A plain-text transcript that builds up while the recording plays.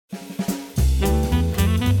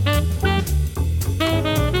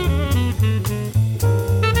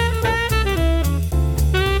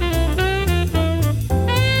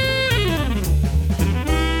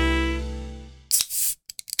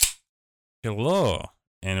Hello,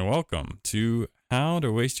 and welcome to How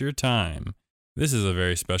to Waste Your Time. This is a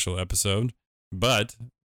very special episode, but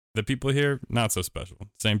the people here, not so special.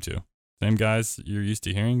 Same guys you're used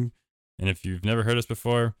to hearing. And if you've never heard us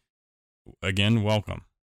before, again, welcome.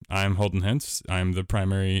 I'm Holden Hintz. I'm the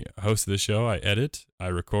primary host of the show. I edit, I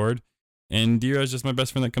record, and Dira is just my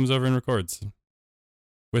best friend that comes over and records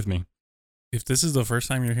with me. If this is the first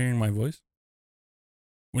time you're hearing my voice,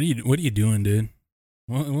 what are you doing, dude?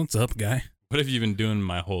 What's up, guy? What have you been doing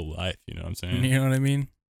my whole life? You know what I'm saying? You know what I mean?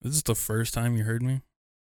 This is the first time you heard me?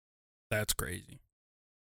 That's crazy.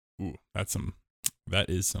 Ooh, that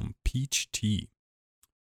is some peach tea.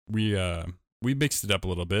 We mixed it up a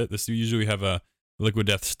little bit. Usually we have a Liquid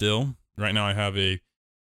Death still. Right now I have a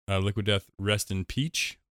Liquid Death Rest in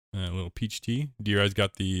Peach, a little peach tea. Dira's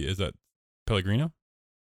got is that Pellegrino?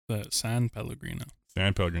 The San Pellegrino.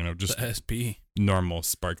 San Pellegrino, just the SP. Normal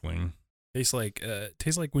sparkling. Tastes like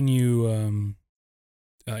when you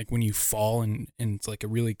when you fall and it's like a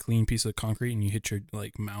really clean piece of concrete and you hit your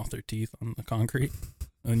like mouth or teeth on the concrete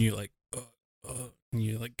and you like and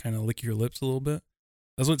you like kind of lick your lips a little bit.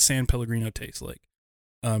 That's what San Pellegrino tastes like.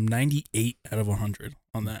 98 out of 100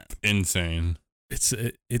 on that. Insane. It's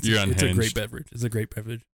a great beverage. It's a great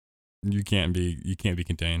beverage. You can't be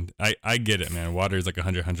contained. I get it, man. Water is like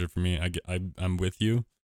 100 for me. I'm with you.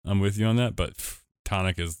 I'm with you on that. But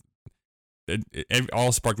tonic is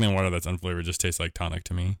all sparkling water that's unflavored just tastes like tonic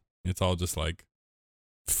to me. It's all just like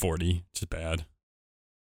 40, just bad.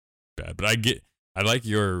 But I like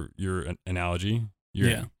your analogy,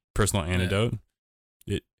 your personal antidote.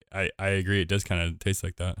 Yeah. I agree. It does kind of taste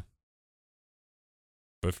like that.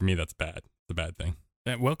 But for me, that's bad. It's a bad thing.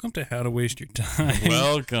 Welcome to How to Waste Your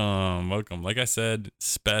Time. Welcome. Like I said,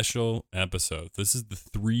 special episode. This is the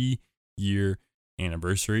 3-year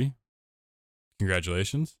anniversary.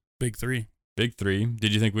 Congratulations. Big 3.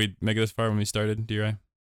 Did you think we'd make it this far when we started, D-Ray?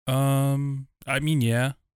 I mean,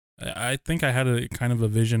 yeah. I think I had a kind of a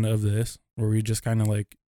vision of this where we just kind of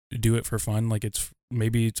like do it for fun. Like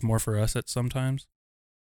maybe it's more for us at sometimes.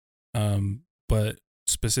 But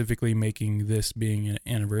specifically making this being an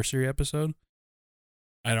anniversary episode,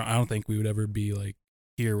 I don't think we would ever be like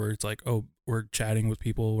here where it's like, oh, we're chatting with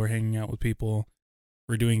people, we're hanging out with people,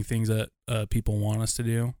 we're doing things that people want us to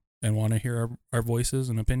do and want to hear our voices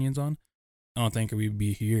and opinions on. I don't think we'd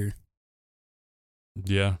be here.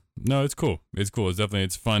 Yeah. No, it's cool. It's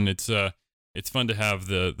fun. It's fun to have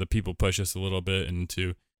the people push us a little bit and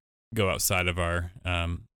to go outside of our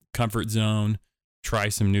comfort zone, try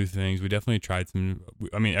some new things. We definitely tried some.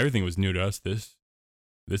 I mean, everything was new to us this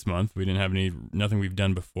month. We didn't have nothing we've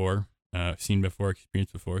done before, seen before,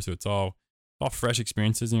 experienced before. So it's all fresh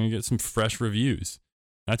experiences, and you get some fresh reviews.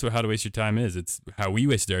 That's what How to Waste Your Time is. It's how we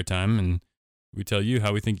wasted our time, and we tell you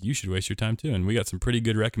how we think you should waste your time too. And we got some pretty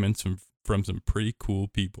good recommends from some pretty cool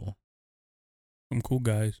people. Some cool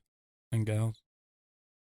guys and gals.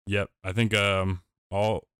 Yep. I think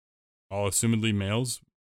all assumedly males,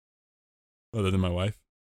 other than my wife.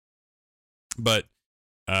 But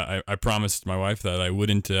I promised my wife that I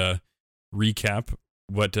wouldn't recap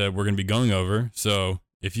what we're going to be going over. So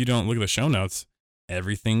if you don't look at the show notes,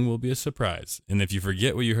 everything will be a surprise. And if you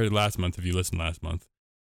forget what you heard last month, if you listened last month,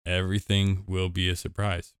 everything will be a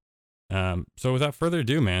surprise. So without further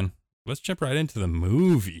ado, man, let's jump right into the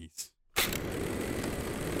movies.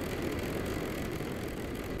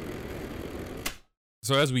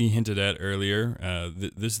 So as we hinted at earlier,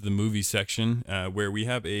 this is the movie section where we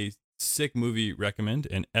have a sick movie recommend,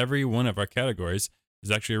 and every one of our categories is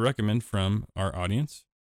actually a recommend from our audience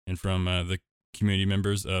and from the community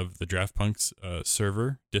members of the Draft Punks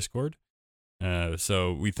server Discord.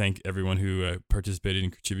 So we thank everyone who participated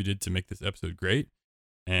and contributed to make this episode great,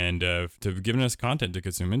 and to have given us content to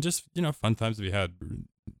consume and just fun times that we had.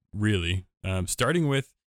 Really, starting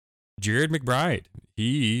with Jared McBride,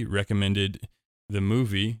 he recommended the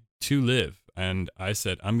movie To Live, and I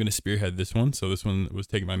said I'm going to spearhead this one. So this one was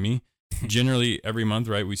taken by me. Generally, every month,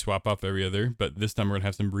 right, we swap off every other, but this time we're going to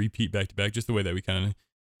have some repeat back to back, just the way that we kind of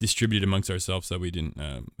distributed amongst ourselves, so we didn't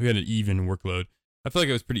we had an even workload. I feel like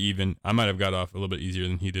it was pretty even. I might have got off a little bit easier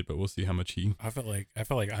than he did, but we'll see how much he. I felt like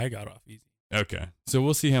I got off easy. Okay, so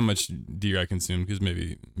we'll see how much D I consumed, because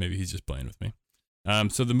maybe he's just playing with me.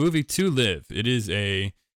 So the movie To Live, it is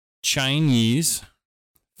a Chinese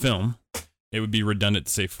film. It would be redundant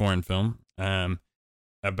to say foreign film.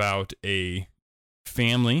 About a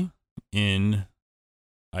family in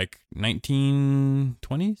like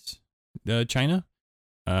 1920s China,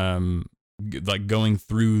 like going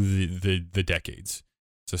through the decades.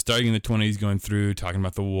 So starting in the 20s, going through, talking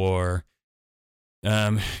about the war,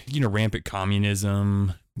 rampant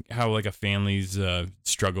communism, how like a family's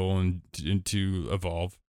struggle and to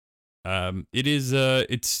evolve. It is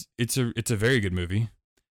it's a very good movie.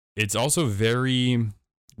 It's also very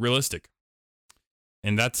realistic,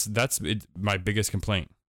 and my biggest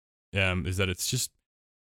complaint. Is that it's just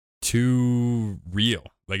too real.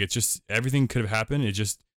 Like it's just everything could have happened.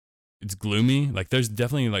 It's gloomy. Like there's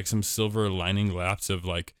definitely like some silver lining laps of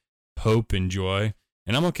like hope and joy.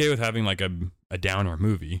 And I'm okay with having like a downer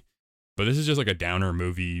movie, but this is just like a downer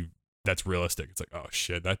movie that's realistic. It's like, oh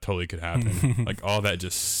shit, that totally could happen. Like all that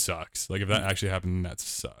just sucks. Like if that actually happened, that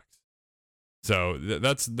sucks. So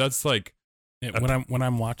that's like Yeah, when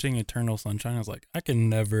I'm watching Eternal Sunshine, I was like, I can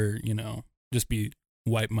never, just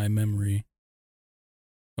wipe my memory.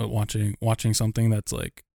 But watching something that's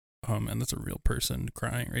like, oh man, that's a real person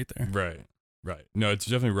crying right there. Right. No, it's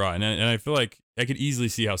definitely raw, and I feel like I could easily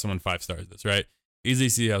see how someone 5-stars this, right? Easily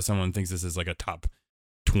see how someone thinks this is like a top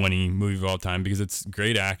 20 movie of all time because it's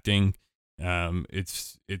great acting,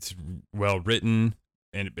 it's well written,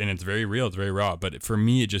 and it's very real, it's very raw. But for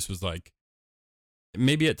me, it just was like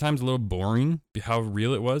maybe at times a little boring how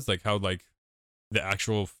real it was, like how like the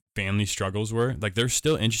actual family struggles were. Like there's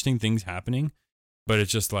still interesting things happening, but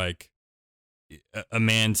it's just like a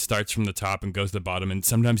man starts from the top and goes to the bottom, and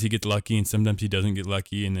sometimes he gets lucky and sometimes he doesn't get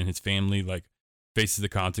lucky, and then his family like faces the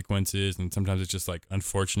consequences, and sometimes it's just like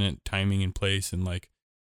unfortunate timing and place, and like,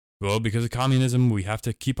 well, because of communism we have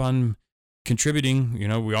to keep on contributing,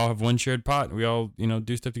 we all have one shared pot, we all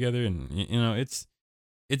do stuff together, and it's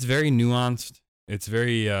very nuanced, it's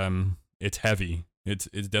very it's heavy, it's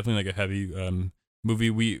definitely like a heavy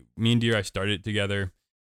movie. Me and Deer, I started it together.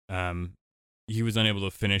 He was unable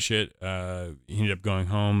to finish it. He ended up going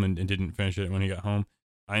home and didn't finish it when he got home.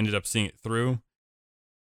 I ended up seeing it through,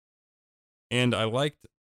 and I liked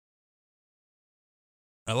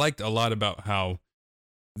a lot about how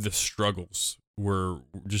the struggles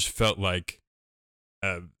just felt like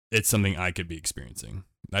it's something I could be experiencing.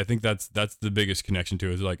 I think that's the biggest connection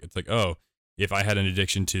to it. Is like it's like, oh, if I had an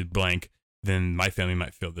addiction to blank, then my family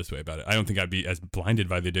might feel this way about it. I don't think I'd be as blinded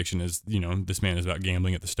by the addiction as this man is about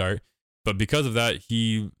gambling at the start. But because of that,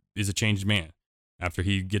 he is a changed man. After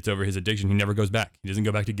he gets over his addiction, he never goes back. He doesn't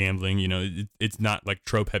go back to gambling. It's not like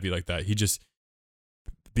trope heavy like that. He just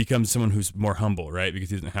becomes someone who's more humble, right?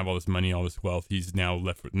 Because he doesn't have all this money, all this wealth. He's now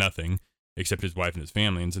left with nothing except his wife and his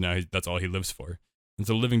family. And so now that's all he lives for. And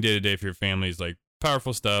so living day to day for your family is like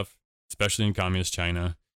powerful stuff, especially in communist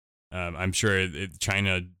China. I'm sure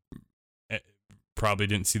China probably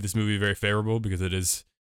didn't see this movie very favorable because it is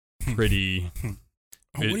pretty...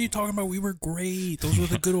 What are you talking about? We were great. Those were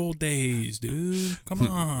the good old days, dude. Come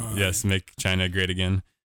on. Yes, make China great again.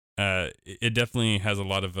 It definitely has a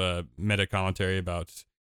lot of meta commentary about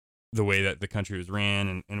the way that the country was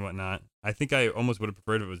ran and whatnot. I think I almost would have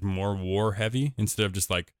preferred if it was more war heavy instead of just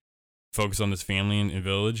like focus on this family and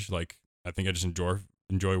village. Like I think I just enjoy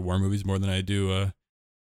war movies more than I do. A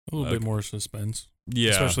little bit more suspense.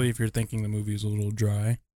 Yeah. Especially if you're thinking the movie is a little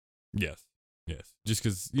dry. Yes. Just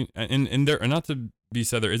because, and there, not to be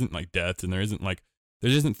said, there isn't like death, and there isn't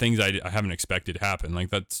things I haven't expected to happen. Like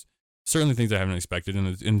that's certainly things I haven't expected, and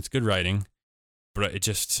it's good writing, but at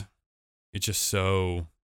times it just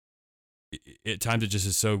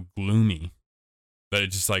is so gloomy that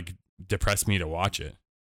it just like depressed me to watch it.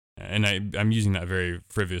 And I'm using that very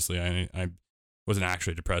frivolously. I wasn't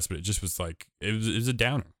actually depressed, but it just was like it was a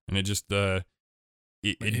downer, and it just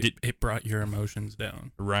it brought your emotions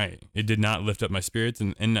down. Right. It did not lift up my spirits,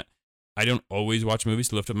 and I don't always watch movies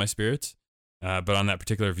to lift up my spirits. But on that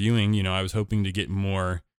particular viewing, I was hoping to get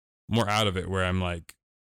more out of it, where I'm like,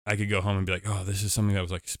 I could go home and be like, oh, this is something that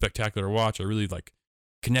was like spectacular to watch. I really like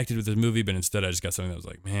connected with this movie, but instead I just got something that was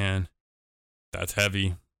like, man, that's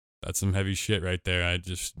heavy. That's some heavy shit right there. I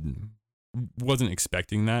just wasn't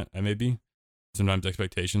expecting that. Sometimes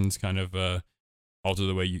expectations kind of alter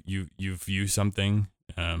the way you view something,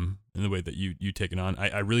 and the way that you take it on.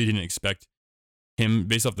 I really didn't expect him,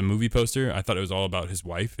 based off the movie poster. I thought it was all about his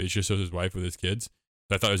wife. It just shows his wife with his kids.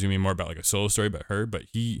 I thought it was gonna be more about like a solo story about her, but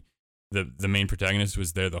the main protagonist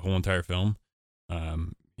was there the whole entire film.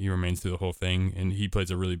 He remains through the whole thing, and he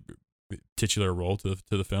plays a really titular role to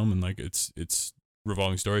the film, and like it's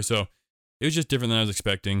revolving story. So it was just different than I was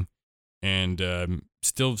expecting, and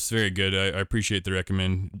still very good. I appreciate the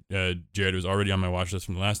recommend. Jared was already on my watch list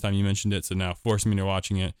from the last time you mentioned it, so now forcing me to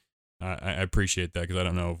watching it. I appreciate that, because I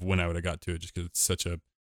don't know when I would have got to it, just because it's such a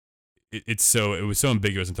it was so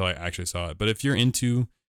ambiguous until I actually saw it. But if you're into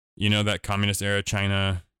that communist era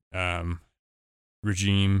China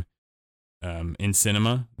regime in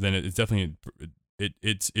cinema, then it's definitely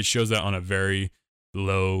it shows that on a very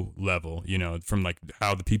low level, from like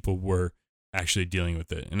how the people were actually dealing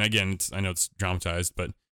with it. And again, I know it's dramatized,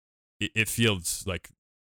 but it feels like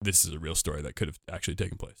this is a real story that could have actually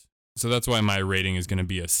taken place. So that's why my rating is going to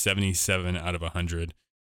be a 77 out of 100.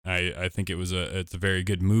 I think it's a very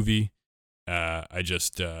good movie. I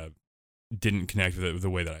just didn't connect with it the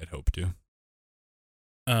way that I'd hoped to.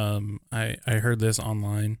 I heard this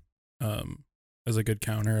online as a good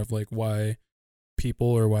counter of like why people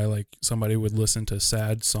or why like somebody would listen to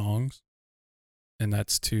sad songs, and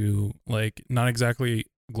that's to like not exactly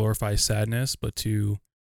glorify sadness, but to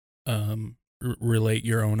relate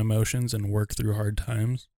your own emotions and work through hard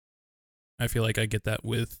times. I feel like I get that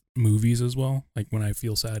with movies as well. Like when I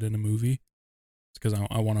feel sad in a movie, it's because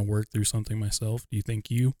I want to work through something myself. Do you think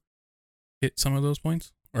you hit some of those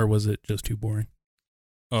points, or was it just too boring?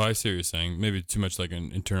 Oh, I see what you're saying. Maybe too much like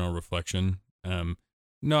an internal reflection.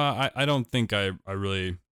 No, I don't think I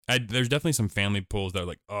really. There's definitely some family pulls that are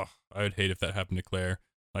like, oh, I would hate if that happened to Claire.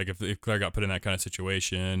 Like if Claire got put in that kind of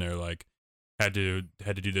situation, or like had to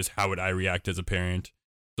do this, how would I react as a parent?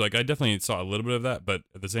 So like I definitely saw a little bit of that, but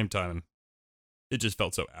at the same time, it just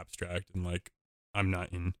felt so abstract, and like I'm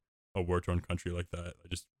not in a war-torn country like that. I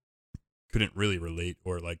just couldn't really relate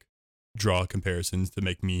or like draw comparisons to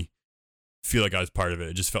make me feel like I was part of it.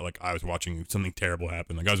 It just felt like I was watching something terrible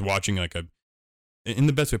happen. Like I was watching like in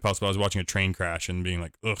the best way possible, I was watching a train crash and being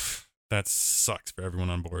like, ugh, that sucks for everyone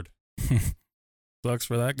on board. Sucks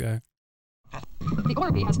for that guy. The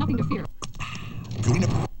Orby has nothing to fear.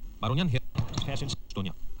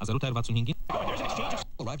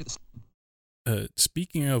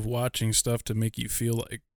 Speaking of watching stuff to make you feel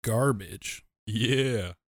like garbage,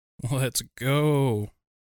 Yeah. let's go.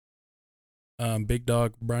 Big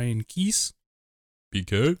dog Brian Keese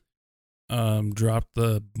BK? dropped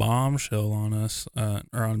the bombshell on us, or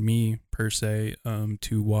on me per se,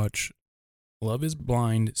 to watch Love is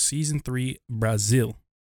Blind Season 3 Brazil.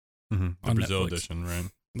 Mm-hmm. The On Brazil Netflix. edition, right?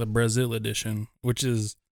 The Brazil edition, which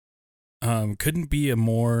is couldn't be a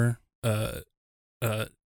more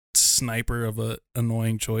sniper of a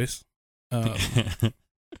annoying choice. It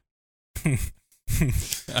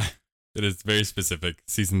is very specific.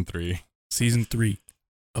 Season 3. Season 3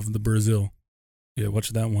 of the Brazil. Yeah, watch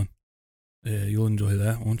that one. Yeah, you'll enjoy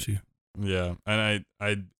that, won't you? Yeah, and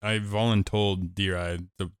I voluntold D-Rye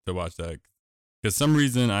to watch that because some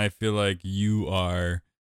reason I feel like you are.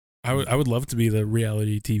 I would love to be the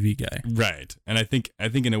reality TV guy. Right. And I think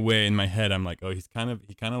in a way in my head I'm like, oh, he kind of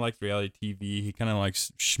likes reality TV. He kind of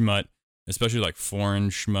likes schmut, especially like foreign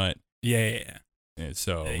schmut. Yeah. And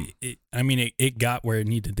so it got where it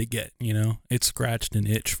needed to get, you know? It scratched an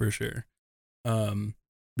itch for sure.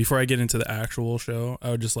 Before I get into the actual show,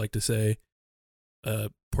 I would just like to say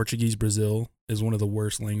Portuguese Brazil is one of the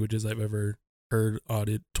worst languages I've ever heard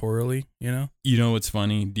auditorily, you know? You know what's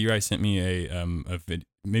funny? D-Rye sent me a video.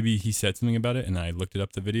 Maybe he said something about it, and I looked it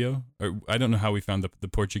up, the video. Or I don't know how we found the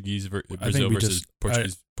Portuguese Brazil versus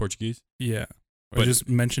Portuguese. Yeah, But I just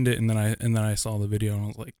mentioned it, and then I saw the video, and I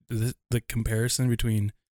was like, the comparison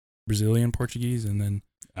between Brazilian Portuguese and then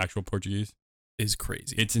actual Portuguese is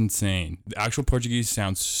crazy. It's insane. The actual Portuguese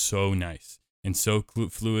sounds so nice and so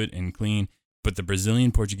fluid and clean, but the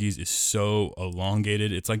Brazilian Portuguese is so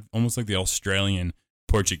elongated. It's like almost like the Australian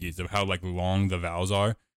Portuguese of how like long the vowels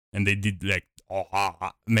are, and they did like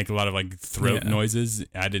make a lot of like throat noises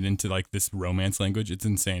added into like this Romance language. It's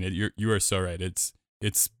insane. You are so right. It's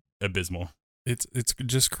abysmal. It's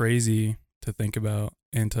just crazy to think about,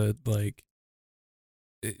 and to like.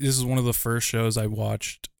 This is one of the first shows I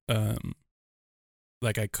watched.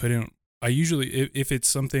 Like I usually if it's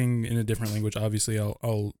something in a different language, obviously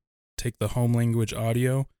I'll take the home language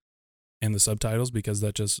audio and the subtitles because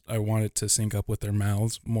I want it to sync up with their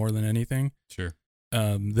mouths more than anything. Sure.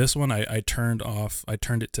 This one I turned off. I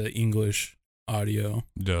turned it to English audio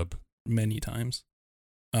dub many times.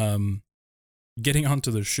 Getting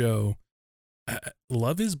onto the show,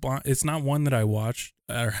 Love is Blind. It's not one that I watched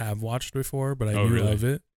or have watched before, but I knew really? of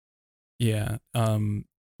it. Yeah.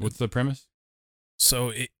 What's the premise?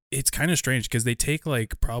 So it's kind of strange because they take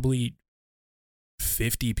like probably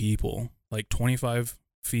 50 people, like 25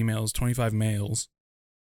 females, 25 males.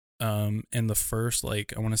 And the first,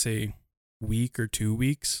 like, I want to say week or 2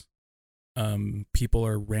 weeks, people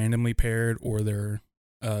are randomly paired, or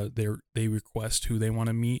they request who they want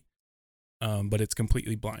to meet. But it's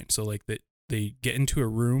completely blind. So like they get into a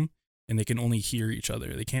room and they can only hear each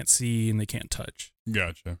other. They can't see and they can't touch.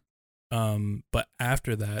 Gotcha. But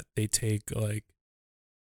after that, they take like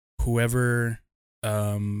whoever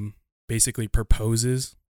basically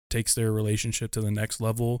proposes, takes their relationship to the next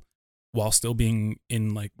level while still being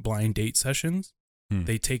in like blind date sessions.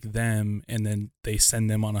 They take them and then they send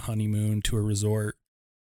them on a honeymoon to a resort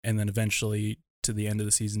and then eventually to the end of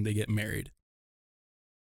the season they get married.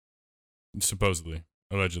 Supposedly,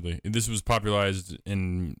 allegedly, this was popularized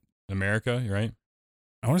in America, right?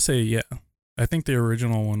 I want to say, yeah. I think the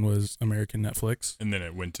original one was American Netflix. And then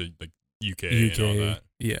it went to like UK and all that.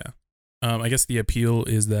 Yeah. I guess the appeal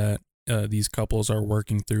is that these couples are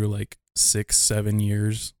working through like 6-7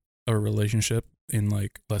 years of a relationship in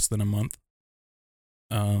like less than a month.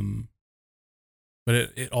 But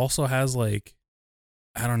it also has like,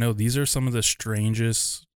 I don't know, these are some of the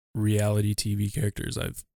strangest reality TV characters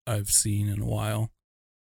I've seen in a while.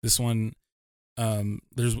 This one,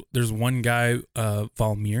 there's one guy,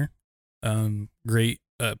 Valmir, great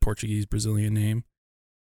Portuguese Brazilian name.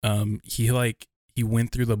 He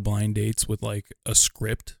went through the blind dates with like a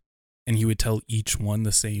script, and he would tell each one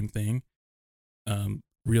the same thing.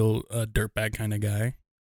 Real dirtbag kind of guy.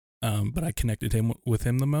 But I connected with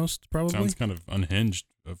him the most, probably. Sounds kind of unhinged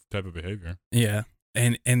of type of behavior. Yeah,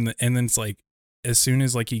 and then it's like, as soon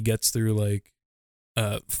as like he gets through like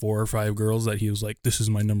 4 or 5 girls that he was like, this is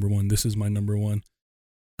my number one, this is my number one.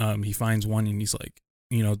 He finds one and he's like,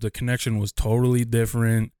 the connection was totally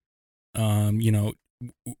different.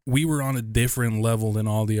 We were on a different level than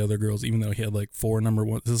all the other girls, even though he had like 4 number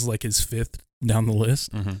one. This is like his 5th down the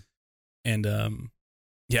list. Mm-hmm. And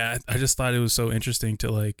yeah, I just thought it was so interesting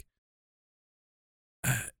to like.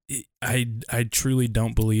 I truly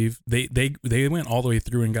don't believe they went all the way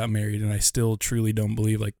through and got married, and I still truly don't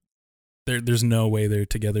believe like there's no way they're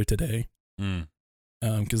together today.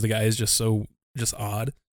 Because the guy is just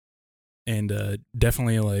odd, and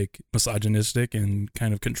definitely like misogynistic and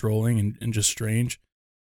kind of controlling and just strange.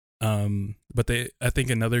 But I think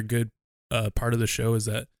another good part of the show is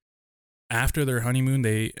that after their honeymoon,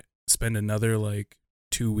 they spend another like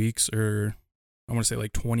 2 weeks, or I want to say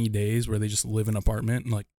like 20 days, where they just live in an apartment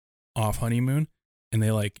and like off honeymoon, and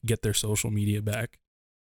they like get their social media back.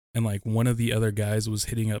 And like one of the other guys was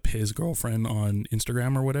hitting up his girlfriend on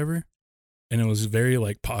Instagram or whatever, and it was very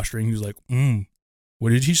like posturing. He was like, what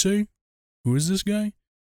did he say? Who is this guy?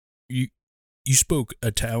 You spoke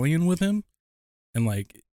Italian with him? And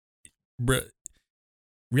like, bro,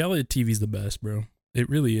 reality TV's the best, bro. It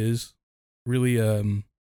really is. Really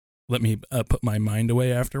let me put my mind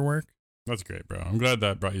away after work. That's great, bro. I'm glad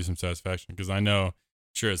that brought you some satisfaction, because I know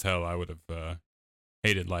sure as hell I would have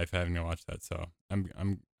hated life having to watch that. So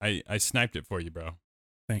I sniped it for you, bro.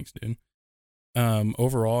 Thanks, dude.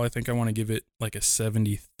 Overall, I think I want to give it like a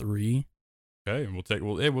 73. Okay, we'll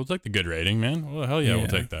take the good rating, man. Well, hell yeah, we'll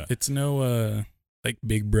take that. It's no like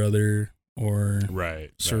Big Brother or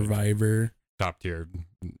Survivor. Top tier.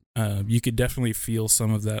 You could definitely feel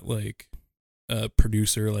some of that like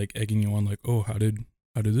producer like egging you on, like, oh, how did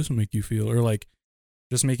this make you feel? Or like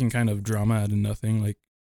just making kind of drama out of nothing. Like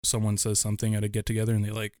someone says something at a get together and they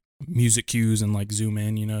like music cues and like zoom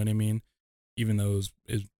in, you know what I mean? Even though it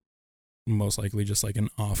is most likely just like an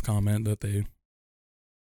off comment that the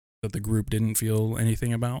group didn't feel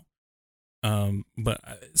anything about. But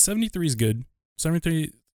 73 is good.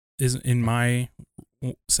 73 is in my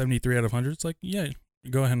 73 out of 100. It's like, yeah,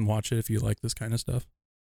 go ahead and watch it if you like this kind of stuff.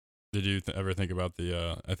 Did you ever think about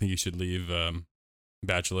the I think you should leave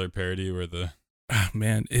Bachelor parody where the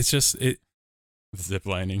man, it's just zip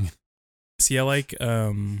lining. See, I like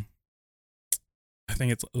I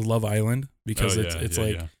think it's Love Island, because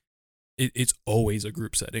it's always a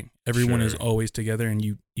group setting. Everyone is always together, and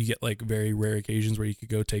you get like very rare occasions where you could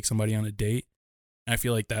go take somebody on a date. I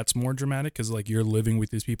feel like that's more dramatic because like you're living with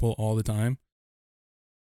these people all the time.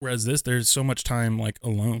 Whereas there's so much time like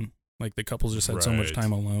alone. Like the couples just had so much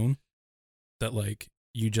time alone that like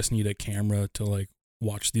you just need a camera to like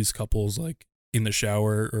watch these couples like in the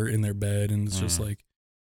shower or in their bed, and it's just like,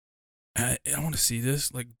 I want to see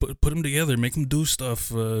this. Like put them together, make them do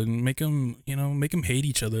stuff, make them hate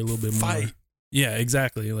each other a little bit more. Fight. Yeah,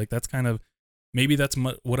 exactly. Like that's kind of, maybe that's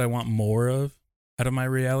what I want more of out of my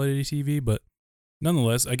reality TV. But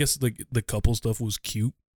nonetheless, I guess the couple stuff was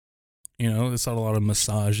cute. I saw a lot of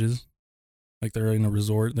massages. Like they're in a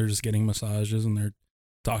resort, they're just getting massages and they're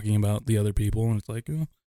talking about the other people, and it's like, oh,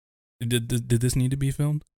 did this need to be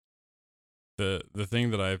filmed? The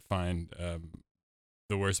thing that I find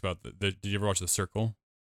the worst about did you ever watch The Circle?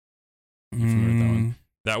 You familiar with that one?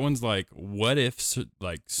 That one's like, what if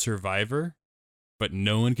like Survivor, but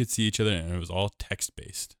no one could see each other and it was all text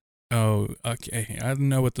based. Oh, okay. I don't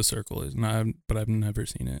know what The Circle is, but I've never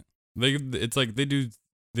seen it. It's like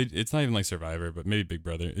it's not even like Survivor, but maybe Big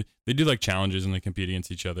Brother. They do like challenges and they compete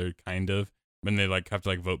against each other, kind of. And they like have to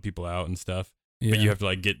like vote people out and stuff. Yeah. But you have to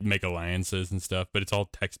like make alliances and stuff. But it's all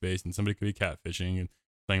text based, and somebody could be catfishing and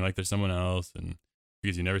playing like there's someone else, and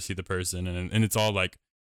because you never see the person, and it's all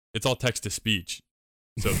text to speech.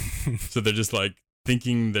 So they're just like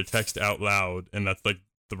thinking their text out loud, and that's like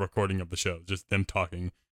the recording of the show, just them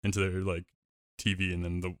talking into their like TV, and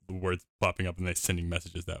then the words popping up, and they sending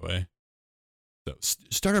messages that way. So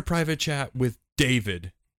start a private chat with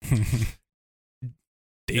David.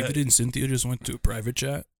 David and Cynthia just went to a private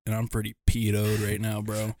chat, and I'm pretty PO'd right now,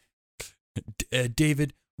 bro.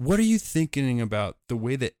 David, what are you thinking about the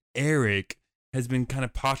way that Eric has been kind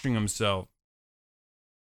of posturing himself?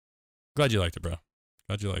 Glad you liked it, bro.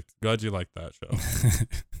 Glad you liked that show.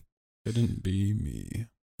 Couldn't be me.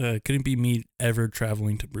 Couldn't be me ever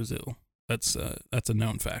traveling to Brazil. That's a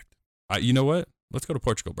known fact. You know what? Let's go to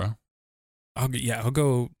Portugal, bro. I'll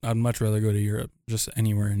go. I'd much rather go to Europe, just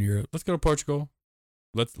anywhere in Europe. Let's go to Portugal.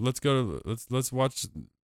 Let's go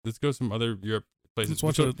to some other Europe places.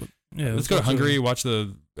 Let's go to Hungary. Watch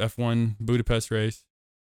the F1 Budapest race.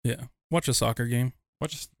 Yeah, watch a soccer game.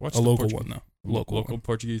 Watch a local one though. Local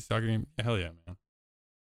Portuguese soccer game. Yeah, hell yeah, man.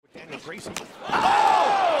 Daniel Grayson.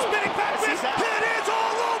 Oh! Spinning back fist. It is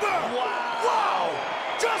all over. Wow!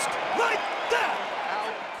 Just like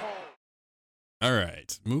that. All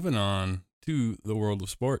right, moving on to the world of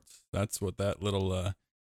sports. That's what that little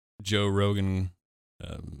Joe Rogan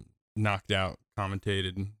knocked out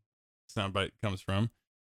commentated soundbite comes from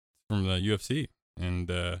the UFC, and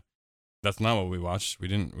that's not what we watched. We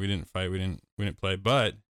didn't fight. We didn't play,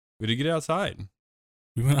 but we did get outside.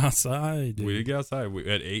 We went outside, dude. We did get outside.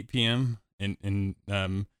 At 8 p.m. in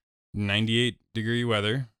 98-degree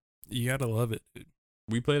weather. You gotta love it, dude.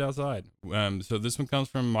 We played outside. So this one comes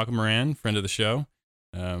from Michael Moran, friend of the show,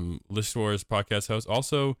 List Wars podcast host,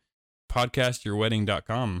 also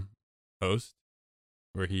podcastyourwedding.com host,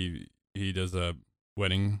 where he does a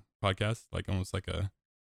wedding podcast, like almost like a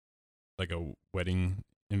wedding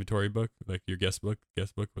inventory book, like your guest book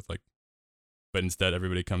with like, but instead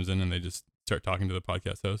everybody comes in and they just start talking to the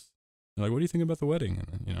podcast host. They're like, what do you think about the wedding?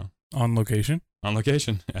 And then, on location at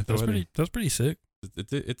the wedding. That's pretty sick.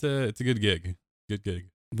 It's a good gig. Good gig.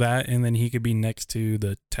 That, and then he could be next to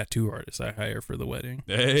the tattoo artist I hire for the wedding.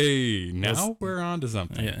 Hey, now we're on to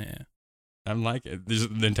something. Yeah. I'm like,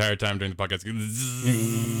 the entire time during the podcast.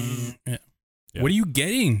 Yeah. What are you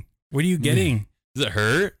getting? Does it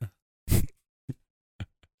hurt?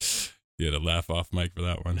 You had to laugh off mic for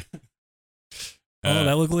that one.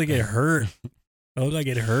 That looked like it hurt.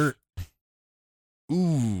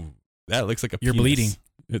 Ooh, that looks like a You're penis.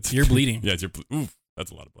 bleeding. You're bleeding. Yeah, oof,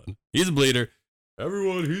 that's a lot of blood. He's a bleeder.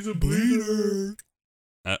 Everyone, he's a bleeder.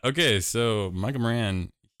 Okay, so Michael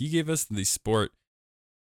Moran, he gave us the sport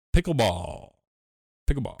pickleball.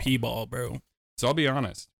 P-ball, bro. So I'll be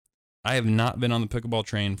honest. I have not been on the pickleball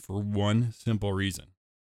train for one simple reason.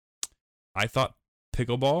 I thought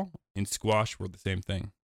pickleball and squash were the same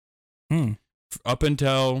thing. Up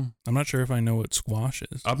until... I'm not sure if I know what squash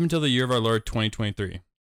is. Up until the year of our Lord 2023.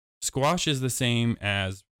 Squash is the same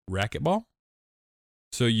as racquetball.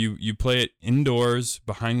 So you play it indoors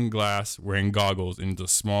behind glass wearing goggles into a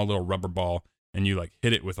small little rubber ball, and you like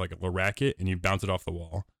hit it with like a little racket and you bounce it off the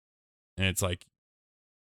wall. And it's like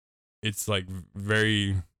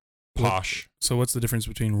very posh. So what's the difference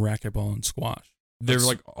between racquetball and squash? They're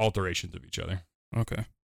like alterations of each other. Okay.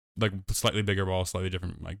 Like slightly bigger ball, slightly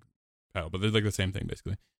different like paddle, but they're like the same thing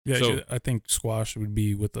basically. Yeah, so, I think squash would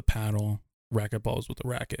be with the paddle, racquetball is with the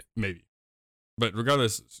racket. Maybe. But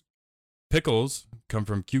regardless, pickles come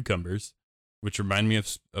from cucumbers, which remind me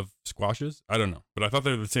of squashes. I don't know, but I thought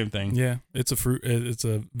they were the same thing. Yeah, it's a fruit. It's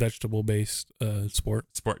a vegetable-based sport.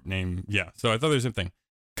 Sport name, yeah. So I thought they were the same thing.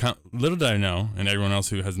 Little did I know, and everyone else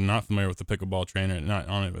who is not familiar with the pickleball trainer, not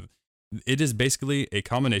on it with, it is basically a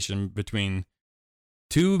combination between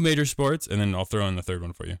two major sports, and then I'll throw in the third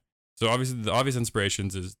one for you. So obviously, the obvious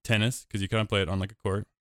inspirations is tennis, because you kind of play it on like a court.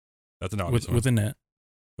 That's an obvious one. With a net.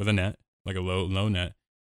 With a net, like a low net.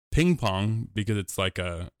 Ping pong, because it's like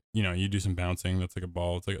a, you do some bouncing. That's like a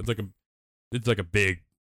ball. It's like a big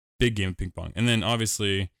game of ping pong. And then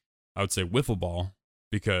obviously, I would say wiffle ball,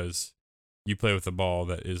 because you play with a ball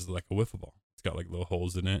that is like a wiffle ball. It's got like little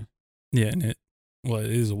holes in it. Yeah, and it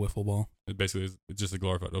is a wiffle ball. It's just a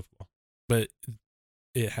glorified wiffle ball. But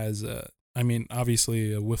it has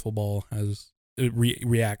obviously a wiffle ball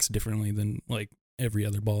reacts differently than like every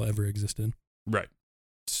other ball ever existed. Right.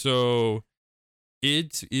 So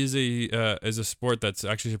it is a sport that's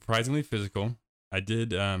actually surprisingly physical. I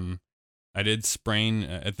did sprain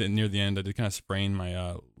near the end. I did kind of sprain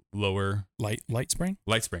my lower light sprain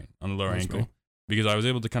on the lower ankle, because I was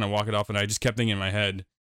able to kind of walk it off, and I just kept thinking in my head,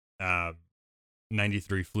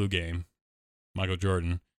 93 flu game, Michael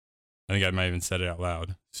Jordan. I think I might have even said it out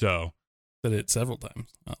loud. So said it several times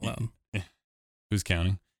out loud. Who's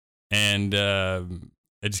counting? And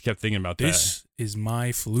I just kept thinking about This is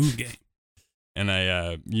my flu game. and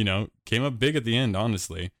I, came up big at the end.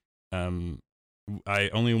 Honestly, I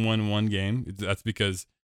only won one game. That's because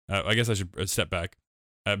I guess I should step back.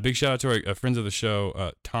 Big shout out to our friends of the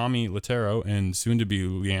show, Tommy Latero and soon to be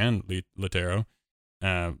Leanne Latero.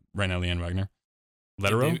 Right now, Leanne Wagner.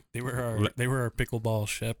 Latero. They were our pickleball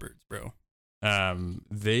shepherds, bro.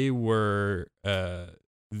 They were the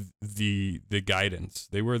guidance.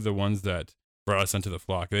 They were the ones that brought us into the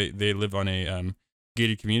flock. They live on a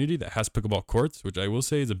gated community that has pickleball courts, which I will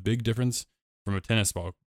say is a big difference from a tennis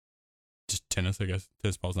ball. Just tennis, I guess.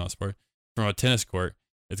 Tennis ball's not a sport. From a tennis court,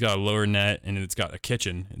 it's got a lower net and it's got a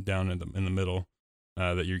kitchen down in the middle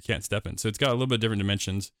that you can't step in. So it's got a little bit different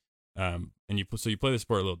dimensions. And you play the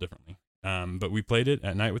sport a little differently. But we played it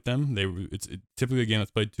at night with them. It's typically a game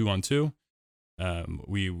that's played 2-on-2.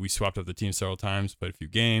 We swapped up the team several times, played a few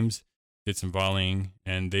games, did some volleying,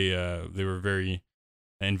 and they were very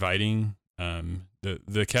inviting.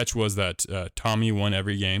 The catch was that Tommy won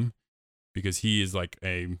every game because he is like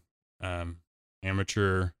a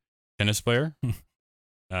amateur tennis player.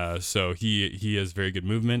 So he has very good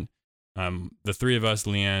movement. The three of us,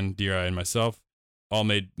 Leanne, Dira, and myself, all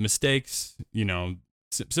made mistakes,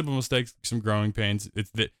 simple mistakes, some growing pains. It's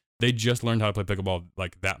that they just learned how to play pickleball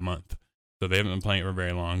like that month. So they haven't been playing it for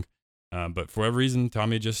very long. But for whatever reason,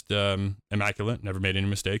 Tommy just immaculate, never made any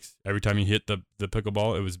mistakes. Every time he hit the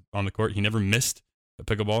pickleball, it was on the court. He never missed a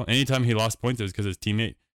pickleball. Anytime he lost points, it was because his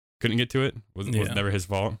teammate couldn't get to it. Was never his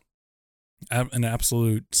fault. An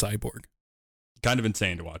absolute cyborg. Kind of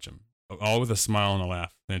insane to watch him. All with a smile and a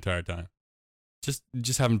laugh the entire time. Just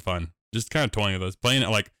having fun. Just kind of toying with us. Playing at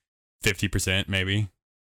like 50% maybe.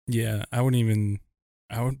 Yeah, I would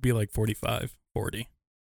be like 45, 40.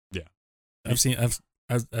 Yeah. I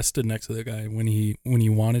stood next to the guy when he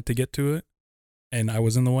wanted to get to it and I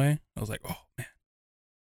was in the way. I was like, oh man,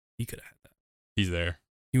 he could have had that. He's there.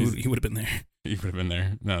 He would have been there. He would have been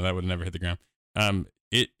there. No, that would have never hit the ground.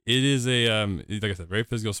 It is a like I said, very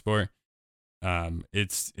physical sport.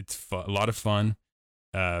 It's a lot of fun.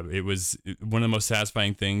 It was one of the most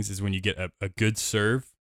satisfying things is when you get a good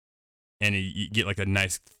serve and you get like a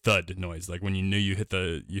nice thud noise, like when you hit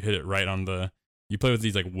it right on the. You play with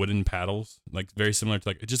these like wooden paddles, like very similar to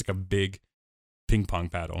like just like a big ping pong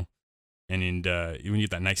paddle, and when you get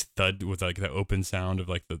that nice thud with like the open sound of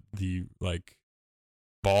like the like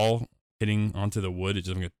ball hitting onto the wood, it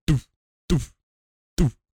just like doof doof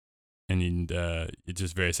doof, and it's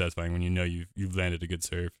just very satisfying when you've landed a good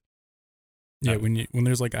serve. Yeah, when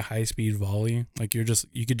there's like a high speed volley, like you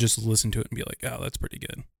could just listen to it and be like, oh, that's pretty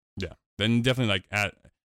good. Yeah, then definitely like at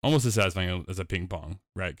almost as satisfying as a ping pong,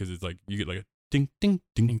 right? Because it's like you get like a ding ding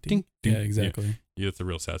ding ding ding. Yeah, exactly. Yeah, it's a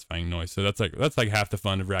real satisfying noise. So that's like half the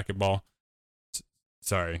fun of racquetball.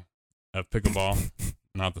 Sorry, of pickleball,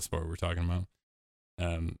 not the sport we're talking about.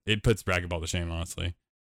 It puts racquetball to shame, honestly.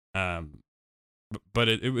 But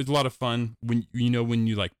it was a lot of fun when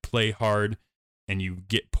you like play hard and you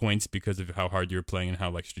get points because of how hard you were playing and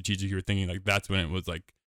how like strategic you were thinking. Like that's when it was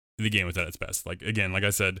like the game was at its best. Like again, like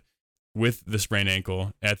I said, with the sprained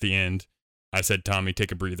ankle at the end, I said, Tommy,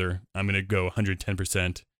 take a breather. I'm gonna go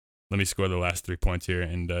 110%. Let me score the last 3 points here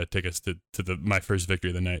and take us to my first victory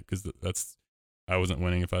of the night because I wasn't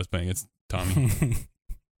winning if I was playing against Tommy.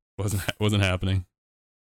 wasn't happening.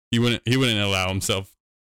 He wouldn't allow himself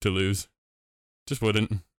to lose. Just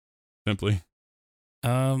wouldn't. Simply.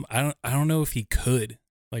 I don't know if he could,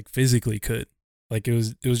 like physically could. Like it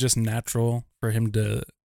was just natural for him to,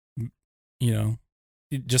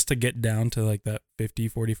 just to get down to like that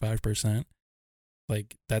 50-45%.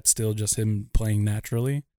 Like that's still just him playing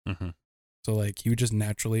naturally. Mm-hmm. So like he would just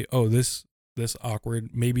naturally, this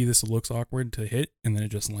awkward, maybe this looks awkward to hit, and then it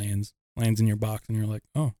just lands in your box, and you're like,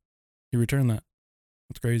 oh, he returned that.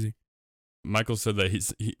 That's crazy. Michael said that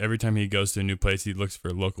he every time he goes to a new place, he looks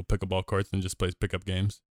for local pickleball courts and just plays pickup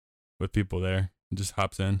games with people there and just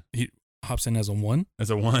hops in. He hops in as a one? As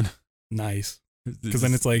a one. Nice. Because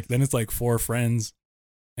then it's like 4 friends,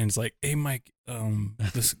 and it's like, hey Mike,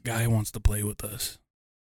 this guy wants to play with us.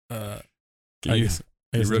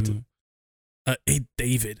 Hey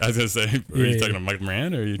David. I was gonna say, are you talking to Mike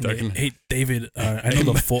Moran or are you talking? Hey David, I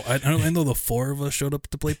know the 4 of us showed up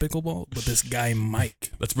to play pickleball, but this guy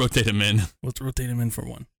Mike. Let's rotate him in. Let's rotate him in for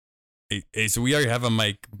one. Hey, so we already have a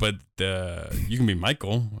Mike, but you can be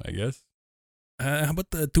Michael, I guess. How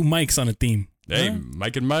about the 2 Mikes on a team? Hey, huh?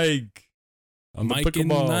 Mike and Mike. On Mike the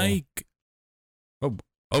pickleball. and Mike.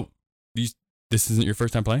 Oh, this isn't your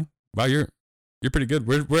first time playing? Wow, you're pretty good.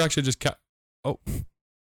 We're actually just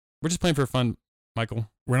we're just playing for fun, Michael.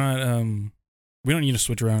 We're not we don't need to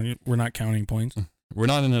switch around. We're not counting points. We're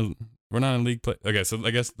not in We're not in league play. Okay, so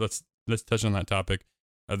I guess let's touch on that topic.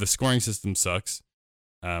 The scoring system sucks.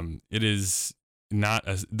 It is not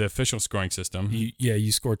the official scoring system.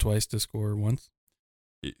 You score twice to score once.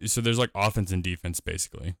 So there's like offense and defense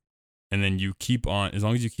basically, and then you keep on, as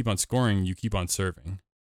long as you keep on scoring, you keep on serving.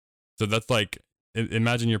 So that's like,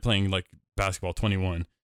 imagine you're playing like basketball 21,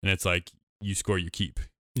 and it's like you score, you keep.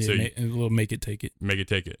 Yeah, so a little make it take it. Make it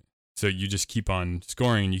take it. So you just keep on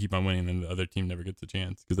scoring, and you keep on winning, and the other team never gets a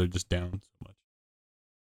chance because they're just down so much.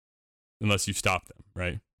 Unless you stop them,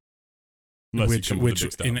 right? Unless you come with a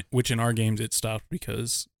big stop. Which in our games it stopped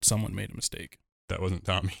because someone made a mistake. That wasn't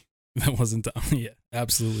Tommy. That wasn't Tommy. Yeah,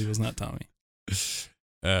 absolutely was not Tommy.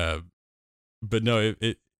 But no,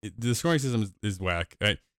 the scoring system is whack,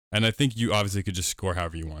 right? And I think you obviously could just score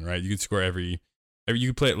however you want, right? You could score every you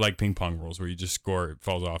could play it like ping pong rules where you just score, it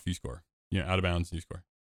falls off, you score. Out of bounds, you score.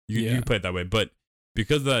 You can play it that way. But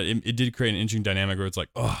because of that, it did create an interesting dynamic where it's like,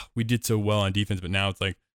 oh, we did so well on defense, but now it's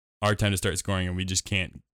like our time to start scoring and we just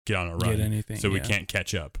can't get on a run. Get anything, so we can't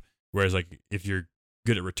catch up. Whereas like if you're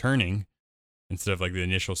good at returning instead of like the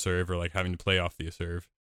initial serve or like having to play off the serve,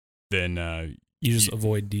 then you just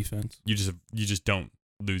avoid defense. You just don't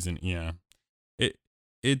lose in. Yeah.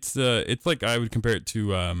 It's like I would compare it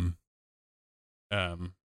to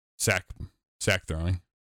sack throwing.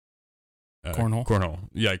 Cornhole.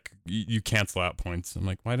 Yeah, like you cancel out points. I'm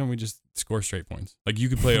like, why don't we just score straight points? Like you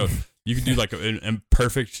could play you could do like a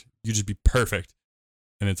perfect, you just be perfect.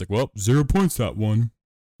 And it's like, well, 0 points that one.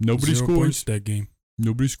 Nobody 0 scores points that game.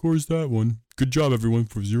 Nobody scores that one. Good job everyone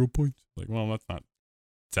for 0 points. Like, well, that's not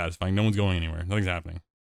satisfying. No one's going anywhere. Nothing's happening.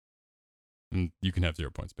 And you can have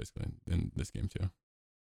 0 points basically in this game too.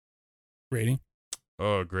 Rating?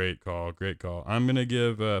 Oh, great call. I'm going to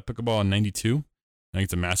give pickleball a 92. I think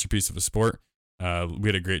it's a masterpiece of a sport. We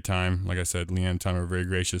had a great time. Like I said, Leanne and Tom were very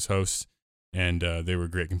gracious hosts, and they were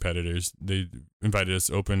great competitors. They invited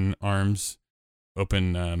us open arms,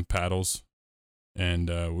 open paddles, and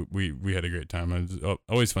we had a great time. It was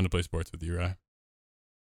always fun to play sports with you, Rye.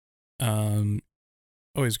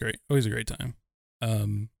 Always great. Always a great time.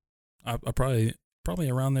 I probably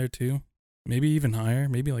around there too. Maybe even higher.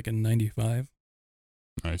 Maybe like a 95.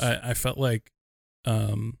 Nice. I felt like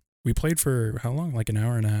we played for how long? Like an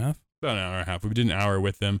hour and a half? About an hour and a half. We did an hour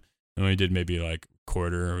with them, and we did maybe like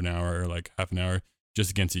quarter of an hour or like half an hour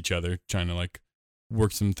just against each other, trying to like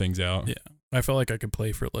work some things out. Yeah. I felt like I could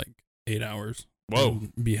play for like 8 hours. Whoa.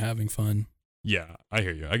 And be having fun. Yeah, I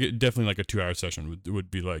hear you. I get definitely like a 2 hour session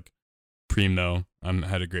would be like primo.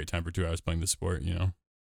 Had a great time for 2 hours playing the sport,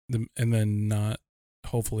 And then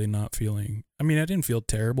hopefully not feeling, I mean, I didn't feel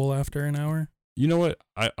terrible after an hour. You know what?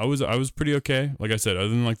 I was pretty okay. Like I said, other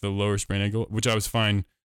than like the lower sprain ankle, which I was fine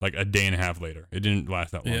like a day and a half later. It didn't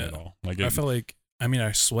last that long at all. Like I felt like,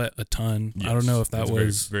 I sweat a ton. Yes, I don't know if that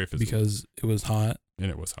was very because it was hot. And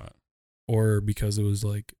it was hot. Or because it was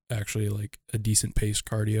like actually like a decent paced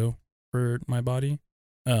cardio for my body.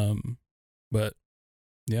 But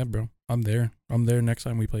yeah, bro, I'm there. I'm there next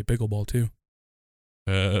time we play pickleball too.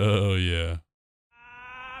 Oh yeah.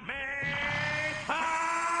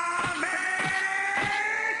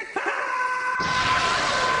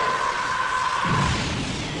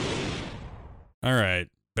 All right,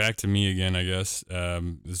 back to me again, I guess.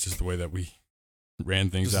 It's just the way that we ran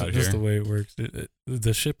things out here. Just the way it works.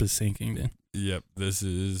 The ship is sinking, then. Yep, this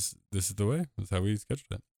is the way. That's how we scheduled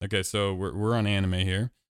it. Okay, so we're on anime here.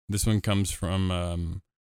 This one comes from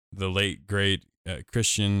the late great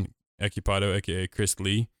Christian Equipado, aka Chris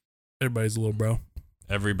Lee. Everybody's a little bro.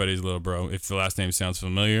 Everybody's a little bro. If the last name sounds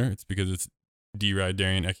familiar, it's because it's D-Ride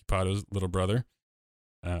Darian Equipado's little brother,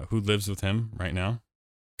 who lives with him right now.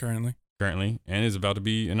 Currently, and is about to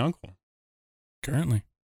be an uncle. Currently,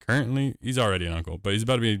 he's already an uncle, but he's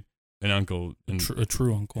about to be an uncle. A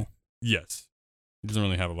true uncle. Yes. He doesn't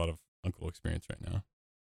really have a lot of uncle experience right now.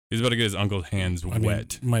 He's about to get his uncle's hands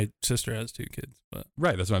wet. My sister has 2 kids, but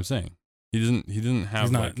right, that's what I'm saying. He doesn't have.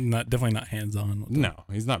 He's not definitely not hands on. No,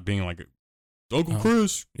 he's not being like Uncle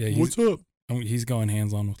Chris. Yeah, what's up? He's going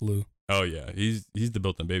hands on with Lou. Oh yeah, he's the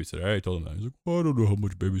built-in babysitter. I already told him that. He's like, I don't know how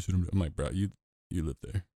much babysitting. I'm like, bro, you live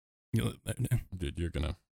there. You live there, man. Dude, you're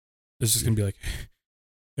gonna. It's just gonna be like,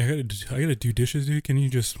 I gotta do dishes, dude. Can you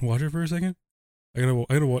just watch it for a second? I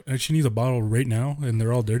gotta watch. She needs a bottle right now, and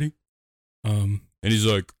they're all dirty. And he's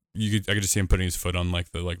like, I could just see him putting his foot on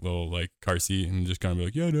like the little like car seat and just kind of be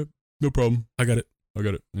like, yeah, no problem. I got it,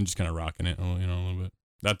 and just kind of rocking it, a little bit.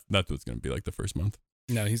 That's what it's gonna be like the first month.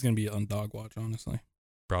 No, he's gonna be on dog watch, honestly.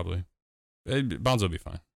 Probably. Bonzo will be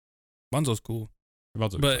fine. Bonzo's cool.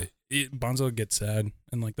 Bonzo gets sad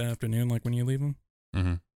in like the afternoon, like when you leave him.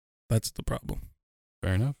 Mm-hmm. That's the problem.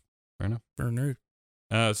 Fair enough. For a nerd.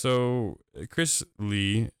 So Chris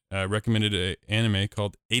Lee recommended an anime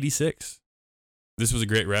called 86. This was a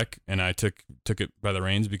great rec, and I took it by the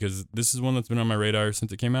reins because this is one that's been on my radar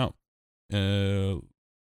since it came out. The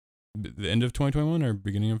end of 2021 or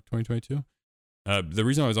beginning of 2022. The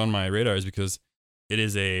reason I was on my radar is because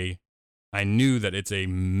I knew that it's a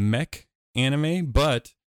mech anime,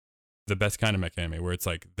 but the best kind of mech anime where it's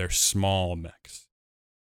like they're small mechs.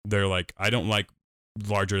 They're like, I don't like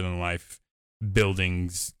larger than life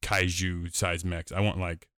buildings, kaiju size mechs. I want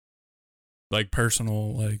like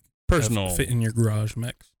personal, fit in your garage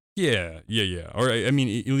mechs. Yeah. Or I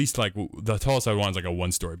mean, at least like the tallest I want is like a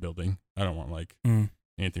 1-story building. I don't want like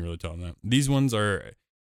anything really tall than that. These ones are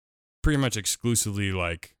pretty much exclusively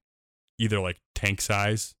like either like tank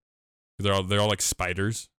size. They're all like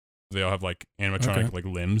spiders. They all have like animatronic like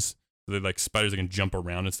limbs. So they're like spiders that can jump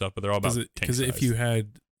around and stuff, but they're all about tank size. Because if you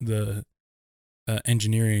had the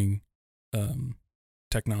engineering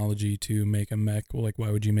technology to make a mech, well, like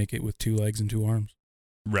why would you make it with 2 legs and 2 arms?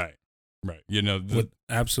 Right. You know,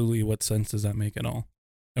 what sense does that make at all?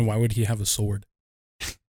 And why would he have a sword?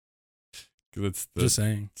 Just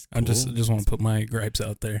saying. Cool. I just want to put my gripes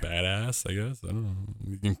out there. Badass, I guess. I don't know.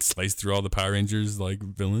 You can slice through all the Power Rangers like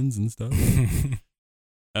villains and stuff.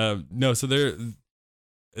 No, so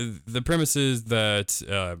the premise is that,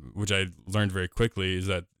 which I learned very quickly, is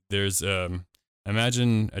that there's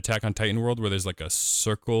imagine Attack on Titan world where there's like a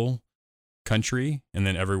circle country, and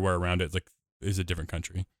then everywhere around it is a different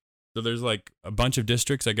country. So there's like a bunch of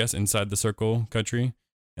districts, I guess, inside the circle country.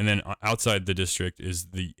 And then outside the district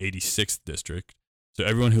is the 86th district. So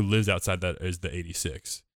everyone who lives outside that is the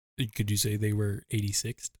 86th. Could you say they were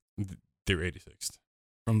 86th? They were 86th.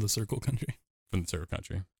 From the circle country? From the circle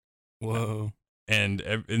country. Whoa. And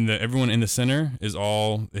everyone in the center has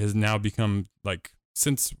now become like,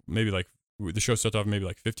 since maybe like the show started off maybe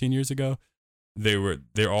like 15 years ago,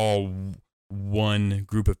 they're all one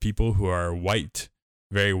group of people who are white,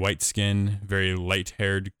 very white skin, very light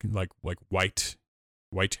haired, like white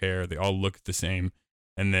hair. They all look the same.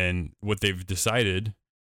 And then what they've decided,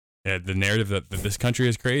 the narrative that this country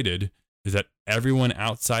has created, is that everyone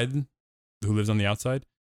outside who lives on the outside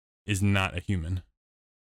is not a human.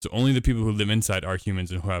 So only the people who live inside are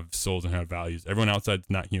humans and who have souls and who have values. Everyone outside is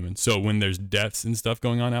not human. So when there's deaths and stuff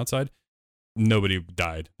going on outside, nobody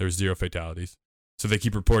died. There's 0 fatalities. So they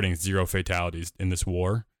keep reporting 0 fatalities in this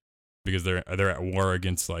war because they're at war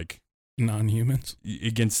against like non-humans,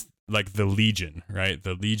 against like the Legion, right?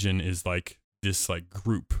 The Legion is like this like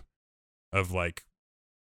group of like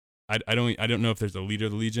I don't know if there's a leader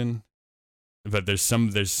of the Legion, but there's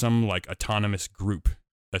some like autonomous group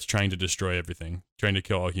that's trying to destroy everything, trying to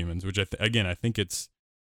kill all humans. Which I think it's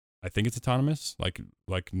autonomous, like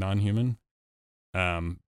non-human.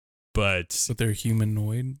 But they're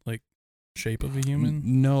humanoid, like shape of a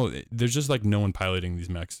human. No, there's just like no one piloting these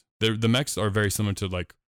mechs. The mechs are very similar to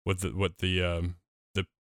like what the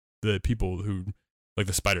people who like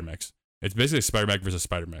the spider mechs. It's basically a spider mech versus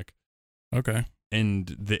spider mech. Okay.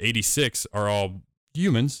 And the 86 are all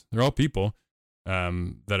humans. They're all people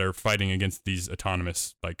that are fighting against these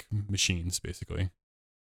autonomous like machines, basically.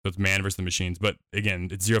 So it's man versus the machines. But again,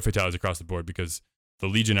 it's 0 fatalities across the board because the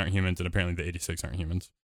Legion aren't humans and apparently the 86 aren't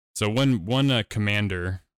humans. So one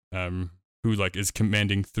commander who like is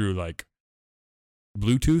commanding through like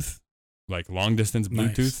Bluetooth, like long distance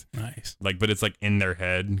Bluetooth. Nice. Like, but it's like in their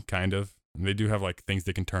head, kind of. And they do have like things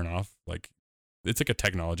they can turn off. Like, it's like a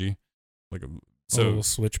technology. Like, a little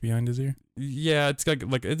switch behind his ear. Yeah, it's like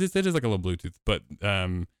it is like a little Bluetooth, but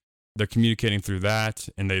they're communicating through that,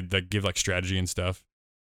 and they give like strategy and stuff.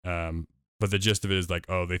 But the gist of it is like,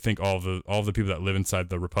 oh, they think all the people that live inside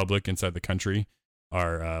the republic, inside the country,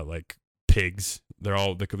 are like pigs. They're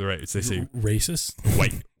all they're right. They say racist,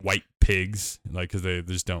 white pigs, like because they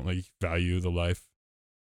just don't like value the life.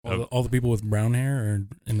 All the people with brown hair are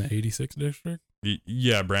in the 86th district.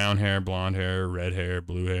 Yeah, brown hair, blonde hair, red hair,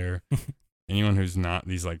 blue hair. Anyone who's not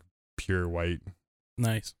these like pure white.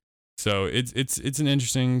 Nice. So it's an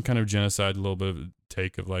interesting kind of genocide, a little bit of a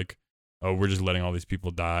take of like, oh, we're just letting all these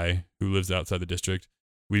people die who lives outside the district.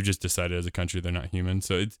 We've just decided as a country they're not human.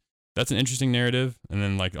 So that's an interesting narrative. And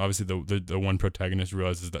then like obviously the one protagonist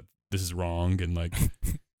realizes that this is wrong and like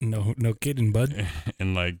no kidding, bud.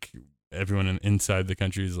 And like everyone inside the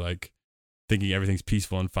country is like thinking everything's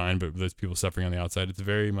peaceful and fine, but there's people suffering on the outside. It's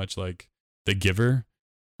very much like The Giver,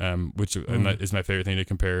 which is my favorite thing to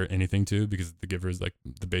compare anything to because The Giver is like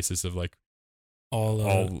the basis of like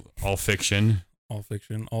all fiction,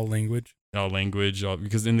 all language,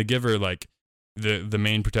 because in The Giver, like the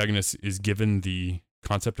main protagonist is given the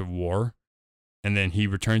concept of war, and then he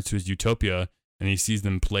returns to his utopia and he sees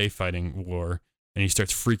them fighting war, and he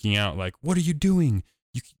starts freaking out like, what are you doing?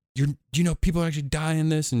 People actually die in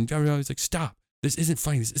this, and he's like, stop, this isn't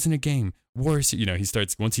funny, this isn't a game, worse, he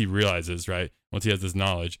starts, once he realizes, right, once he has this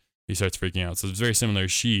knowledge, he starts freaking out. So it's very similar.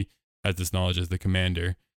 She has this knowledge as the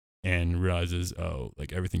commander and realizes, oh,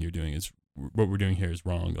 like everything you're doing is, what we're doing here is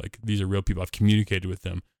wrong, like these are real people, I've communicated with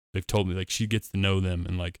them, they've told me, like she gets to know them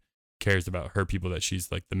and like cares about her people that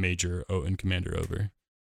she's like the major and commander over.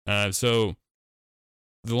 So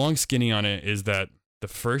the long skinny on it is that the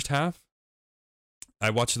first half, I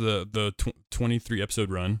watched the 23 episode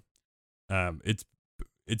run. It's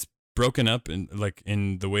broken up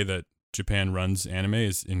in the way that Japan runs anime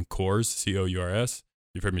is in cours, COURS.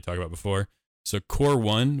 You've heard me talk about before. So core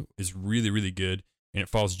 1 is really, really good, and it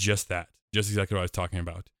follows just exactly what I was talking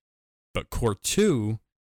about. But core 2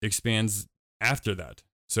 expands after that.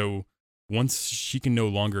 So once she can no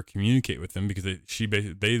longer communicate with them because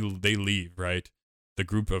they leave, right? The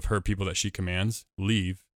group of her people that she commands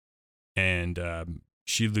leave, and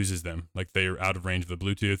she loses them. Like they're out of range of the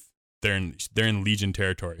Bluetooth. They're in Legion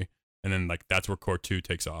territory, and then like that's where core 2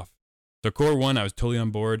 takes off. So core 1, I was totally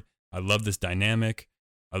on board. I love this dynamic.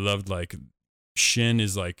 I loved like Shin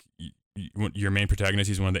is like your main protagonist.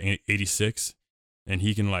 He's one of the 86, and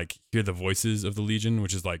he can like hear the voices of the Legion,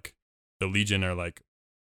 which is like the Legion are like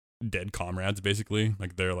dead comrades basically.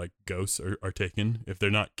 Like they're like ghosts are taken. If they're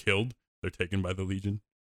not killed, they're taken by the Legion,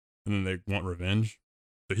 and then they want revenge.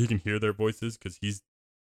 So he can hear their voices because he's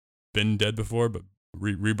been dead before, but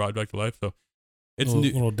rebrought back to life. So it's a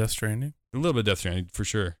little Death Stranding. A little bit Death Stranding for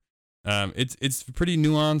sure. It's pretty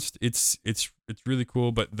nuanced. It's really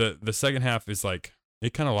cool. But the second half is like,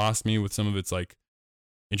 it kind of lost me with some of its like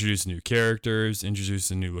introduce new characters, introduce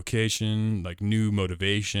a new location, like new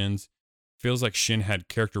motivations. Feels like Shin had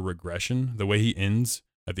character regression. The way he ends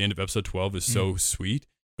at the end of episode 12 is so sweet,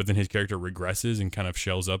 but then his character regresses and kind of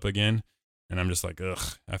shells up again. And I'm just like,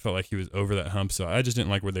 ugh, I felt like he was over that hump. So I just didn't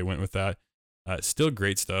like where they went with that. Still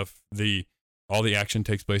great stuff. All the action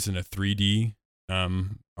takes place in a 3D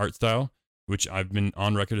art style, which I've been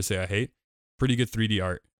on record to say I hate. Pretty good 3D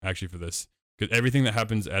art actually for this, because everything that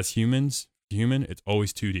happens as human, it's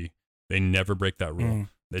always 2D. They never break that rule.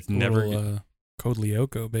 It's never Code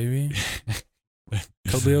Lyoko, baby.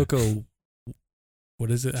 Code Lyoko.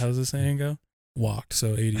 What is it? How does the saying go? Walked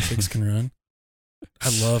so 86 can run. I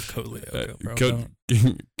love Code Lyoko, bro.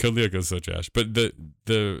 Code Lyoko is so trash. But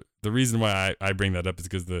the reason why I bring that up is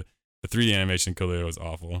because the 3D animation in Code Lyoko is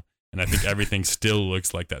awful, and I think everything still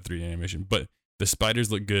looks like that 3D animation. But the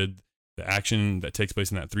spiders look good. The action that takes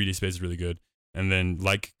place in that 3D space is really good. And then,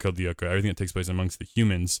 like Code Lyoko, everything that takes place amongst the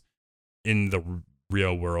humans in the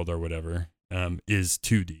real world or whatever is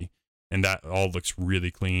 2D, and that all looks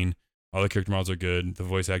really clean. All the character models are good. The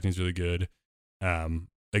voice acting is really good.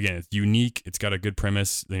 Again, it's unique. It's got a good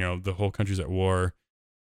premise. The whole country's at war.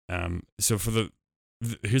 So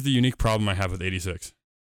here's the unique problem I have with 86.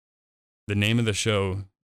 The name of the show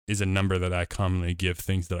is a number that I commonly give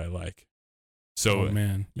things that I like. So,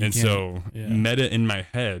 meta in my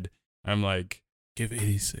head, I'm like, give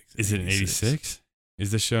 86. Is it an 86?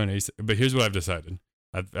 Is this show an 86? But here's what I've decided.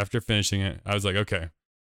 After finishing it, I was like, okay,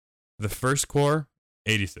 the first core,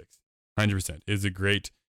 86, 100%. Is a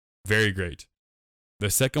great, very great. The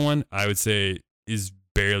second one, I would say, is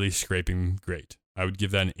barely scraping great. I would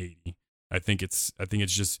give that an 80. I think it's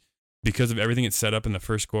just because of everything it set up in the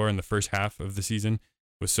first core and the first half of the season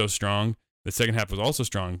was so strong. The second half was also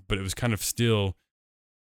strong, but it was kind of still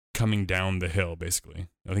coming down the hill, basically.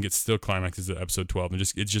 I think it still climaxes at episode 12, and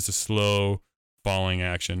it's just a slow falling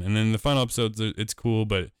action. And then the final episodes, it's cool,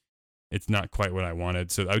 but it's not quite what I wanted.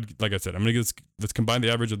 So like I said, I'm gonna give this, let's combine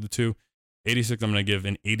the average of the two. 86, I'm gonna give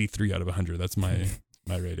an 83 out of 100. That's my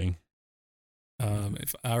rating.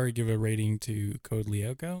 If I were to give a rating to Code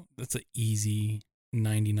Lyoko, that's an easy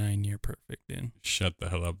 99 year perfect in. Shut the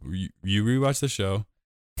hell up. You rewatch the show.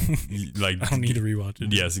 I don't need to rewatch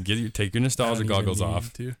it. Yes, take your nostalgia goggles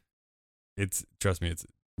off. Trust me, it's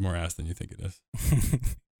more ass than you think it is.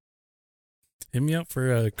 Hit me up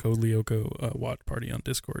for a Code Lyoko watch party on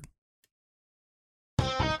Discord.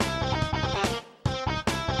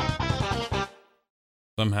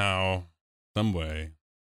 Somehow, some way,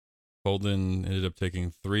 Holden ended up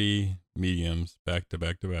taking 3 mediums back to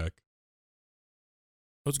back to back.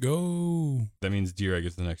 Let's go. That means D-Reg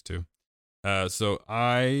gets the next 2. So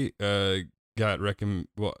I got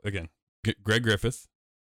again, Greg Griffith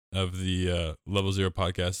of the Level Zero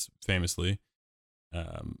podcast, famously,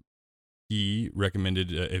 he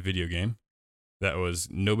recommended a video game that was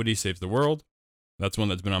Nobody Saves the World. That's one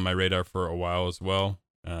that's been on my radar for a while as well.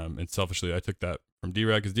 And selfishly, I took that from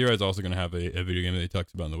D-Rag, because D-Rag is also going to have a video game that he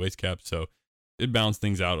talks about in the Waste Cap, so it balanced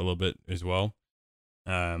things out a little bit as well.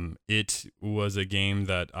 It was a game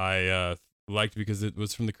that I liked because it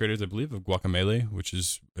was from the creators, I believe, of Guacamelee, which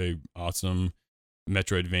is a awesome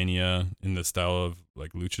Metroidvania in the style of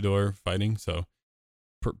like luchador fighting. So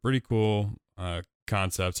pretty cool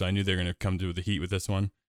concept. So I knew they were going to come to the heat with this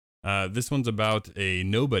one. This one's about a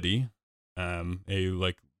nobody, a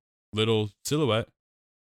like little silhouette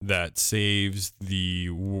that saves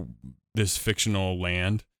this fictional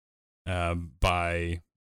land by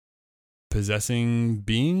possessing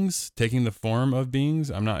beings, taking the form of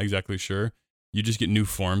beings. I'm not exactly sure. You just get new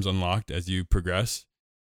forms unlocked as you progress.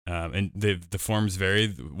 And the forms vary.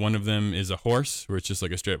 One of them is a horse, where it's just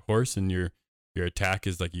like a straight up horse, and your attack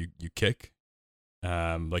is like you kick,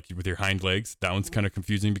 like with your hind legs. That one's kind of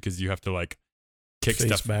confusing because you have to like kick face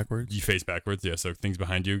stuff backwards. You face backwards, yeah. So things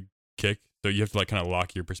behind you kick. So you have to like kind of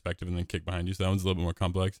lock your perspective and then kick behind you. So that one's a little bit more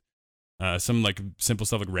complex. Some like simple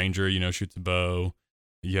stuff like ranger, shoots a bow.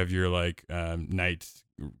 You have your like knight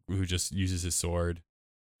who just uses his sword.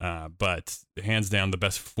 But hands down, the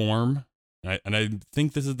best form, and I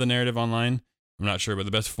think this is the narrative online. I'm not sure, but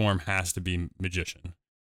the best form has to be magician.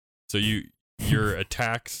 So your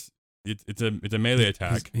attacks, it's a melee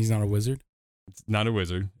attack. He's not a wizard. It's not a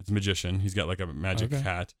wizard. It's a magician. He's got like a magic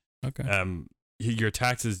hat. Okay. Your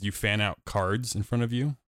attacks is you fan out cards in front of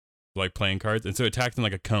you, like playing cards, and so it attacks in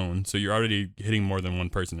like a cone. So you're already hitting more than one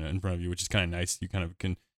person in front of you, which is kind of nice. You kind of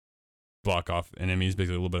can block off enemies,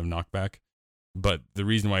 basically a little bit of knockback. But the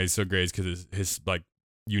reason why he's so great is because his like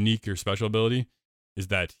unique or special ability is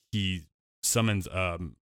that he summons a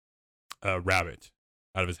rabbit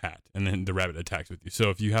out of his hat, and then the rabbit attacks with you. So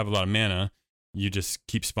if you have a lot of mana, you just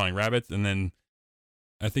keep spawning rabbits, and then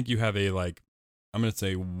I think you have a like, I'm gonna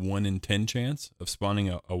say 1 in 10 chance of spawning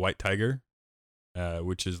a white tiger,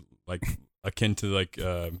 which is like akin to like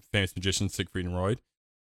famous magicians Siegfried and Roy.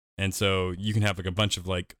 And so you can have like a bunch of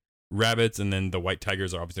like rabbits, and then the white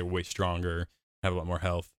tigers are obviously way stronger, have a lot more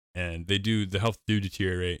health, and the health do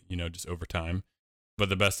deteriorate, just over time. But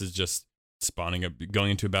the best is just going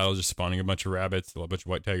into a battle, just spawning a bunch of rabbits, a bunch of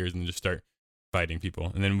white tigers, and then just start fighting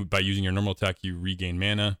people. And then by using your normal attack, you regain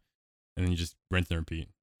mana, and then you just rinse and repeat.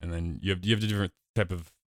 And then you have the different type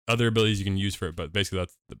of other abilities you can use for it, but basically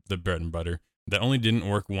that's the bread and butter. That only didn't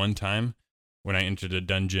work one time when I entered a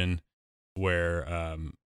dungeon where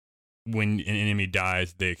when an enemy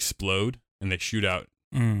dies, they explode and they shoot out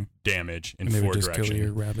damage in and they 4 would just directions. kill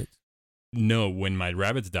your rabbits. No, when my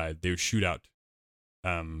rabbits died, they would shoot out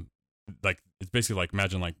like it's basically like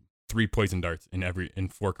imagine like 3 poison darts in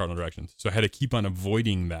 4 cardinal directions. So I had to keep on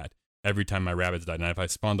avoiding that every time my rabbits died. And if I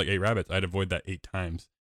spawned like 8 rabbits, I'd avoid that 8 times.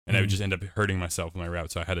 And I would just end up hurting myself with my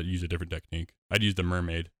rabbit. So I had to use a different technique. I'd use the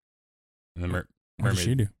mermaid. And the mermaid. What does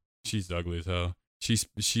she do? She's ugly as hell. She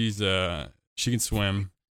can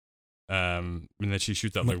swim. And then she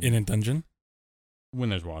shoots out like In a dungeon? when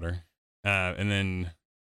there's water. And then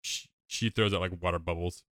she throws out like water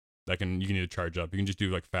bubbles that you can either charge up. You can just do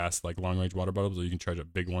like fast, like long range water bubbles, or you can charge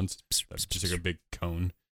up big ones. That's just like a big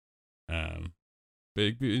cone.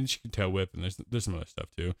 Big, she can tail whip, and there's some other stuff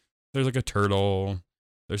too. There's like a turtle.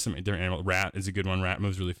 There's some different animal. Rat is a good one. Rat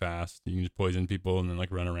moves really fast. You can just poison people and then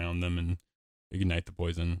like run around them and ignite the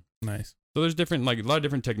poison. Nice. So there's different, like a lot of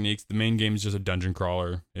different techniques. The main game is just a dungeon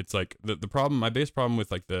crawler. It's like the problem, my biggest problem with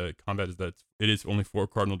like the combat is that it is only 4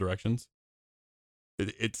 cardinal directions.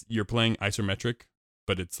 You're playing isometric,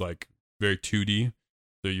 but it's like very 2D.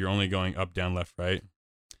 So you're only going up, down, left, right.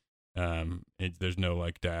 There's no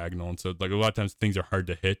like diagonal. And so like a lot of times things are hard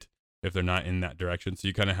to hit if they're not in that direction. So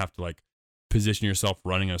you kind of have to like position yourself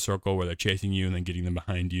running in a circle where they're chasing you and then getting them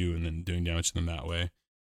behind you and then doing damage to them that way.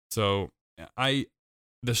 So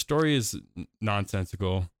the story is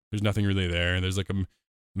nonsensical. There's nothing really there. There's like a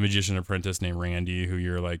magician apprentice named Randy who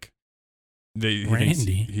you're like,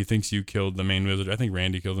 he thinks you killed the main wizard. I think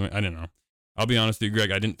Randy killed him. I don't know. I'll be honest with you,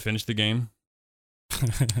 Greg. I didn't finish the game.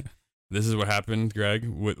 This is what happened, Greg,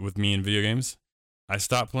 with me in video games. I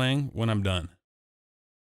stop playing when I'm done.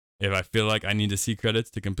 If I feel like I need to see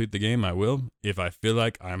credits to complete the game, I will. If I feel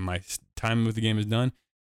like my time with the game is done,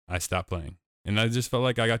 I stop playing. And I just felt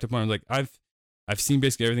like I got to a point where I was like, I've seen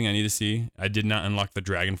basically everything I need to see. I did not unlock the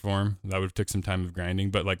dragon form. That would have took some time of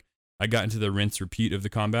grinding. But like I got into the rinse repeat of the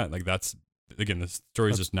combat. Like that's, again, the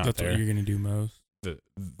story's just not there. That's what you're going to do most.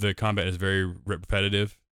 The combat is very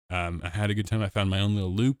repetitive. I had a good time. I found my own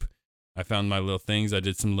little loop. I found my little things. I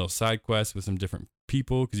did some little side quests with some different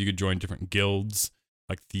people because you could join different guilds,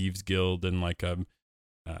 like Thieves Guild and like the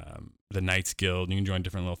Knights Guild. You can join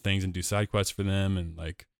different little things and do side quests for them. And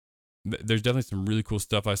like, there's definitely some really cool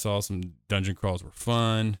stuff I saw. Some dungeon crawls were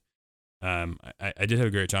fun. I did have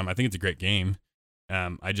a great time. I think it's a great game. I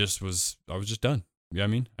was just done. You know what I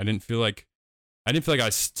mean? I didn't feel like I didn't feel like I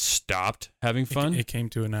stopped having fun. It came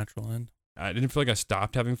to a natural end. I didn't feel like I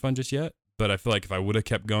stopped having fun just yet, but I feel like if I would have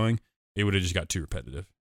kept going, it would have just got too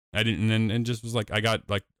repetitive. I didn't, and just was like, I got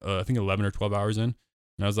like, I think 11 or 12 hours in, and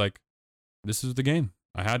I was like, this is the game.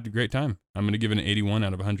 I had a great time. I'm going to give it an 81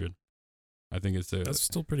 out of 100. I think That's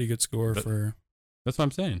still a pretty good score for. That's what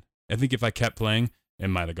I'm saying. I think if I kept playing, it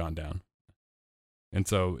might have gone down. And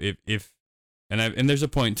so and there's a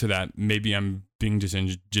point to that. Maybe I'm being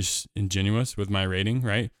just ingenuous with my rating,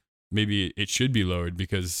 right? Maybe it should be lowered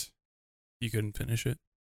because You couldn't finish it.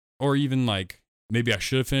 or even like maybe I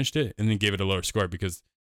should have finished it and then gave it a lower score because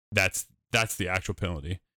that's the actual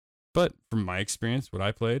penalty. But from my experience, what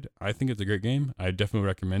I played, I think it's a great game. I definitely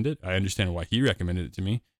recommend it. I understand why he recommended it to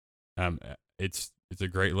me. It's a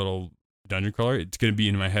great little dungeon crawler. It's going to be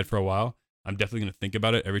in my head for a while. I'm definitely going to think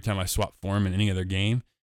about it every time I swap form in any other game.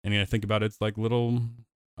 And I'm going to think about it's like little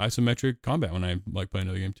isometric combat when I like play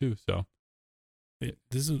another game too. So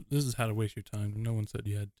This is how to waste your time. No one said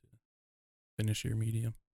you had to finish your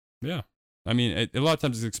medium. yeah, I mean, a lot of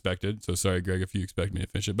times it's expected. So sorry, Greg, if you expect me to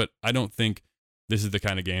finish it, but I don't think this is the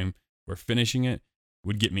kind of game where finishing it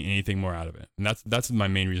would get me anything more out of it. And that's my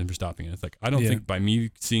main reason for stopping it. It's like, I don't think by me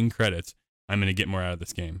seeing credits, I'm going to get more out of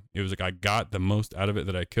this game. It was like, I got the most out of it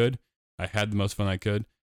that I could. I had the most fun I could.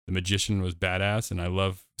 The magician was badass, and I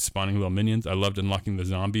love spawning little minions. I loved unlocking the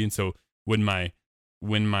zombie. And so when my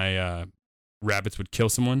rabbits would kill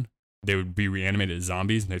someone, they would be reanimated as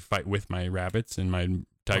zombies, and they'd fight with my rabbits and my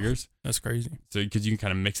tigers. Oh, that's crazy. So because you can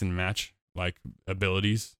kind of mix and match like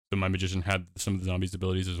abilities. So my magician had some of the zombies'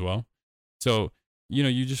 abilities as well. So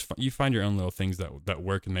you find your own little things that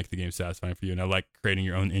work and make the game satisfying for you. And I like creating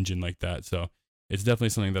your own engine like that. So it's definitely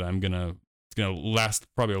something that it's gonna last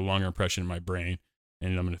probably a longer impression in my brain,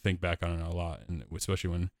 and I'm gonna think back on it a lot. And especially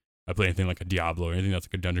when I play anything like a Diablo or anything that's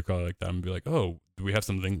like a dungeon crawler like that, I'm gonna be like, oh, do we have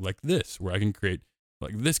something like this where I can create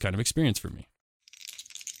like this kind of experience for me?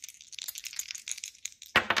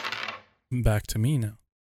 Back to me now.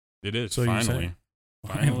 It is So finally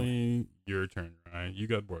your turn, right? You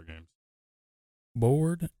got board games.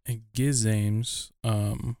 Board and Gizames.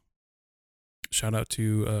 Shout out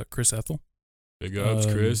to Chris Ethel. Big ups,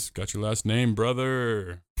 Chris. Got your last name,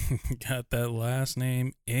 brother. Got that last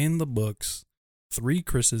name in the books. 3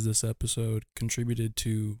 Chris's this episode contributed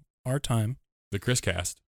to our time. The Chris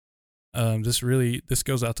cast. This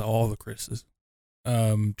goes out to all the Chris's.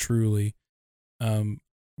 Truly.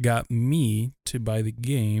 Got me to buy the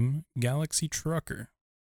game Galaxy Trucker.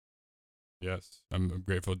 Yes, I'm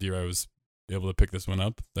grateful D-Ray was able to pick this one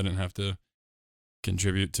up. I didn't have to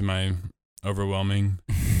contribute to my overwhelming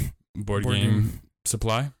board game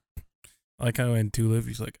supply. I like how in Tulip,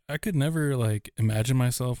 he's like, I could never like imagine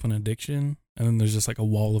myself an addiction, and then there's just like a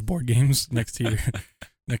wall of board games next to your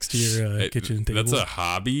kitchen table. That's a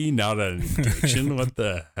hobby, not an addiction. What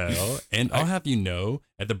the hell? And I'll have you know,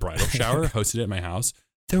 at the bridal shower hosted at my house,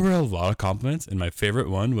 there were a lot of compliments, and my favorite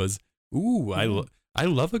one was, "Ooh, I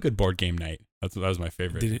love a good board game night." That was my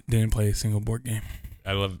favorite. Didn't play a single board game.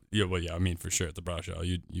 I love I mean for sure at the bridal shower,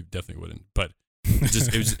 you definitely wouldn't, but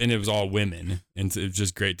it was all women, and it was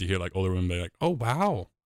just great to hear like older women be like, "Oh wow,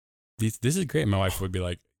 this is great." And my wife would be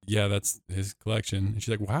like, "Yeah, that's his collection," and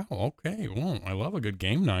she's like, "Wow, okay, well, I love a good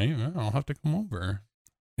game night. I'll have to come over.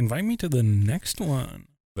 Invite me to the next one."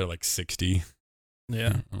 They're like 60.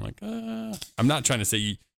 Yeah, I'm like, I'm not trying to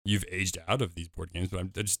say you've aged out of these board games, but I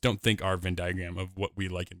just don't think our Venn diagram of what we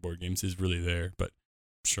like in board games is really there. But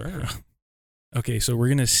sure. Okay, so we're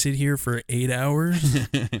gonna sit here for 8 hours.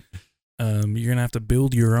 You're gonna have to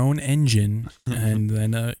build your own engine and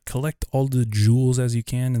then collect all the jewels as you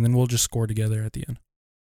can, and then we'll just score together at the end.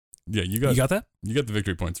 Yeah, you got that? You got the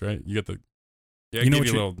victory points, right? You got the. Yeah, you know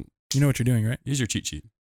what you're doing, right? Here's your cheat sheet.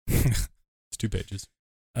 It's 2 pages.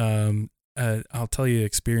 I'll tell you an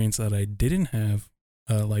experience that I didn't have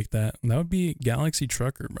like that. And that would be Galaxy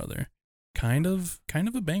Trucker, brother. Kind of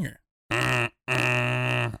a banger. Kind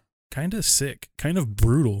of sick. Kind of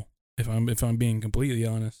brutal. If I'm being completely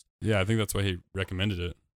honest. Yeah, I think that's why he recommended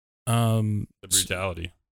it. The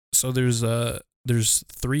brutality. So there's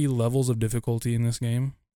 3 levels of difficulty in this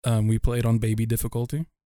game. We played on baby difficulty.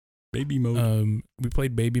 Baby mode. We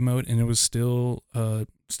played baby mode, and it was still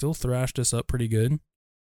thrashed us up pretty good.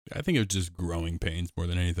 I think it was just growing pains more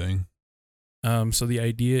than anything. So the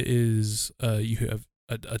idea is you have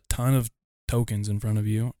a ton of tokens in front of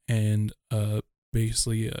you, and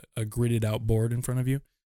basically a gridded out board in front of you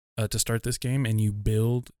to start this game, and you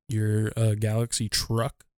build your Galaxy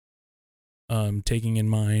truck, taking in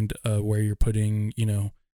mind where you're putting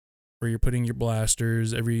your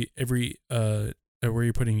blasters, where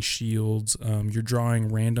you're putting shields. You're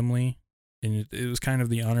drawing randomly and it was kind of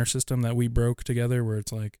the honor system that we broke together, where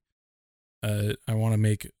it's like, I want to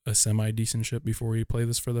make a semi decent ship before we play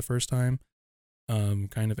this for the first time.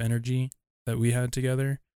 Kind of energy that we had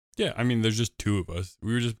together. Yeah, I mean, there's just two of us.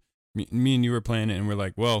 We were just me and you were playing it, and we're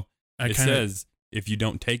like, well, it says if you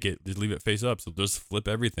don't take it, just leave it face up. So just flip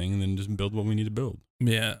everything and then just build what we need to build.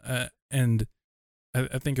 Yeah, and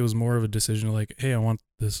I think it was more of a decision like, hey, I want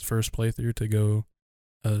this first playthrough to go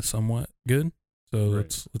somewhat good. So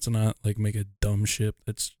Right. let's not like make a dumb ship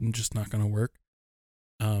that's just not gonna work.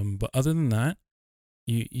 But other than that,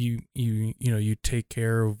 you take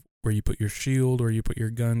care of where you put your shield, where you put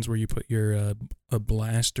your guns, where you put your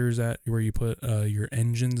blasters at, where you put your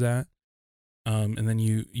engines at. And then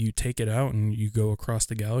you take it out and you go across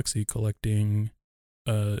the galaxy collecting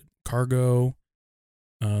cargo,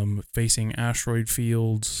 facing asteroid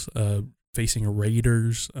fields, facing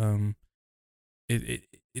raiders.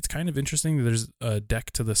 It's kind of interesting. There's a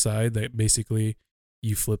deck to the side that basically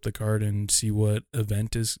you flip the card and see what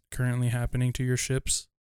event is currently happening to your ships,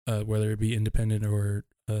 whether it be independent or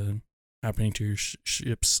happening to your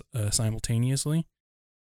ships simultaneously.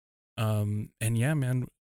 And yeah, man,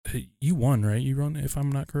 you won, right? You won, if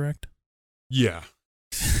I'm not correct. Yeah,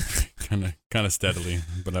 kind of steadily,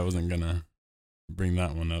 but I wasn't gonna bring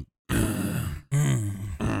that one up.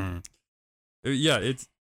 Yeah,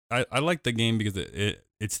 I like the game because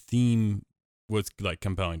its theme was like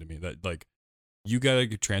compelling to me. That like you gotta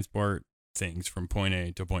transport things from point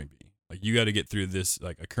A to point B. Like you got to get through this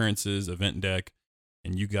like occurrences event deck,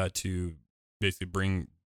 and you got to basically bring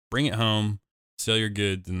it home, sell your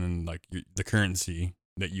goods, and then like the currency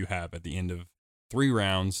that you have at the end of 3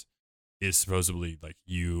 rounds is supposedly like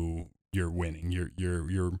you're winning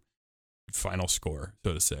your final score,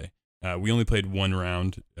 so to say. We only played 1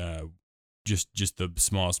 round, just the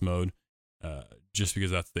smallest mode, just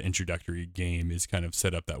because that's the introductory game is kind of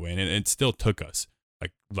set up that way, and it still took us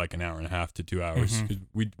like an hour and a half to 2 hours.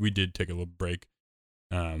 Mhm. We did take a little break,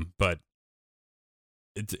 but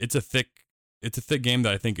it's a thick game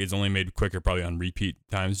that I think is only made quicker probably on repeat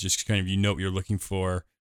times. Just kind of you know what you're looking for,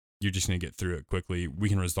 you're just gonna get through it quickly. We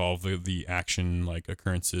can resolve the action like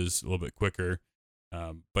occurrences a little bit quicker,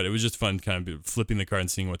 but it was just fun kind of flipping the card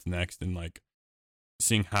and seeing what's next and like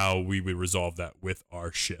seeing how we would resolve that with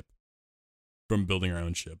our ship from building our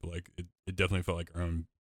own ship. Like it definitely felt like our own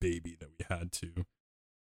baby that we had to.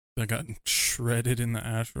 That got shredded in the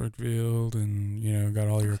asteroid field, and got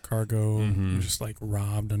all your cargo Mhm. just like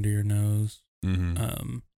robbed under your nose.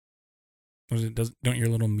 Mm-hmm. Don't your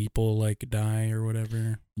little meeple like die or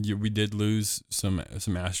whatever? Yeah, we did lose some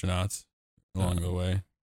astronauts along the Uh-oh. way.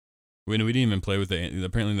 We didn't even play with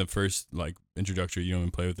apparently the first like introductory you don't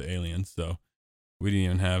even play with the aliens, so we didn't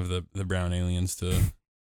even have the brown aliens to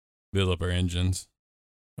build up our engines.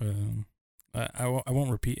 I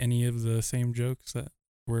won't repeat any of the same jokes that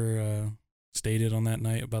were stated on that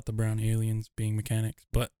night about the brown aliens being mechanics,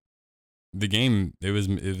 but The game it was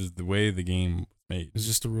the way the game was made. it's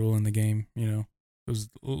just a rule in the game. It was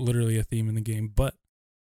literally a theme in the game. But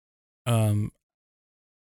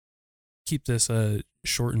keep this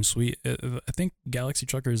short and sweet. I think Galaxy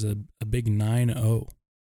Trucker is a big 9-0.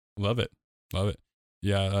 Love it.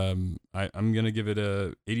 Yeah, I'm gonna give it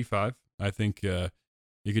a 85. I think you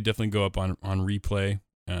could definitely go up on replay.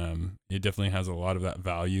 It definitely has a lot of that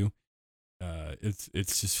value.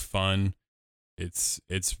 It's just fun. It's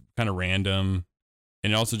kind of random,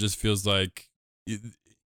 and it also just feels like it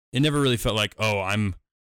never really felt like, oh,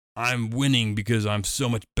 I'm winning because I'm so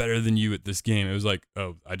much better than you at this game. It was like,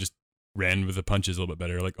 oh, I just ran with the punches a little bit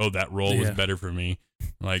better. Like, oh, that roll was Yeah. better for me.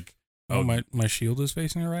 Like, Oh, my shield is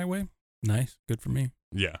facing the right way. Nice, good for me.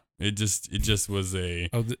 yeah, it just was a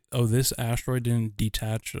This asteroid didn't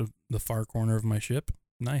detach of the far corner of my ship.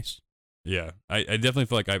 Nice. yeah. I definitely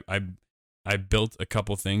feel like I built a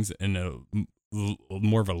couple things in a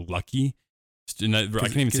more of a lucky. And I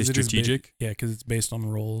can't even say strategic. Yeah, because it's based on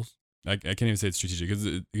rolls. I can't even say it's strategic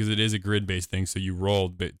because it is a grid based thing. So you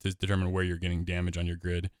rolled to determine where you're getting damage on your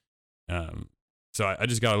grid. So I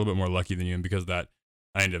just got a little bit more lucky than you, and because of that,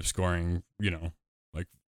 I ended up scoring. Like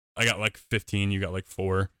I got like 15, you got like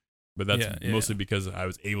 4, but that's mostly because I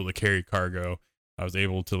was able to carry cargo. I was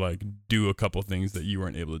able to like do a couple things that you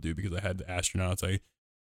weren't able to do because I had the astronauts.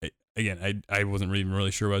 I wasn't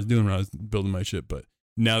really sure what I was doing when I was building my ship, but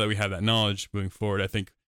now that we have that knowledge moving forward, I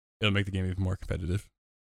think it'll make the game even more competitive.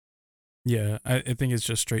 Yeah, I think it's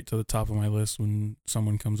just straight to the top of my list when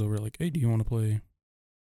someone comes over like, hey, do you want to play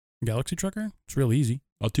Galaxy Trucker? It's real easy.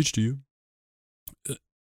 I'll teach to you.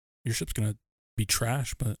 Your ship's going to be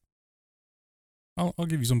trash, but I'll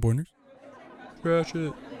give you some pointers. Crash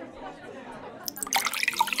it.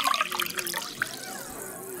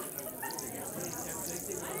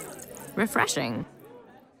 refreshing.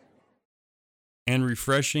 And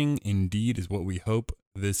refreshing indeed is what we hope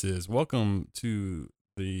this is. Welcome to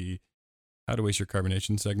the How to Waste Your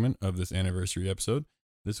Carbonation segment of this anniversary episode.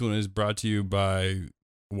 This one is brought to you by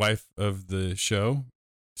wife of the show,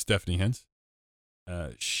 Stephanie Hintz.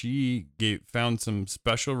 She found some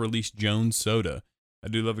special release Jones soda. I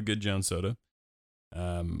do love a good Jones soda.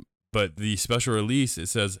 But the special release, it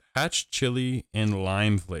says Hatch chili and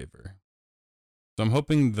lime flavor. So I'm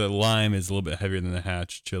hoping the lime is a little bit heavier than the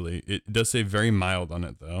Hatch chili. It does say very mild on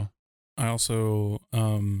it, though. I also,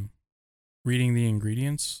 reading the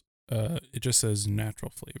ingredients, it just says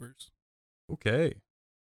natural flavors. Okay.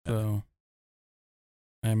 So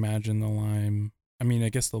I imagine the lime. I mean, I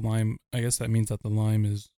guess that means that the lime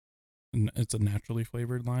it's a naturally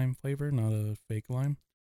flavored lime flavor, not a fake lime.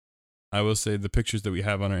 I will say the pictures that we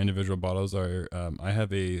have on our individual bottles are, I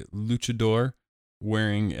have a luchador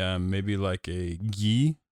wearing maybe like a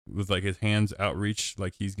gi with like his hands outreach,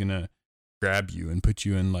 like he's going to grab you and put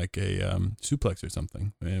you in like a suplex or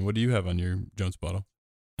something. And what do you have on your Jones bottle?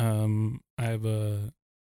 I have a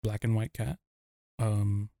black and white cat. I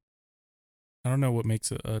don't know what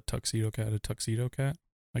makes a tuxedo cat a tuxedo cat.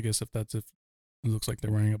 I guess if it looks like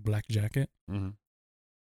they're wearing a black jacket. Mm-hmm.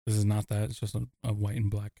 This is not that. It's just a white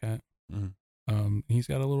and black cat. Mm-hmm. He's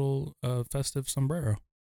got a little festive sombrero.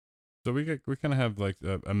 So we kind of have like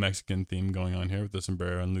a Mexican theme going on here with the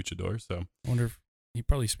sombrero and luchador. So I wonder if he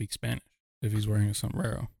probably speaks Spanish if he's wearing a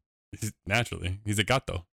sombrero. He's a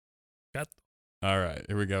gato. Gato. All right,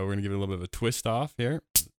 here we go. We're gonna give it a little bit of a twist off here.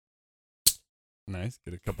 Nice.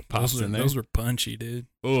 Get a couple pops in there. Those were punchy, dude.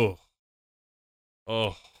 Oh,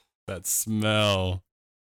 that smell.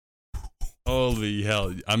 Holy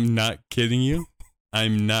hell. I'm not kidding you.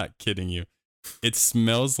 It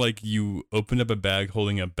smells like you opened up a bag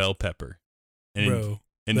holding a bell pepper. And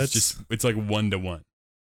it's like 1-to-1.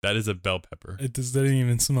 That is a bell pepper. It doesn't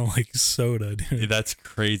even smell like soda, dude. That's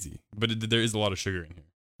crazy. But there is a lot of sugar in here.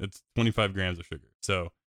 It's 25 grams of sugar.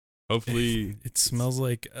 So hopefully. It smells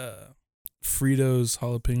like Fritos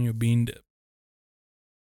jalapeno bean dip.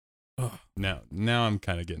 Oh. Now I'm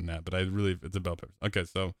kind of getting that, but it's a bell pepper. Okay,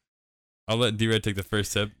 so I'll let D-Red take the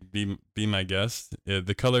first sip. Be my guest.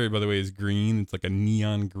 The color, by the way, is green. It's like a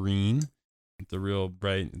neon green. It's a real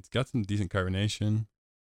bright. It's got some decent carbonation.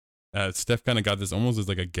 Steph kind of got this almost as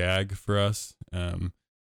like a gag for us,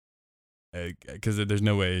 because there's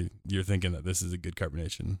no way you're thinking that this is a good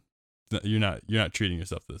carbonation. You're not treating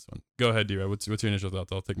yourself to this one. Go ahead, D-Red. What's your initial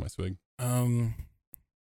thoughts? I'll take my swig.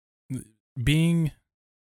 Being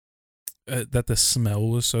that the smell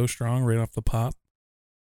was so strong right off the pop.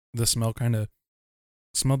 The smell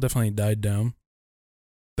definitely died down.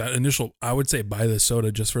 That initial, I would say buy the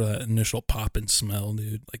soda just for that initial pop and smell,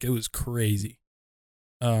 dude. Like it was crazy.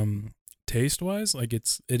 Taste wise, like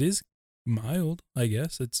it is mild, I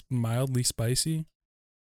guess. It's mildly spicy.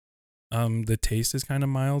 The taste is kind of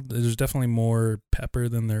mild. There's definitely more pepper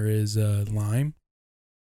than there is lime.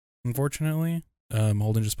 Unfortunately,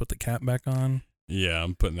 Holden just put the cap back on. Yeah,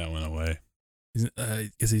 I'm putting that one away.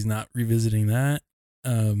 Because he's not revisiting that.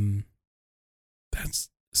 That's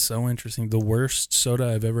so interesting. The worst soda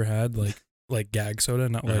I've ever had, like gag soda,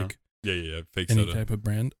 not like fake any soda. type of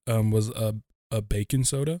brand, was a bacon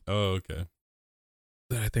soda. Oh, okay.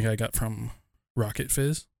 That I think I got from Rocket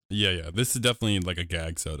Fizz. Yeah. This is definitely like a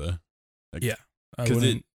gag soda. Like, yeah,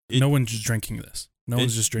 because no one's just drinking this. No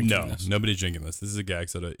one's just drinking this. No, nobody's drinking this. This is a gag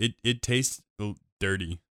soda. It tastes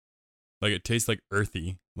dirty, like it tastes like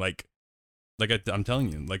earthy, like I'm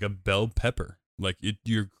telling you, like a bell pepper. Like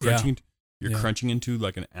you're crunching, crunching into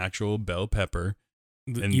like an actual bell pepper.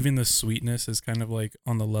 And even the sweetness is kind of like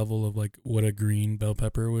on the level of like what a green bell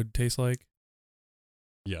pepper would taste like.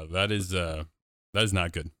 Yeah, that is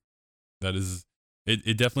not good. That is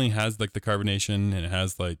it definitely has like the carbonation, and it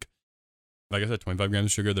has like I said, 25 grams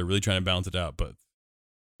of sugar. They're really trying to balance it out, but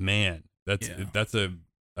man, that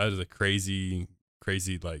is a crazy,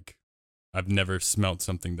 like I've never smelled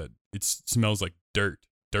something that it smells like dirt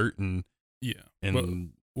and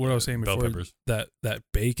and what I was saying before, peppers. that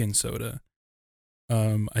bacon soda,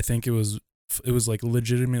 I think it was like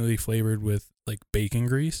legitimately flavored with like bacon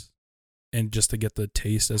grease, and just to get the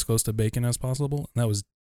taste as close to bacon as possible. And that was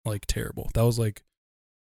like terrible. That was like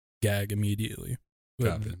gag immediately.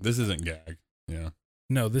 This isn't gag. Yeah.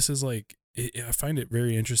 No, this is like I find it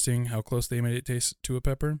very interesting how close they made it taste to a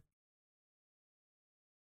pepper.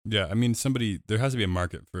 Yeah, I mean, there has to be a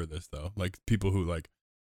market for this though. Like people who like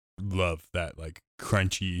love that like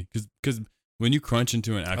crunchy, because when you crunch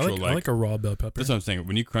into an actual I like a raw bell pepper. That's what I'm saying.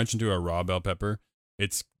 When you crunch into a raw bell pepper,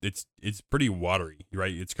 it's pretty watery,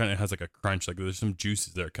 right? It has like a crunch, like there's some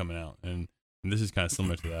juices that are coming out, and this is kind of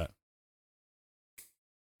similar to that.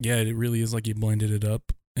 Yeah, it really is like you blended it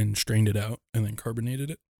up and strained it out and then carbonated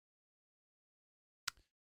it.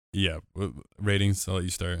 Yeah. Ratings, I'll let you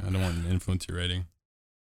start. I don't want to influence your rating.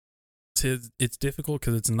 It's difficult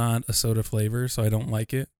because it's not a soda flavor, so I don't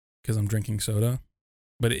like it because I'm drinking soda.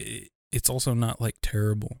 But it's also not like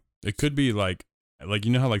terrible. It could be like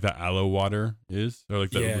you know how like the aloe water is, or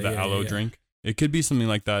like the aloe drink. It could be something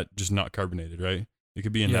like that, just not carbonated, right? It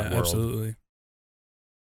could be in that world. Absolutely.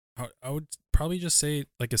 I would probably just say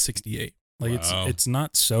like a 68. Like Wow. it's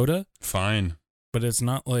not soda, Fine. but it's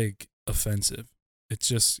not like offensive. It's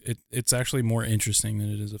just it's actually more interesting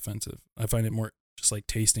than it is offensive. I find it more just like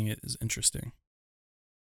tasting it is interesting.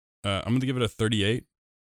 I'm gonna give it a 38.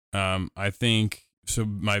 I think so.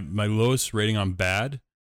 My lowest rating on bad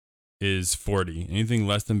is 40. Anything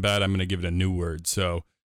less than bad, I'm gonna give it a new word. So,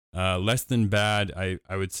 less than bad,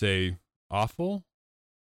 I would say awful.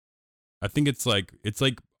 I think it's like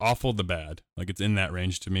awful to bad. Like it's in that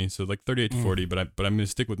range to me. So like 38 to 40. But I'm gonna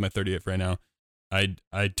stick with my 38 for right now.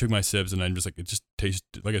 I took my sips and I'm just like, it just tastes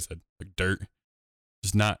like I said, like dirt.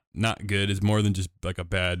 Just not good. It's more than just like a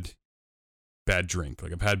bad drink.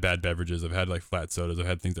 Like I've had bad beverages. I've had like flat sodas. I've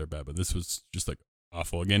had things that are bad, but this was just like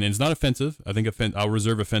awful. Again, and it's not offensive. I think I'll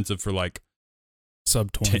reserve offensive for like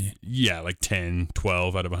Sub 20. 10, like 10,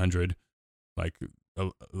 12 out of 100. Like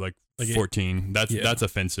 14. That's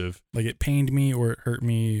offensive. Like it pained me or it hurt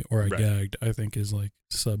me or I Right. gagged, I think is like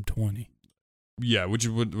sub 20. Yeah, which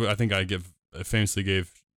would I think I famously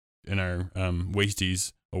gave in our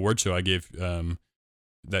Wasties award show. I gave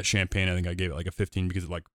that champagne. I think I gave it like a 15 because it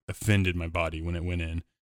like offended my body when it went in.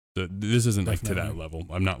 So this isn't like to that level.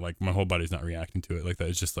 I'm not like my whole body's not reacting to it like that.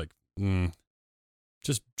 It's just like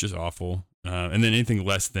just awful. And then anything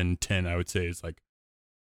less than 10, I would say is like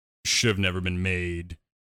should have never been made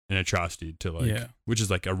an atrocity to like, which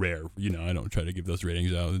is like a rare. I don't try to give those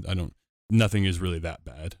ratings out. Nothing is really that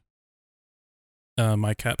bad.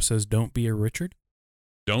 My cap says, "Don't be a Richard."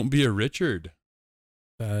 Don't be a Richard.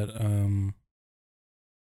 That a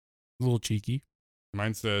little cheeky.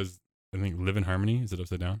 Mine says, I think, live in harmony. Is it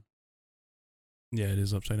upside down? Yeah, it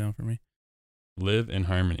is upside down for me. Live in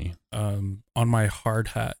harmony. On my hard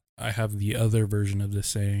hat, I have the other version of this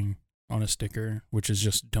saying on a sticker, which is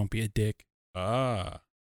just "Don't be a dick." Ah,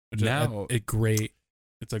 Which now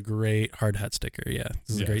it's a great hard hat sticker. Yeah,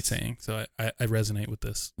 this is a great saying. So I resonate with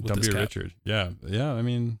this. With don't this be a cap. Richard. Yeah. I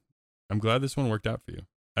mean, I'm glad this one worked out for you.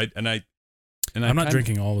 I'm not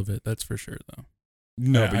drinking all of it. That's for sure, though.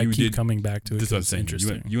 No, but I you keep did. coming back to it. This is what I'm It's saying.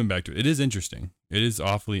 interesting. You went back to it. It is interesting. It is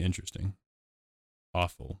awfully interesting.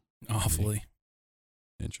 Awfully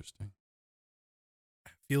interesting.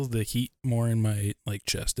 I feel the heat more in my like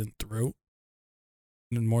chest and throat,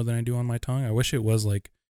 more than I do on my tongue. I wish it was like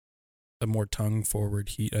a more tongue forward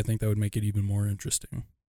heat. I think that would make it even more interesting.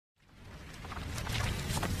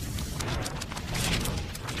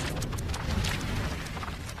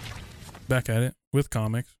 Back at it with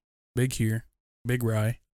comics. Big here, big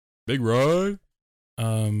rye. Big Roy.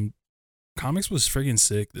 Comics was friggin'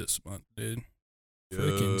 sick this month, dude.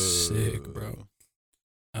 Freaking sick, bro.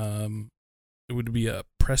 It would be a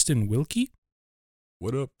Preston Wilkie.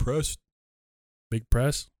 What up, Press? Big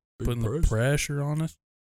press. Big Putting press. the pressure on us.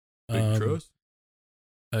 Big trust.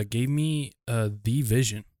 Gave me The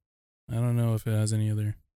Vision. I don't know if it has any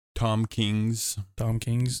other. Tom King's Tom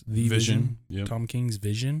King's The Vision. Yep. Tom King's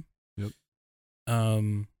Vision. Yep.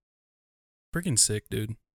 Freaking sick,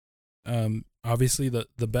 dude. Obviously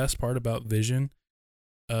the best part about Vision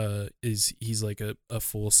is he's like a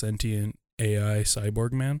full sentient AI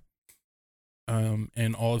cyborg man.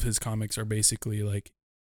 And all of his comics are basically like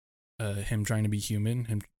him trying to be human,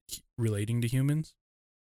 him relating to humans.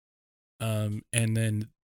 And then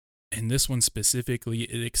in this one specifically,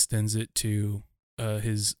 it extends it to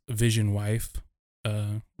his Vision wife.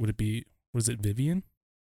 Was it Vivian?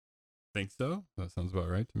 Think so. That sounds about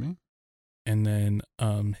right to me. And then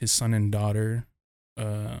his son and daughter,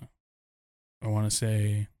 I want to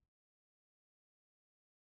say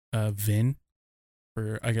Vin,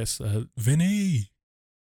 or I guess Vinny.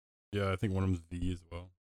 Yeah, I think one of them's V as well.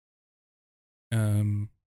 And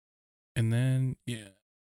then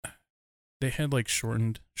they had like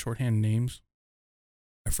shorthand names.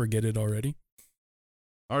 I forget it already.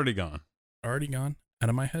 Already gone. Already gone out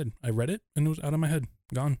of my head. I read it and it was out of my head.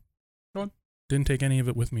 Gone. Gone. Didn't take any of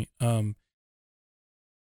it with me.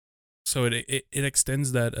 So it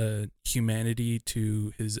extends that humanity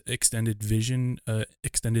to his extended Vision,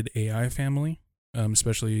 extended AI family,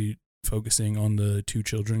 especially focusing on the two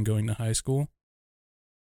children going to high school.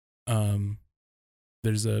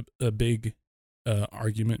 There's a big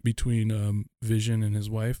argument between Vision and his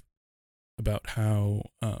wife about how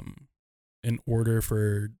in order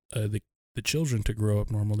for the children to grow up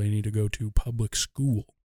normal, they need to go to public school.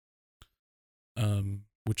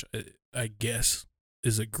 Which I guess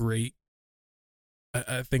is a great.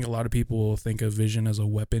 I think a lot of people will think of Vision as a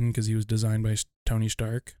weapon because he was designed by Tony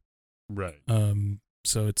Stark. Right.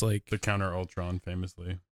 So it's like The counter Ultron,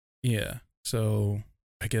 famously. yeah. So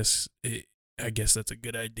I guess that's a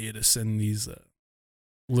good idea to send these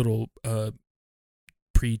little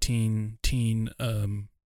preteen teen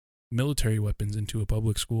military weapons into a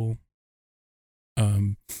public school.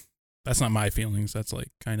 That's not my feelings. That's like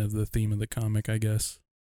kind of the theme of the comic, I guess.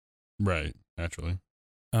 Right. Naturally.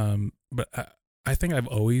 But I think I've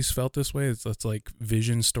always felt this way. It's like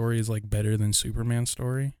Vision's story is like better than Superman's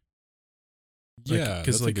story. Yeah,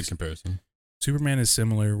 that's like, a good comparison. Superman is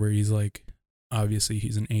similar, where he's like, obviously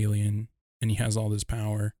he's an alien and he has all this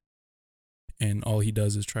power, and all he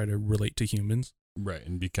does is try to relate to humans. Right,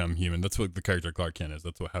 and become human. That's what the character Clark Kent is.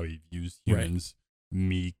 That's how he views humans. Right.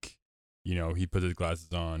 Meek. You know, he puts his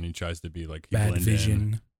glasses on. He tries to be like Bad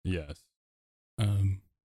Vision. In. Yes.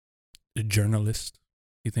 A journalist.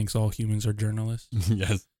 He thinks all humans are journalists.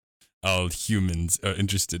 Yes. All humans are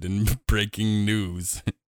interested in breaking news.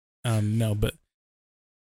 No, but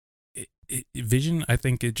Vision, I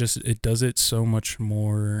think it does it so much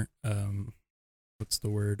more. What's the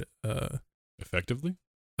word? Effectively,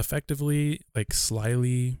 like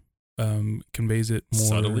slyly, conveys it more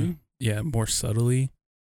subtly. Yeah, more subtly.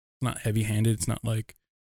 Not heavy-handed. It's not like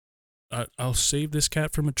I'll save this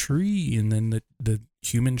cat from a tree, and then the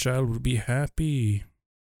human child would be happy.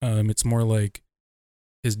 It's more like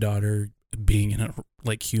his daughter being in a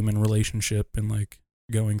like human relationship and like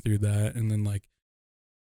going through that, and then like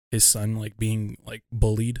his son like being like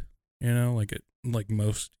bullied, you know, like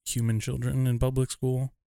most human children in public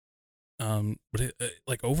school. But it,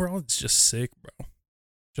 like overall, it's just sick, bro.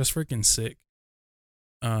 Just freaking sick.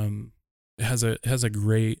 It has a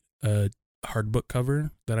great hard book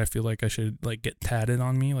cover that I feel like I should like get tatted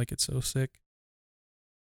on me. Like it's so sick.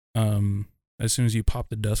 As soon as you pop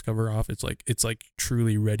the dust cover off, it's like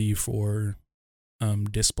truly ready for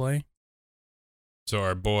display. So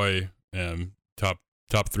our boy,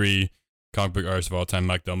 top 3 comic book artists of all time,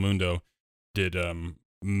 Mike Del Mundo, did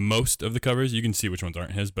most of the covers. You can see which ones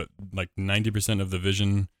aren't his, but like 90% of the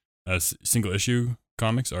Vision single issue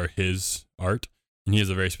comics are his art, and he has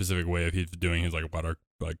a very specific way of he's doing his like water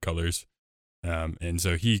like colors, and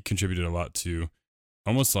so he contributed a lot to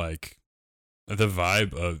almost like the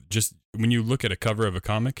vibe of just when you look at a cover of a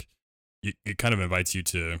comic, it kind of invites you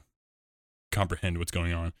to comprehend what's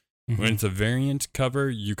going on. Mm-hmm. When it's a variant cover,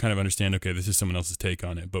 you kind of understand, okay, this is someone else's take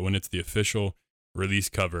on it. But when it's the official release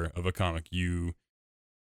cover of a comic, you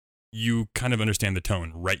kind of understand the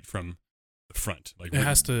tone right from the front. Like it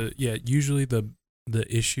has to, yeah. Usually the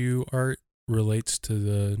issue art relates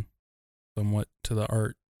to somewhat to the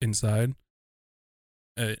art inside,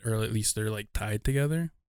 or at least they're like tied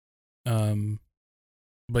together.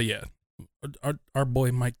 But yeah, our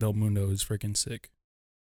boy Mike Del Mundo is freaking sick.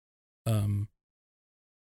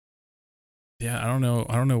 Yeah, I don't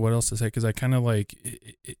know what else to say, because I kind of like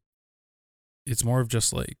it's more of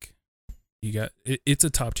just like you got it's a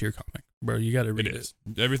top tier comic, bro. You got to read it.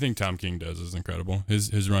 Everything Tom King does is incredible.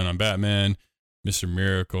 His run on Batman, Mr.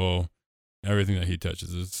 Miracle, everything that he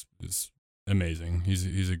touches is amazing.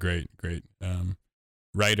 He's a great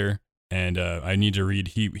writer, and I need to read.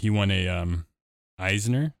 He won a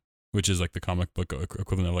Eisner, which is like the comic book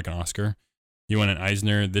equivalent of like an Oscar. He won an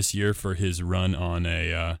Eisner this year for his run on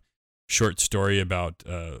a short story about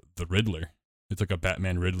the Riddler. It's like a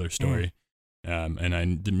Batman Riddler story. And I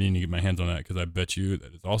didn't mean to get my hands on that because I bet you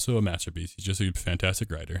that it's also a masterpiece. He's just a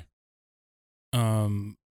fantastic writer.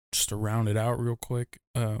 Just to round it out real quick,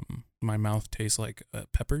 my mouth tastes like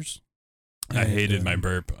peppers. I hated my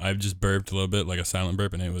burp. I just burped a little bit, like a silent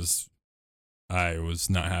burp, and I was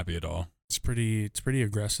not happy at all. It's pretty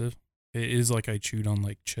aggressive. It is like I chewed on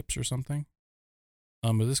like chips or something.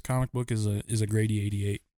 But this comic book is a Grady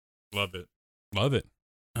 88. Love it.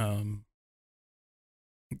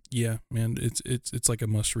 Yeah, man, it's like a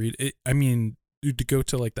must read. I mean, to go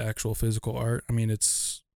to like the actual physical art, I mean,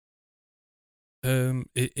 it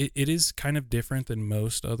is kind of different than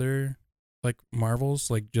most other like Marvels,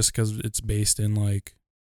 like just because it's based in like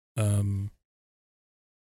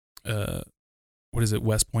what is it,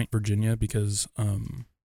 West Point, Virginia, because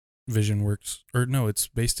Vision works, or no, it's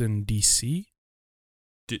based in DC.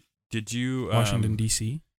 Did you Washington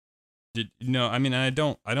DC? No, I mean, I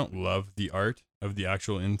don't love the art of the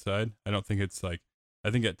actual inside. I don't think it's like, I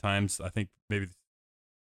think at times, I think maybe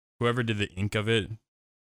whoever did the ink of it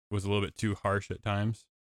was a little bit too harsh at times.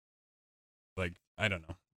 Like, I don't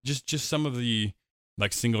know. Just some of the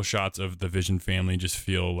like single shots of the Vision family just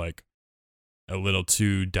feel like a little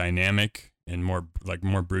too dynamic and more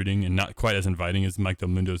brooding and not quite as inviting as Mike Del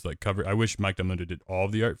Mundo's like cover. I wish Mike Del Mundo did all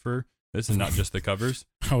of the art for this and not just the covers.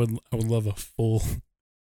 I would love a full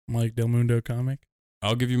Mike Del Mundo comic.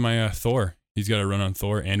 I'll give you my Thor. He's got a run on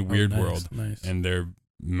Thor and Weird nice, World, nice. and they're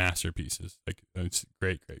masterpieces. Like it's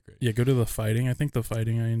great. Yeah, go to the fighting. I think the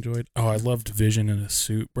fighting I enjoyed. Oh, I loved Vision in a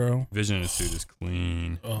suit, bro. Vision in a suit is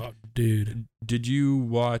clean. Oh, dude. Did you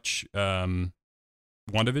watch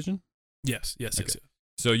WandaVision? Yes. Okay.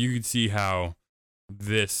 So you could see how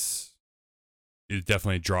this it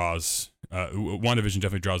definitely draws. WandaVision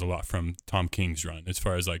definitely draws a lot from Tom King's run as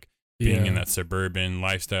far as like being in that suburban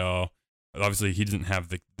lifestyle. Obviously, he doesn't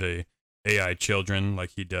have the AI children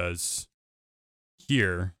like he does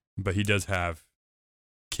here, but he does have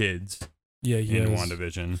kids in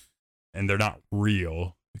WandaVision, and they're not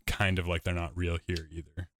real, kind of like they're not real here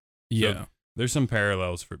either. Yeah. So there's some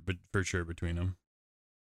parallels for sure between them.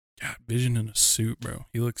 God, Vision in a suit, bro.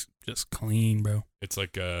 He looks just clean, bro. It's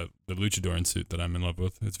like the luchadoran suit that I'm in love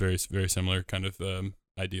with. It's very, very similar kind of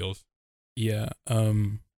ideals. Yeah.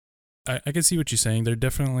 I can see what you're saying. They're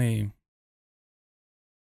definitely...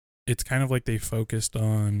 It's kind of like they focused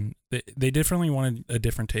on... They definitely wanted a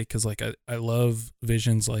different take because, like, I love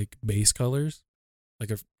Vision's, like, base colors.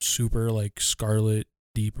 Like a super, like, scarlet,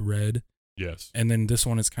 deep red. Yes. And then this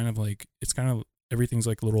one is kind of like... It's kind of... Everything's,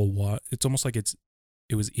 like, little... It's almost like it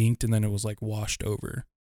was inked and then it was, like, washed over.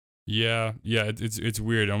 Yeah. It's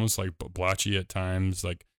weird. Almost, like, blotchy at times.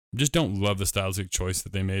 Like, just don't love the stylistic choice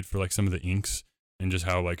that they made for, like, some of the inks and just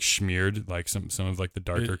how, like, smeared, like, some of, like, the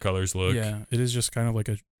darker colors look. Yeah. It is just kind of like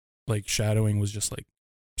a... Like shadowing was just like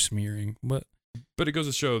smearing, but it goes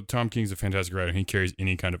to show Tom King's a fantastic writer. He carries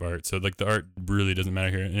any kind of art, so like the art really doesn't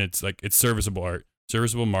matter here, and it's like it's serviceable art,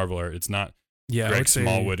 serviceable Marvel art. It's not Greg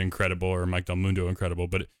Smallwood incredible or Mike Del Mundo incredible,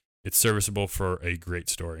 but it's serviceable for a great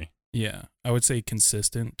story. Yeah, I would say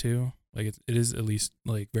consistent too. Like it is at least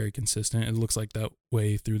like very consistent. It looks like that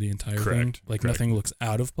way through the entire thing. Like nothing looks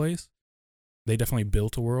out of place. They definitely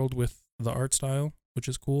built a world with the art style, which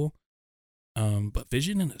is cool. But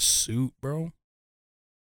Vision in a suit, bro.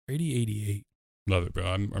 88. Love it, bro.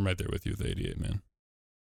 I'm right there with you with 88, man.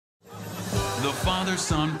 The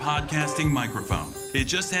father-son podcasting microphone. It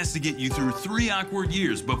just has to get you through 3 awkward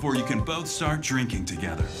years before you can both start drinking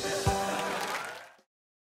together.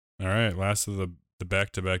 All right, last of the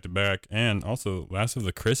back-to-back-to-back, and also last of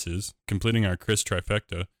the Chris's, completing our Chris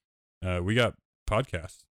trifecta. We got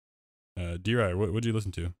podcasts. D-Ryer, what did you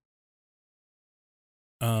listen to?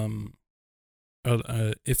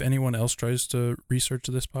 If anyone else tries to research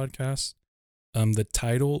this podcast, the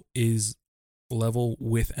title is Level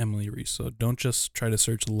with Emily Reese. So don't just try to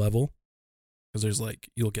search Level, because there's like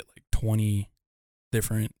you'll get like 20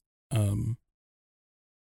 different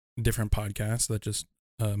podcasts that just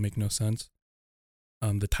make no sense.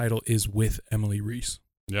 The title is With Emily Reese.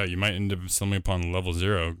 Yeah, you might end up stumbling upon Level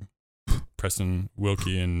Zero, Preston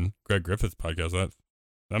Wilkie and Greg Griffith podcast.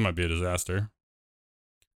 That might be a disaster.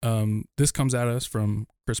 This comes at us from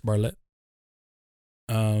Chris Barlett.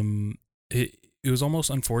 It was almost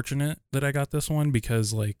unfortunate that I got this one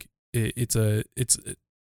because like it's a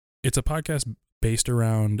podcast based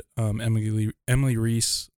around Emily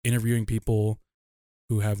Reese interviewing people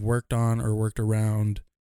who have worked on or worked around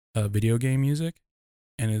video game music,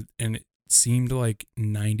 and it seemed like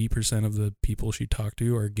 90% of the people she talked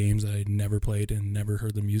to are games that I'd never played and never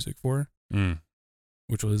heard the music for.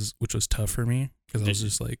 Which was tough for me because I was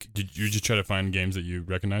just like... Did you just try to find games that you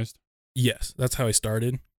recognized? Yes, that's how I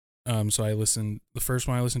started. So I listened... The first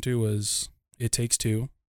one I listened to was It Takes Two.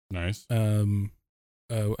 Nice. I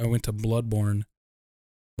went to Bloodborne,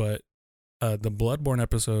 but the Bloodborne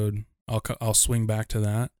episode, I'll swing back to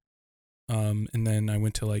that. And then I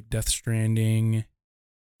went to like Death Stranding,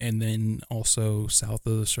 and then also South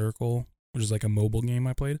of the Circle, which is like a mobile game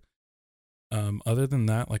I played. Other than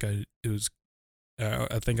that, like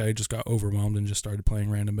I think I just got overwhelmed and just started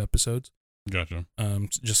playing random episodes. Gotcha.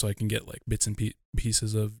 Just so I can get like bits and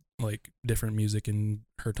pieces of like different music and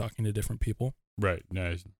her talking to different people. Right.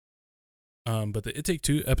 Nice. But the It Take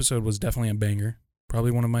Two episode was definitely a banger.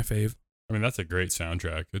 Probably one of my fave. I mean, that's a great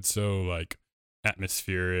soundtrack. It's so like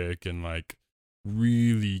atmospheric and like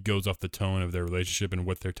really goes off the tone of their relationship and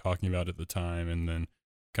what they're talking about at the time, and then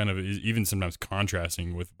kind of even sometimes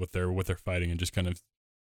contrasting with what they're fighting, and just kind of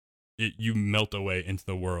you melt away into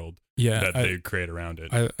the world that they create around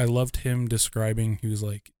it. I loved him describing, he was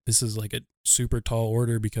like, this is like a super tall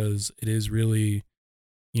order because it is really,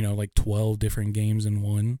 like 12 different games in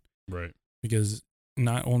one. Right. Because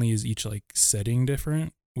not only is each like setting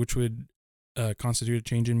different, which would constitute a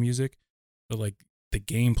change in music, but like the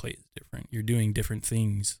gameplay is different. You're doing different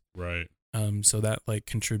things. Right. So that like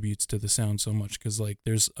contributes to the sound so much, because like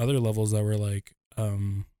there's other levels that were like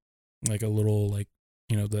a little like,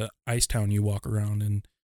 you know, the ice town you walk around and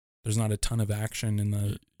there's not a ton of action in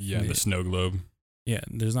the the snow globe. Yeah,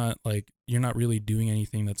 there's not like, you're not really doing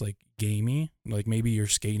anything that's like gamey. Like maybe you're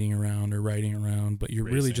skating around or riding around, but you're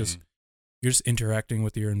really just interacting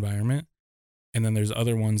with your environment. And then there's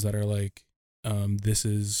other ones that are like, this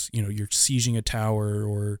is, you know, you're sieging a tower,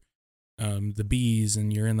 or the bees,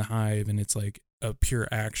 and you're in the hive, and it's like a pure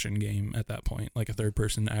action game at that point, like a third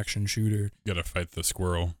person action shooter. You gotta fight the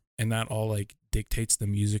squirrel. And that all like dictates the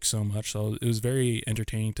music so much. So it was very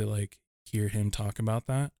entertaining to like hear him talk about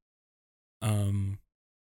that.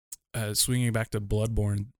 Swinging back to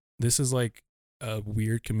Bloodborne, this is like a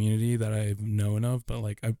weird community that I've known of, but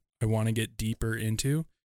like I want to get deeper into.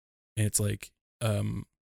 And it's like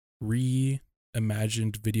reimagined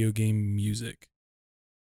video game music,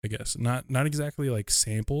 I guess. Not exactly like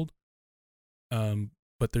sampled,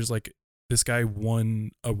 but there's like, this guy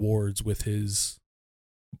won awards with his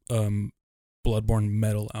Bloodborne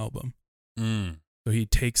metal album. So he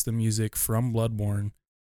takes the music from Bloodborne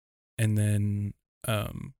and then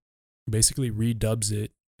basically redubs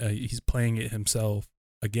it. He's playing it himself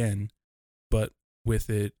again, but with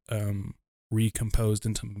it recomposed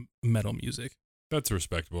into metal music. That's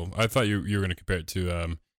respectable. I thought you were going to compare it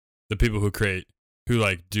to the people who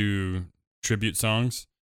like do tribute songs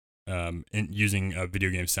and using a video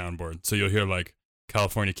game soundboard. So you'll hear like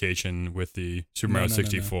Californication with the Super Mario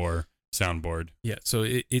 64 soundboard. Yeah, so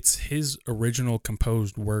it's his original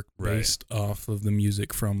composed work based off of the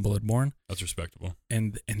music from Bloodborne. That's respectable.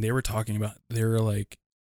 And they were talking about, they were like,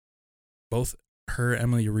 both her,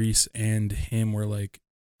 Emily Reese, and him were like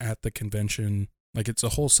at the convention. Like it's a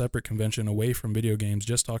whole separate convention away from video games,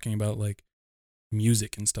 just talking about like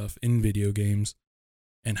music and stuff in video games,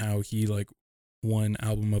 and how he like won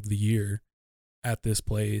album of the year at this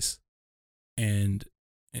place. And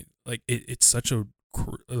it's such a,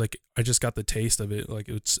 like, I just got the taste of it. Like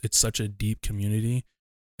it's such a deep community.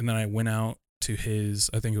 And then I went out to his,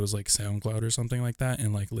 I think it was like SoundCloud or something like that,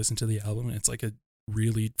 and like listened to the album, and it's like a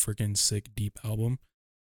really freaking sick, deep album.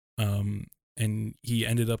 And he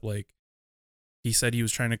ended up like, he said he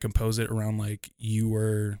was trying to compose it around like, you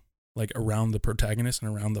were like around the protagonist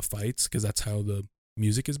and around the fights, because that's how the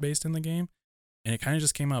music is based in the game. And it kind of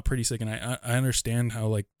just came out pretty sick. And I understand how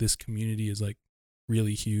like this community is like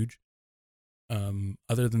really huge.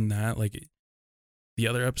 Other than that, like the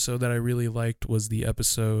other episode that I really liked was the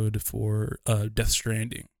episode for Death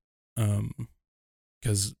Stranding.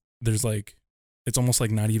 Because there's like, it's almost like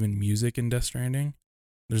not even music in Death Stranding.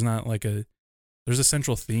 There's not like there's a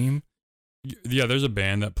central theme. Yeah, there's a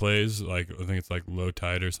band that plays, like, I think it's like Low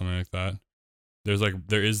Tide or something like that.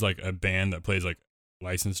 There is like a band that plays like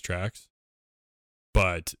licensed tracks,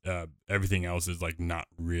 but everything else is like not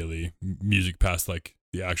really music past like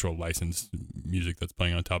the actual licensed music that's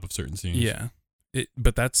playing on top of certain scenes. Yeah,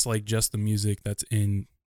 but that's like just the music that's in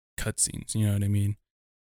cutscenes. You know what I mean?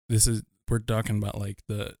 We're talking about like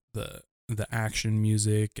the action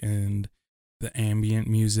music and the ambient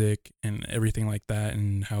music and everything like that,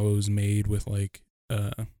 and how it was made with like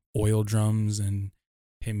oil drums, and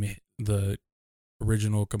him, the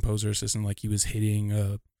original composer assistant, like he was hitting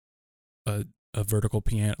a vertical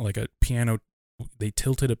piano, like a piano. They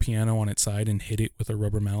tilted a piano on its side and hit it with a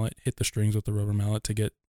rubber mallet, hit the strings with a rubber mallet to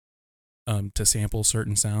get to sample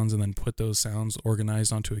certain sounds, and then put those sounds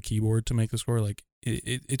organized onto a keyboard to make the score. Like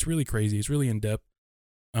it's really crazy. It's really in depth.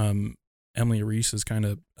 Emily Reese is kind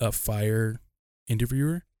of a fire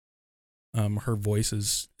interviewer. Her voice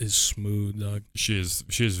is smooth, dog. She is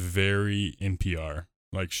very NPR.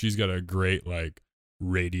 Like she's got a great like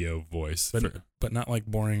radio voice, but not like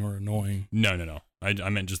boring or annoying. No. I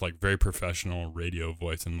meant just like very professional radio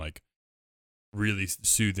voice, and like really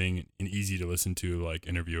soothing and easy to listen to, like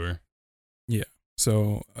interviewer. Yeah.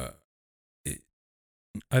 So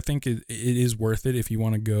I think it is worth it if you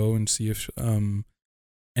want to go and see if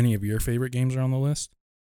any of your favorite games are on the list.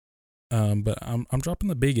 But I'm dropping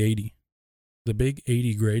the big 80. The big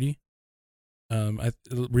 80 Grady.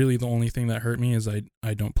 Really the only thing that hurt me is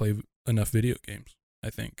I don't play enough video games,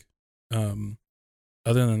 I think.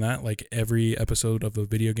 Other than that, like every episode of a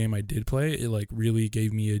video game I did play, it like really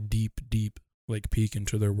gave me a deep like peek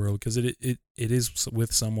into their world, because it is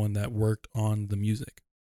with someone that worked on the music.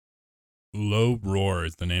 Low Roar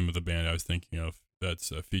is the name of the band I was thinking of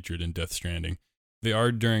that's featured in Death Stranding. They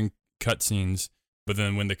are during cutscenes, but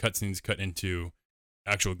then when the cutscenes cut into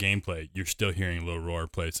actual gameplay, you're still hearing Low Roar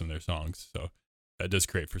play some of their songs. So that does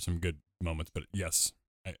create for some good moments. But yes,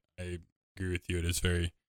 I agree with you. It is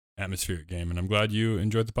very atmospheric game. And I'm glad you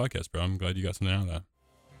enjoyed the podcast, bro. I'm glad you got something out of that.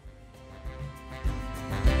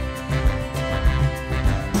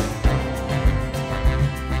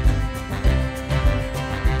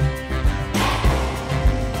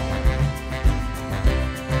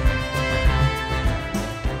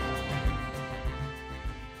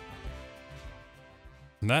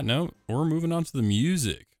 On that note, we're moving on to the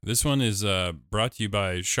music. This one is brought to you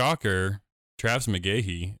by Shocker, Travis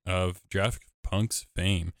McGahee of Draft Punks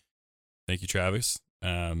fame. Thank you, Travis.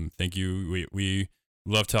 Thank you. We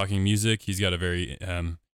love talking music. He's got a very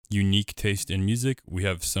unique taste in music. We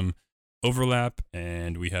have some overlap,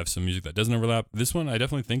 and we have some music that doesn't overlap. This one I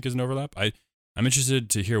definitely think is an overlap. I'm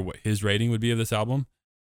interested to hear what his rating would be of this album.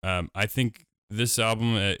 I think this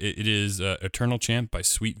album, it is Eternal Champ by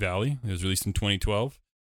Sweet Valley. It was released in 2012.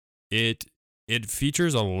 It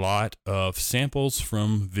features a lot of samples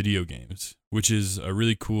from video games, which is a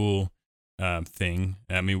really cool thing.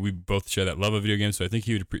 I mean, we both share that love of video games, so I think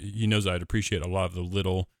he knows I'd appreciate a lot of the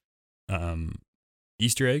little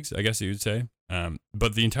Easter eggs, I guess you would say.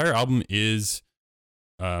 But the entire album is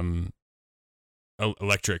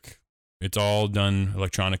electric. It's all done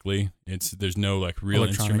electronically. There's no like real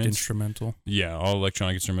Electronic instruments. instrumental. Yeah, all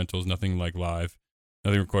electronic instrumentals, nothing like live,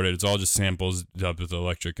 nothing recorded. It's all just samples dubbed with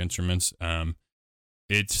electric instruments.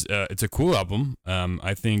 It's a cool album.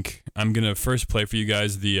 I think I'm gonna first play for you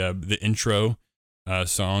guys the intro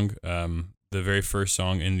song, the very first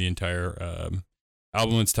song in the entire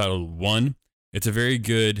album. It's titled One. It's a very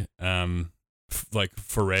good like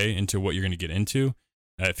foray into what you're gonna get into.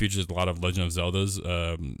 It features a lot of Legend of Zelda's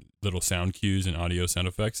little sound cues and audio sound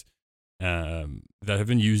effects that have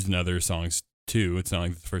been used in other songs too. It's not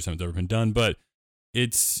like the first time it's ever been done, but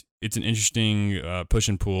it's an interesting push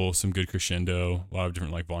and pull, some good crescendo, a lot of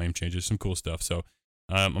different like volume changes, some cool stuff. So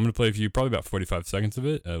I'm going to play for you probably about 45 seconds of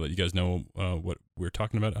it, let you guys know what we're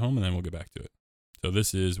talking about at home, and then we'll get back to it. So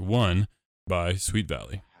this is One by Sweet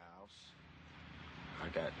Valley. I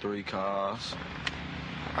got 3 cars.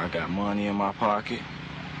 I got money in my pocket.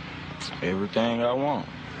 Everything I want.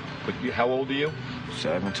 But how old are you?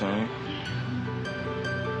 17.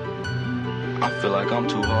 I feel like I'm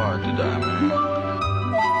too hard to die, man.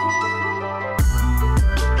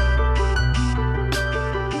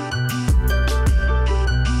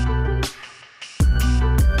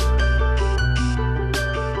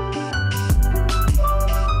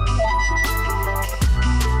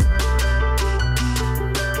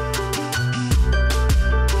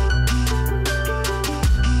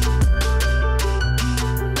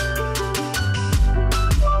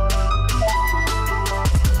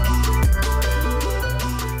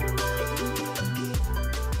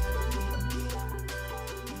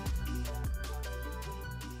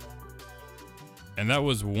 And that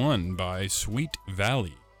was One by Sweet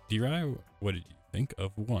Valley. D-Ry, what did you think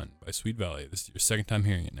of One by Sweet Valley? This is your second time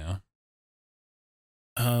hearing it now.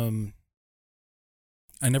 I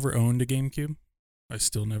never owned a GameCube. I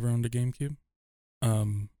still never owned a GameCube.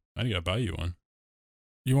 I gotta buy you one.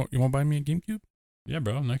 You want to buy me a GameCube? Yeah,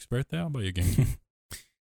 bro. Next birthday, I'll buy you a GameCube.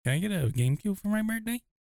 Can I get a GameCube for my birthday?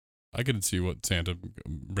 I could see what Santa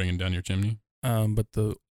bringing down your chimney. But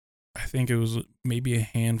I think it was maybe a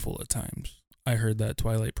handful of times I heard that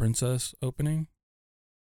Twilight Princess opening.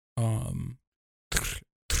 And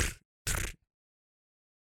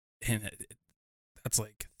that's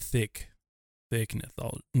like thick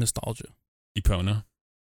nostalgia. Epona.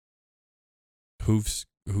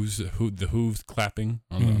 The hooves clapping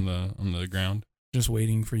on the ground Just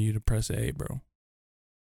waiting for you to press A, bro.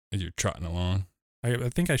 as you're trotting along. I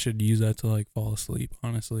think I should use that to like fall asleep,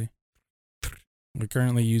 honestly. We're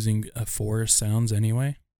currently using Forest Sounds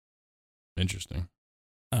anyway. Interesting.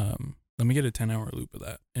 Let me get a 10-hour loop of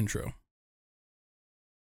that intro.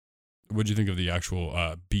 What'd you think of the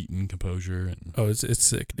actual beat and composure? And Oh, it's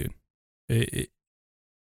sick, dude.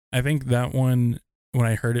 I think that one, when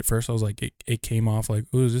I heard it first, I was like, it came off like,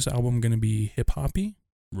 oh, is this album gonna be hip hoppy?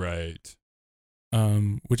 right.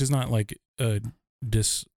 Which is not like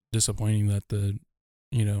disappointing that the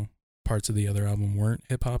parts of the other album weren't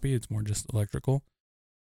hip hoppy. It's more just electronic.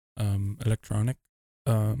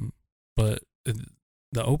 But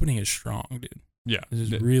the opening is strong, dude. Yeah, It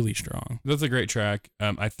is really strong. that's a great track.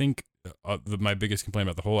 I think my biggest complaint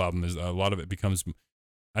about the whole album is a lot of it becomes,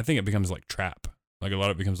 I think it becomes like trap. Like a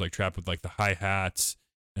lot of it becomes like trap with like the hi-hats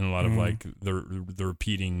and a lot of like the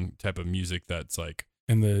repeating type of music that's like.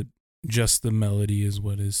 And just the melody is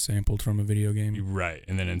what is sampled from a video game. Right.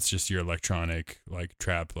 And then it's just your electronic like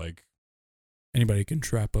trap, like. Anybody can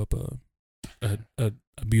trap up a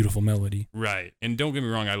beautiful melody. Right. And don't get me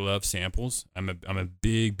wrong, I love samples. I'm a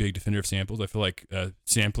big defender of samples. I feel like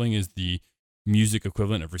sampling is the music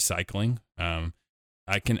equivalent of recycling. I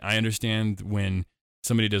understand when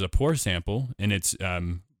somebody does a poor sample and it's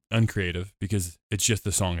uncreative because it's just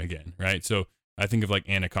the song again, right? So I think of like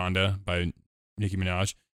Anaconda by Nicki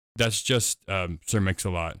Minaj. That's just Sir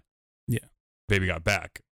Mix-a-Lot. Yeah. Baby Got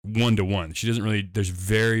Back. 1-to-1. She doesn't really, there's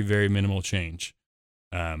very, very minimal change.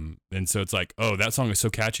 And so it's like, oh, that song is so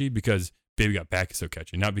catchy because Baby Got Back is so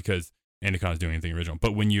catchy, not because Anaconda's doing anything original.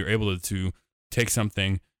 But when you're able to take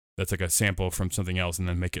something that's like a sample from something else and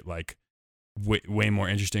then make it like way more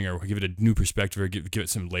interesting, or give it a new perspective, or give it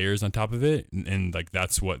some layers on top of it, and like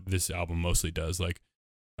that's what this album mostly does. Like,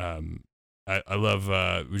 I love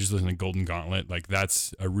we're just listening to Golden Gauntlet. Like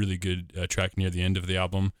that's a really good track near the end of the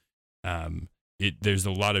album. There's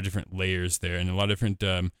a lot of different layers there, and a lot of different.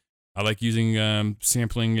 I like using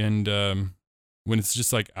sampling and when it's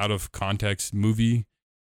just like out of context movie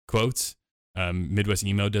quotes. Midwest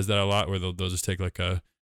Emo does that a lot, where they'll just take like a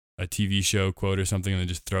TV show quote or something and then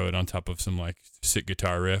just throw it on top of some like sick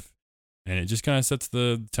guitar riff, and it just kind of sets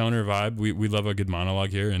the tone or vibe. We love a good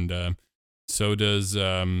monologue here, and so does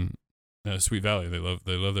Sweet Valley. They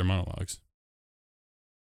love their monologues.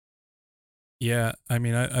 Yeah, I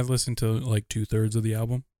mean, I've listened to like 2/3 of the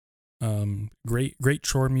album. Great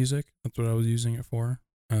chore music. That's what I was using it for.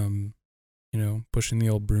 You know, pushing the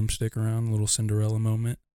old broomstick around, a little Cinderella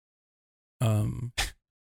moment.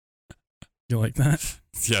 You like that?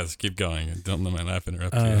 Yes, keep going. Don't let my laugh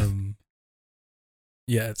interrupt you.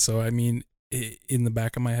 Yeah, so I mean, in the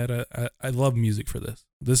back of my head, I love music for this.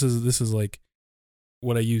 This is like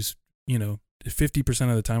what I use. You know, 50%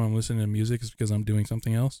 of the time I'm listening to music is because I'm doing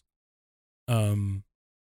something else.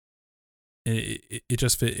 It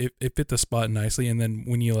just fit. It fit the spot nicely, and then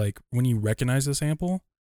when you recognize the sample,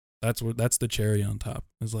 that's the cherry on top.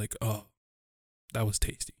 It's like, oh, that was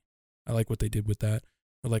tasty. I like what they did with that.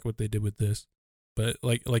 I like what they did with this. But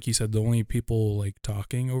like you said, the only people like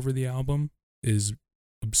talking over the album is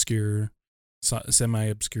obscure,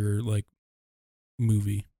 semi-obscure like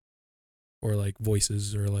movie, or like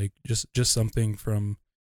voices, or like just something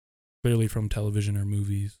clearly from television or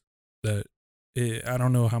movies that I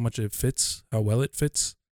don't know how much it fits, how well it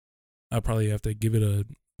fits. I'll probably have to give it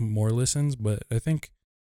more listens, but I think.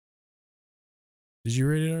 Did you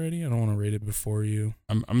rate it already? I don't want to rate it before you.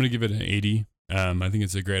 I'm gonna give it an 80. I think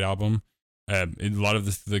it's a great album. A lot of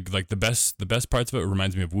the best parts of it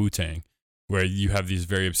reminds me of Wu-Tang, where you have these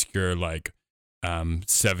very obscure like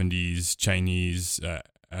 70s Chinese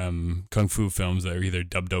kung fu films that are either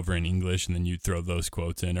dubbed over in English and then you throw those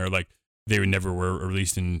quotes in, or like they never were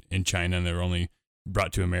released in China and they were only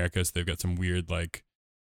brought to America, so they've got some weird like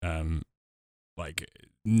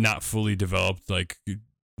not fully developed like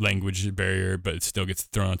language barrier, but it still gets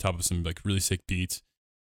thrown on top of some like really sick beats,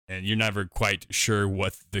 and you're never quite sure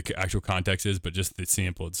what the actual context is, but just the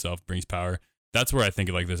sample itself brings power. That's where I think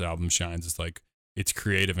like this album shines. It's like it's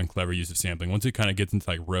creative and clever use of sampling. Once it kind of gets into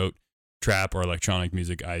like rote trap or electronic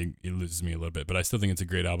music, it loses me a little bit, but I still think it's a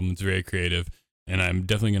great album. It's very creative, and I'm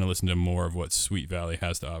definitely going to listen to more of what Sweet Valley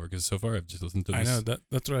has to offer, because so far I've just listened to this. I know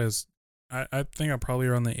that's what I think I'm probably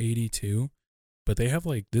around the 82, but they have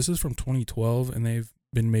like, this is from 2012, and they've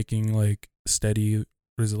been making like steady,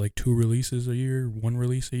 what is it, like 2 releases a year, 1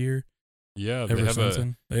 release a year? Yeah, they have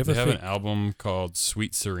an album called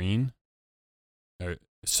Sweet Serene, or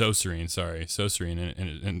So Serene,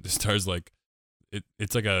 and it stars like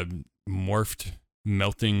it's like a morphed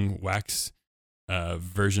melting wax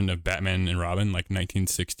version of Batman and Robin, like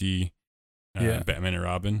 1960 Batman and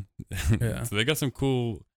Robin. Yeah. So they got some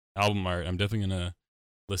cool album art. I'm definitely gonna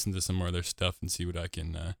listen to some more of their stuff and see what I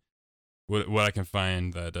can what I can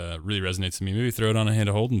find that really resonates with me. Maybe throw it on a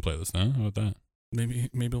Hannah Holden playlist, huh? How about that? Maybe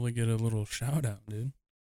we'll get a little shout out, dude.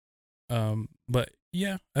 But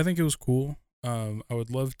yeah, I think it was cool. I would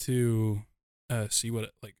love to see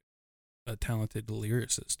what like a talented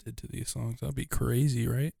lyricist did to these songs. That'd be crazy,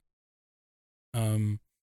 right?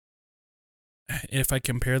 If I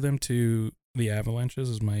compare them to the Avalanches,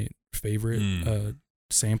 is my favorite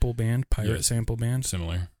sample band, pirate sample band.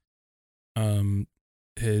 Similar.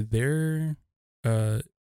 They're I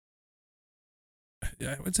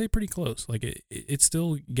would say pretty close. Like it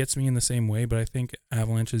still gets me in the same way, but I think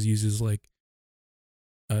Avalanches uses like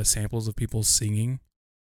samples of people singing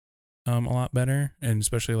a lot better, and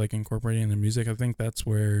especially like incorporating the music. I think that's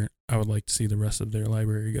where I would like to see the rest of their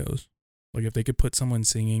library goes. Like if they could put someone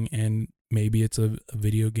singing and maybe it's a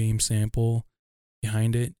video game sample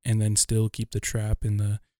behind it, and then still keep the trap in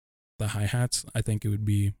the hi-hats, I think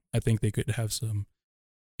they could have some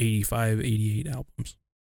 85, 88 albums.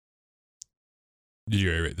 Did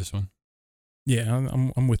you rate this one? Yeah,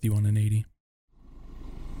 I'm with you on an 80.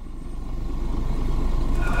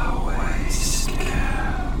 The Waste.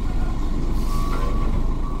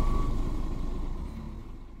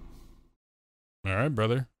 right,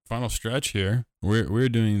 brother. Final stretch here. We're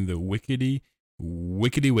doing the wickety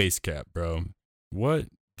waste cap, bro. What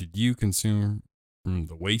did you consume from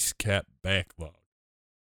the waste cap backlog?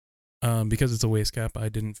 Because it's a waste cap, I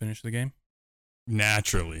didn't finish the game.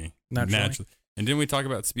 Naturally. Naturally. And didn't we talk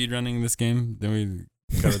about speedrunning this game? Didn't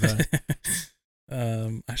we cover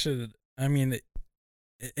that? I should. I mean,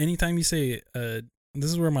 anytime you say, this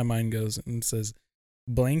is where my mind goes and it says,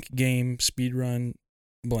 blank game speedrun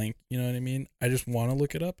blank. You know what I mean? I just want to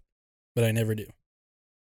look it up, but I never do.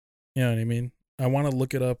 You know what I mean? I want to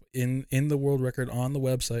look it up in the world record on the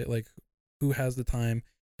website, like who has the time,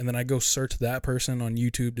 and then I go search that person on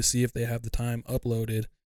YouTube to see if they have the time uploaded.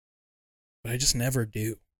 But I just never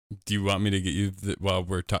do. Do you want me to get you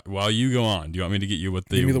while you go on? Do you want me to get you what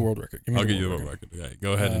the Give me the world record. I'll get you the world record. Okay,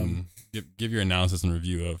 go ahead and give your analysis and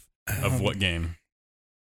review of what game.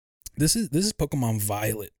 This is Pokemon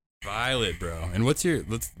Violet. Violet, bro. And let's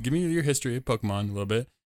give me your history of Pokemon a little bit,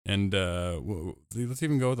 and let's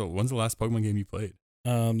even go with when's the last Pokemon game you played?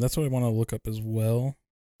 That's what I want to look up as well.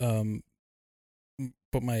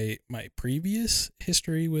 But my previous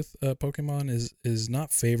history with Pokemon is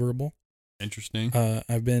not favorable. Interesting.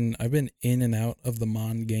 I've been in and out of the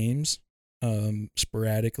Mon games,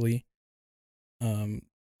 sporadically.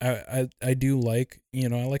 I do like, I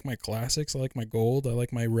like my classics. I like my gold. I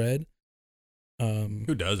like my red.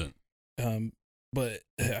 Who doesn't? But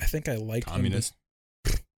I think I like Communist.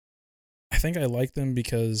 I think I like them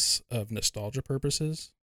because of nostalgia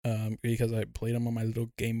purposes. Because I played them on my little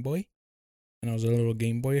Game Boy, and I was a little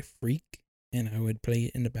Game Boy freak, and I would play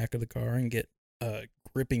it in the back of the car and get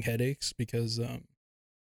gripping headaches because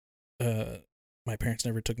my parents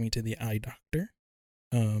never took me to the eye doctor.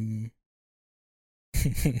 All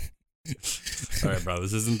right, bro.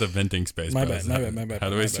 This isn't the venting space. My bro. bad. How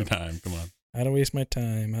to waste your time? Come on. How to waste my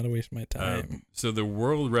time. So the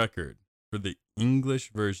world record for the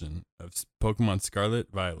English version of Pokemon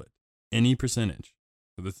Scarlet Violet, any percentage.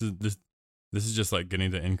 So this is just like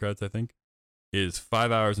getting to end credits, I think, is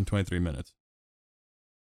 5 hours and 23 minutes.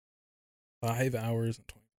 5 hours and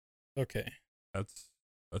 20. Okay. That's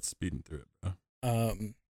speeding through it, bro.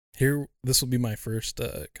 Here, this will be my first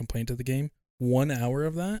complaint of the game. 1 hour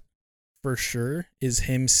of that, for sure, is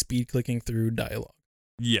him speed clicking through dialogue.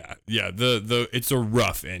 Yeah. The it's a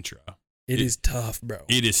rough intro. It is tough, bro.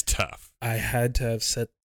 It is tough. I had to have set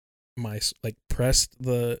pressed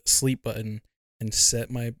the sleep button and set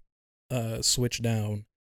my switch down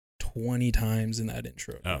 20 times in that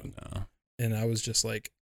intro. Oh no. And I was just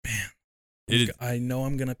like, man, I know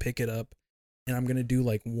I'm gonna pick it up, and I'm gonna do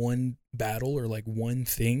like one battle or like one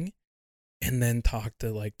thing, and then talk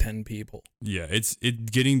to like 10 people. Yeah, it's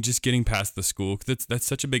getting past the school, because that's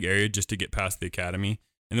such a big area just to get past the academy,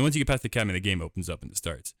 and then once you get past the academy, the game opens up and it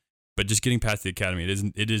starts. But just getting past the academy,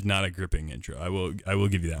 it is not a gripping intro. I will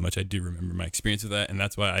give you that much. I do remember my experience with that, and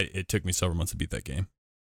that's why it took me several months to beat that game.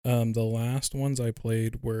 The last ones I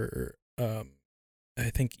played were I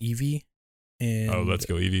think Eevee and Let's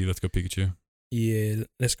Go Eevee, Let's Go Pikachu. Yeah,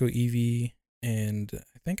 Let's Go Eevee, and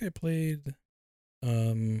I think I played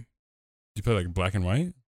Did you play like Black and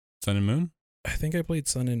White? Sun and Moon? I think I played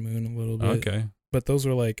Sun and Moon a little bit. Okay. But those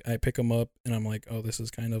were like, I pick them up and I'm like, oh, this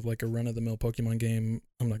is kind of like a run-of-the-mill Pokemon game.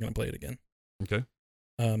 I'm not going to play it again. Okay.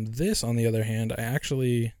 This, on the other hand, I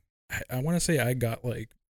want to say I got we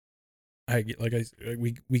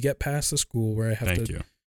get past the school where I have to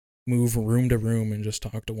move room to room and just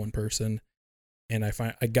talk to one person. And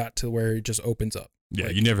I got to where it just opens up. Yeah,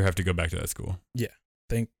 you never have to go back to that school. Yeah.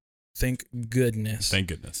 Thank goodness. Thank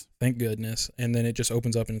goodness. Thank goodness. And then it just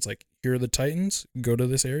opens up and it's like, here are the Titans, go to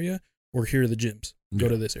this area, or here are the gyms, go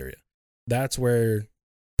to this area. That's where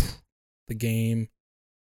the game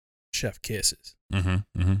chef kisses.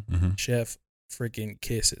 Chef freaking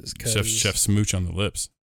kisses. Chef smooch on the lips.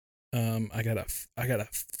 I got a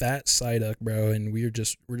fat Psyduck, bro, and we're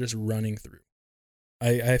just running through.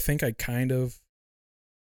 I think I kind of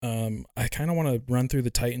want to run through the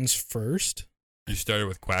Titans first. You started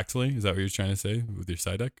with Quaxley? Is that what you're trying to say with your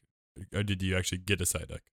Psyduck? Or did you actually get a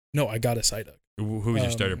Psyduck? No, I got a Psyduck. Who was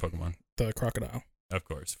your starter Pokemon? The Crocodile. Of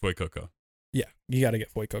course, Fuecoco. Yeah, you got to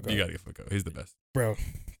get Fuecoco. You got to get Fuecoco. He's the best. Bro,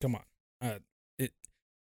 come on.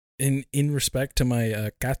 In respect to my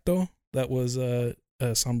Kato that was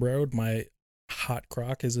sombreroed, my Hot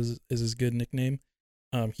Croc is his good nickname.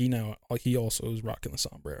 He also is rocking the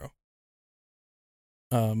sombrero.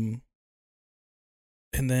 And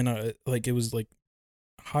then it was like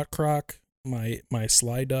Hot Croc, my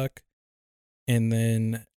Sliduck, and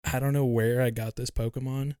then I don't know where I got this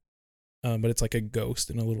Pokemon, but it's like a ghost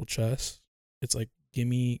in a little chest. It's like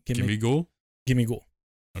gimme Gimme Ghoul. Gimme Ghoul.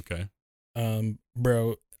 Okay.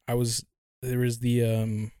 Bro, I was there was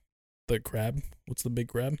the crab. What's the big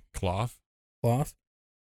crab? Cloth. Cloth.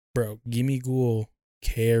 Bro, Gimme Ghoul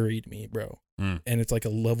carried me, bro. Mm. And it's like a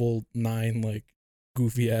level 9, like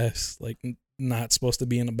goofy ass, like not supposed to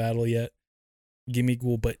be in a battle yet. Gimme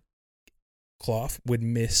Ghoul, but Cloth would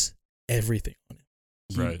miss everything on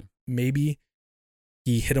it. Right. Maybe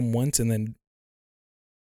he hit him once and then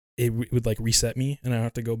it would like reset me and I don't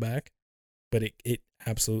have to go back. But it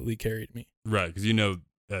absolutely carried me. Right, because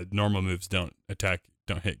normal moves don't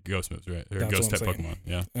hit ghost moves, right? Or That's ghost what type I'm saying. Pokemon.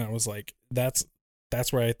 Yeah. And I was like, that's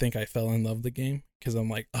where I think I fell in love with the game, because I'm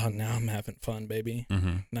like, oh, now I'm having fun, baby.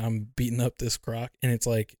 Mm-hmm. Now I'm beating up this Croc, and it's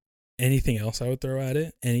like anything else I would throw at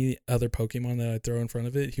it, any other Pokemon that I'd throw in front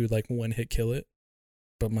of it, he would like one hit kill it.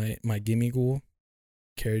 But my Gimme Ghoul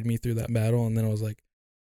carried me through that battle, and then I was like,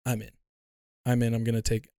 I'm in. I'm gonna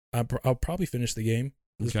take. I'll probably finish the game.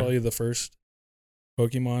 This is probably the first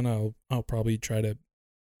Pokemon I'll probably try to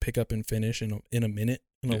pick up and finish in a minute,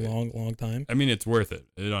 in a long time. I mean, it's worth it.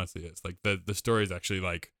 It honestly is. Like the story is actually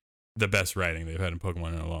like the best writing they've had in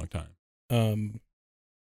Pokemon in a long time.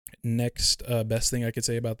 Next best thing I could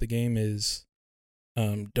say about the game is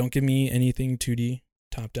don't give me anything 2D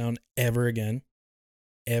top down ever again.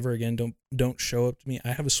 Don't show up to me.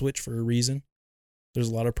 I have a Switch for a reason. There's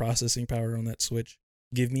a lot of processing power on that Switch.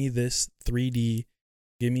 Give me this 3D.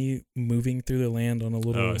 Give me moving through the land on a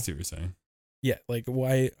little. Oh, I see what you're saying. Yeah, like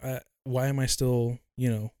why am I still,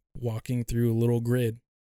 walking through a little grid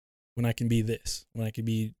when I can be this? When I could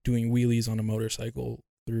be doing wheelies on a motorcycle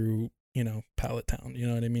through, Pallet Town, you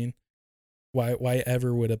know what I mean? Why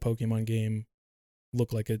ever would a Pokemon game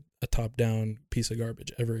look like a top-down piece of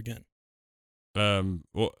garbage ever again?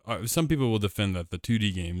 Well, some people will defend that the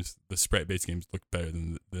 2D games, the sprite-based games, look better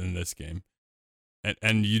than this game,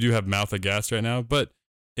 and you do have Mouth of Gas right now, but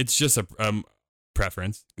it's just a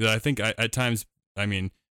preference. I think at times, I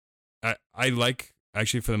mean, I like,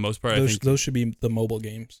 actually for the most part, those should be the mobile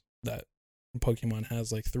games that Pokemon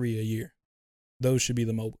has, like 3 a year. Those should be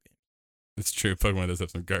the mobile games. It's true. Pokemon does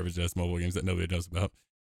have some garbage ass mobile games that nobody knows about.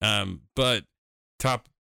 But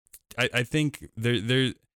I think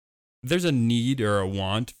there's a need or a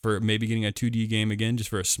want for maybe getting a 2D game again, just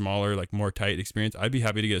for a smaller, like more tight experience. I'd be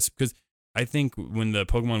happy to get, because I think when the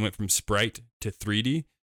Pokemon went from sprite to 3D,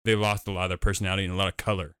 they lost a lot of their personality and a lot of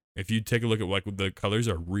color. If you take a look at like the colors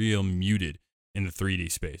are real muted in the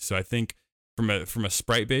 3D space. So I think from a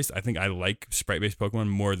sprite based, I think I like sprite based Pokemon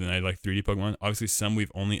more than I like 3D Pokemon. Obviously, some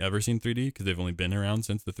we've only ever seen 3D because they've only been around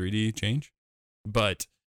since the 3D change. But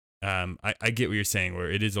I get what you're saying, where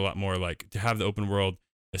it is a lot more like to have the open world,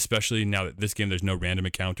 especially now that this game there's no random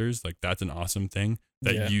encounters. Like that's an awesome thing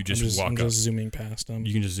that you just walk I'm up. just zooming past them.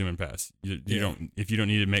 You can just zoom and pass. You don't, if you don't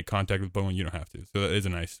need to make contact with Pokemon, you don't have to. So that is a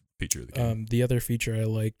nice feature of the game. The other feature I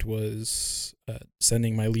liked was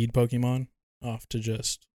sending my lead Pokemon off to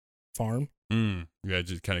just farm. Yeah,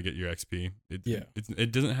 just kind of get your XP.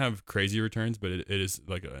 It doesn't have crazy returns, but it is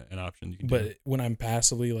like an option you can do. But when I'm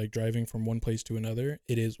passively like driving from one place to another,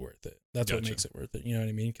 it is worth it. That's what makes it worth it. You know what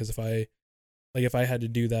I mean? Because if I had to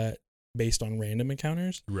do that based on random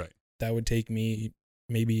encounters, right, that would take me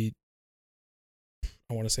maybe,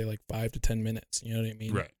 I want to say like 5 to 10 minutes. You know what I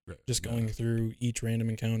mean? Right. Just going through each random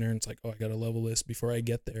encounter, and it's like, oh, I got to level this before I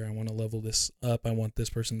get there. I want to level this up. I want this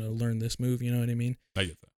person to learn this move. You know what I mean? I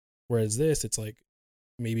get that. Whereas this, it's like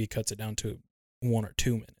maybe it cuts it down to 1 or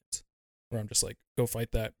 2 minutes, where I'm just like, go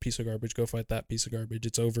fight that piece of garbage. Go fight that piece of garbage.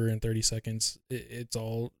 It's over in 30 seconds. It's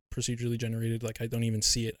all procedurally generated. Like I don't even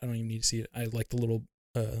see it. I don't even need to see it. I like the little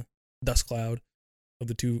dust cloud of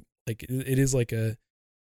the two. Like it is like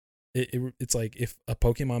it's like if a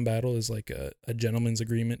Pokemon battle is like a gentleman's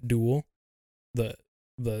agreement duel, the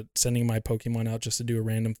sending my Pokemon out just to do a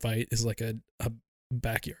random fight is like a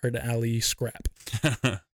backyard alley scrap.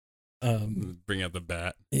 Bring out the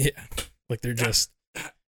bat. Yeah, like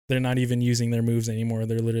they're not even using their moves anymore.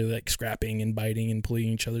 They're literally like scrapping and biting and pulling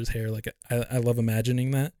each other's hair. Like I love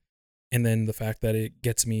imagining that, and then the fact that it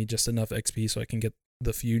gets me just enough XP so I can get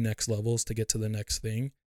the few next levels to get to the next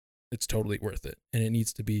thing. It's totally worth it, and it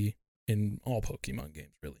needs to be in all Pokemon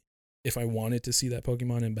games, really. If I wanted to see that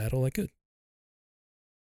Pokemon in battle, I could.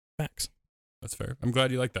 Facts. That's fair. I'm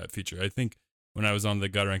glad you like that feature. I think when I was on the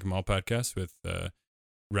Gotta Rank 'Em All podcast with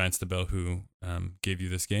Ryan Stabell, who gave you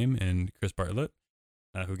this game, and Chris Bartlett,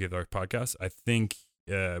 who gave our podcast, I think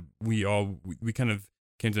we kind of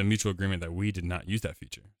came to a mutual agreement that we did not use that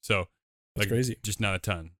feature. So that's crazy. Just not a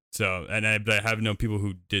ton. So, and I have known people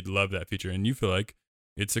who did love that feature, and you feel like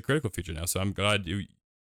it's a critical feature now. So I'm glad you,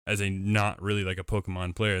 as a not really like a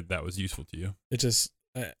Pokemon player, that was useful to you. It just,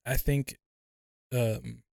 I think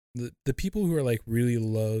the people who are like really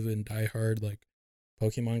love and diehard like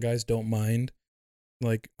Pokemon guys don't mind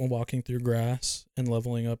like walking through grass and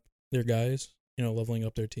leveling up their guys, leveling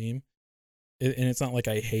up their team. And it's not like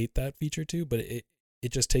I hate that feature too, but it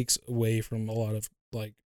just takes away from a lot of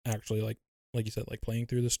like actually like you said, like playing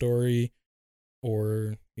through the story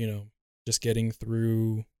or, just getting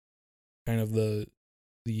through kind of the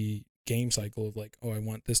game cycle of like, oh, I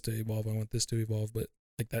want this to evolve, but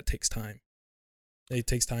like that takes time. It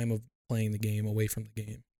takes time of playing the game away from the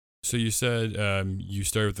game. So you said you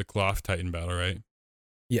started with the Cloth Titan battle, right?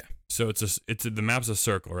 Yeah. So the map's a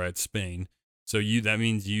circle, right? Spain. So that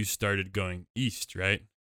means you started going east, right?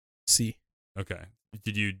 See. Okay.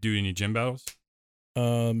 Did you do any gym battles?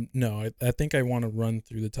 No, I think I want to run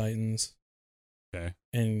through the Titans. Okay.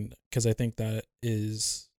 And because I think that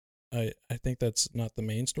is, I think that's not the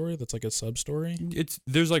main story. That's like a sub story.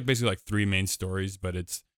 There's like basically like 3 main stories, but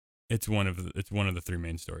it's one of the 3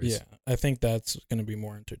 main stories. Yeah, I think that's gonna be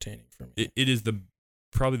more entertaining for me. It is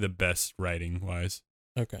probably the best writing wise.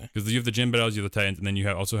 Okay. Because you have the gym battles, you have the Titans, and then you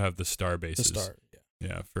also have the star bases. The star, yeah.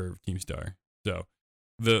 Yeah, for Team Star. So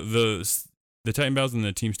the Titan battles and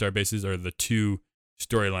the Team Star bases are the 2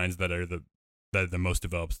 storylines that are the most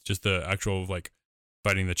developed. Just the actual like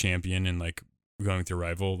fighting the champion and like going through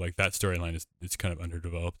rival, like that storyline is kind of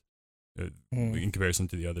underdeveloped in comparison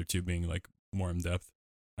to the other 2 being like more in depth.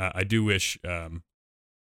 I do wish there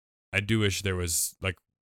was, like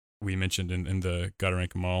we mentioned in the Gotta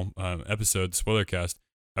Rank 'Em All episode spoiler cast,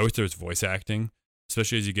 I wish there was voice acting,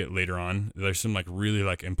 especially as you get later on. There's some like really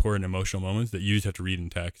like important emotional moments that you just have to read in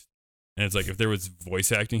text. And it's like, if there was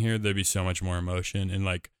voice acting here, there'd be so much more emotion. And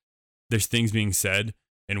like, there's things being said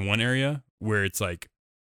in one area where it's like,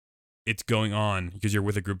 it's going on because you're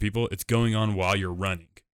with a group of people. It's going on while you're running.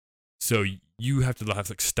 So you have to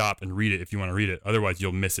like stop and read it if you want to read it. Otherwise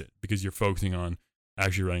you'll miss it because you're focusing on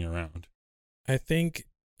actually running around. I think,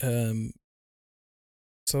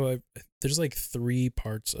 there's like 3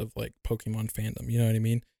 parts of like Pokemon fandom. You know what I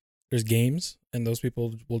mean? There's games, and those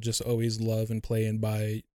people will just always love and play and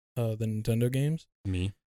buy the Nintendo games.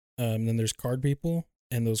 Me. Then there's card people,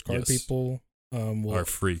 and those card people are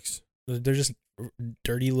freaks. They're just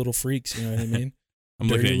dirty little freaks. You know what I mean? I'm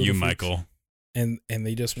looking at you, Michael. And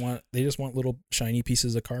they just want little shiny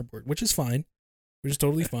pieces of cardboard, which is fine, which is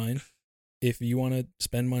totally fine. If you want to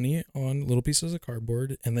spend money on little pieces of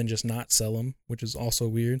cardboard and then just not sell them, which is also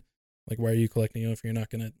weird. Like, why are you collecting them if you're not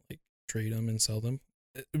going to like trade them and sell them?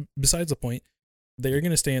 Besides the point, they're going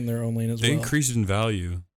to stay in their own lane as well. They increase in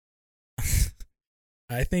value.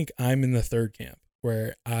 I think I'm in the third camp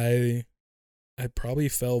where I probably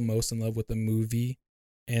fell most in love with the movie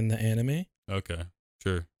and the anime. Okay,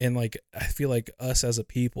 sure. And like, I feel like us as a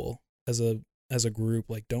people, as a group,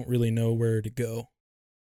 like don't really know where to go.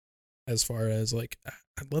 As far as like,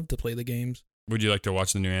 I'd love to play the games. Would you like to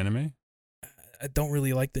watch the new anime? I don't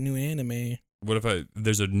really like the new anime. What if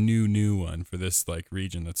there's a new one for this like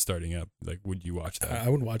region that's starting up? Like, would you watch that? I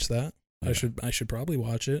would watch that. Yeah. I should probably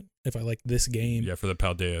watch it if I like this game. Yeah, for the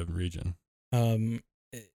Paldea region.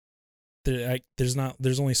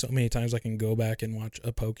 There's only so many times I can go back and watch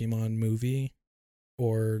a Pokemon movie,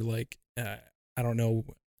 or like I don't know.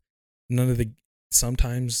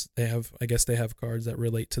 Sometimes they have cards that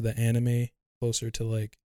relate to the anime closer to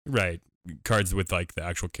like right cards with like the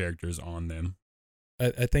actual characters on them.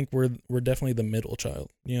 I think we're definitely the middle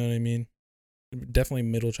child. You know what I mean? Definitely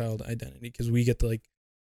middle child identity because we get the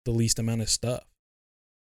least amount of stuff.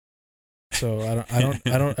 So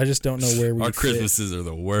I just don't know where we. Our fit. Christmases are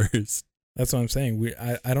the worst. That's what I'm saying.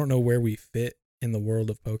 I don't know where we fit in the world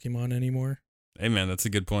of Pokemon anymore. Hey man, that's a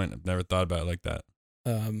good point. I've never thought about it like that.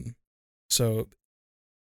 So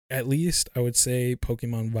at least I would say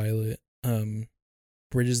Pokemon Violet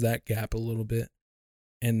bridges that gap a little bit.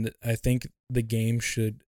 And I think the game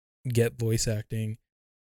should get voice acting,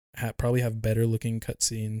 probably have better looking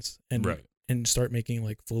cutscenes, and start making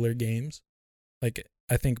like fuller games. Like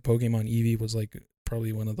I think Pokemon Eevee was like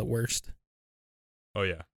probably one of the worst. Oh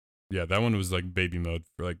yeah, yeah, that one was like baby mode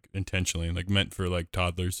for like intentionally, like meant for like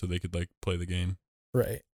toddlers so they could like play the game.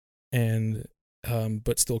 Right, and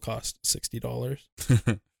but still cost $60.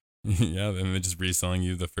 Yeah, and they're just reselling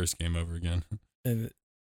you the first game over again.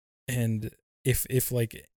 And if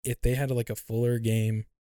they had like a fuller game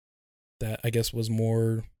that I guess was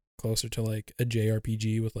more closer to like a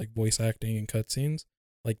JRPG with like voice acting and cutscenes,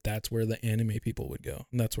 like that's where the anime people would go,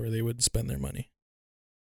 and that's where they would spend their money.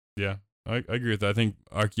 Yeah, I agree with that. I think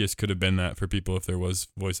Arceus could have been that for people if there was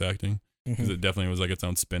voice acting, because it definitely was like its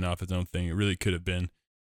own spin-off, its own thing. It really could have been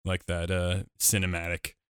like that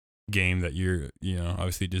cinematic game that you're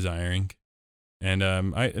obviously desiring. And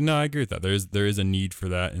I agree with that. There is a need for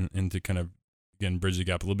that, and to kind of again bridge the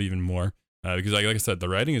gap a little bit even more. Because like I said, the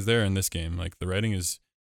writing is there in this game. Like the writing is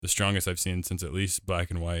the strongest I've seen since at least Black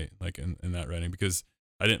and White, like in that writing, because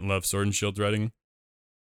I didn't love Sword and Shield's writing.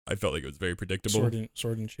 I felt like it was very predictable.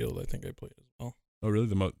 Sword and Shield, I think I played as well. Oh, really?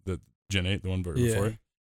 The Gen 8, the one before it?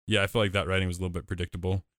 Yeah, I felt like that writing was a little bit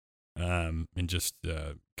predictable, and just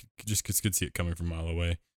could see it coming from a mile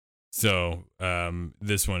away. So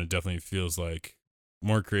this one, it definitely feels like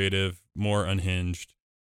more creative, more unhinged,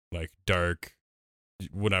 like dark,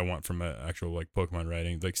 what I want from an actual like Pokemon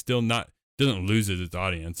writing. Like still not, doesn't lose its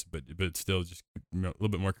audience, but still just a little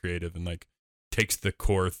bit more creative and like takes the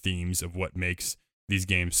core themes of what makes these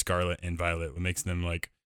games Scarlet and Violet, what makes them like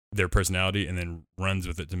their personality, and then runs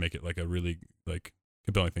with it to make it like a really like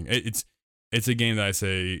compelling thing. It's a game that I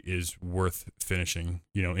say is worth finishing,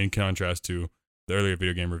 you know, in contrast to the earlier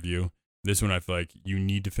video game review. This one I feel like you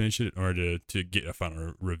need to finish it in order to get a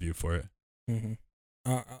final review for it. Mm-hmm.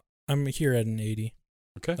 I'm here at an 80.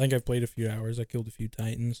 Okay. I think I've played a few hours. I killed a few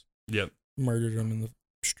Titans. Yep. Murdered them in the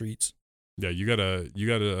streets. Yeah, you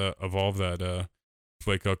gotta evolve that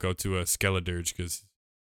Fuecoco to a Skeledirge, because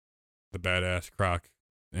the badass Croc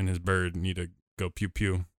and his bird need to go pew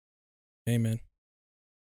pew. Amen.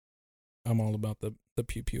 I'm all about the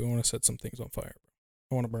pew pew. I want to set some things on fire,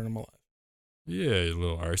 bro. I want to burn them alive. Yeah, you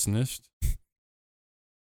little arsonist.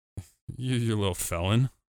 You little felon.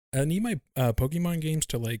 I need my Pokemon games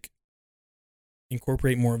to like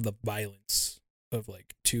incorporate more of the violence of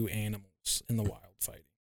like two animals in the wild fighting.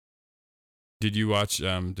 Did you watch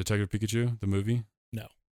Detective Pikachu, the movie? No.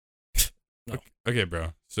 No. Okay,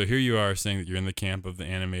 bro. So here you are saying that you're in the camp of the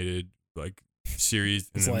animated like series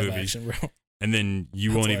and It's the live movies, action, bro. and then you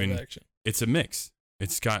That's won't live even. action. It's a mix.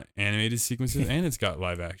 It's got animated sequences and it's got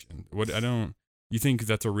live action. You think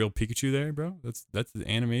that's a real Pikachu there, bro? That's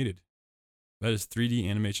animated. That is 3D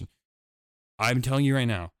animation. I'm telling you right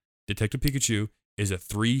now, Detective Pikachu is a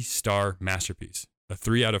 3-star masterpiece. A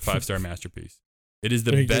 3 out of 5-star masterpiece. It is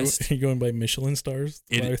the best. Are you going by Michelin stars?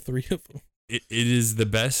 There are 3 of them. It is the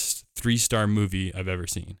best 3-star movie I've ever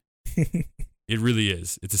seen. It really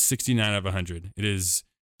is. It's a 69 out of 100. It is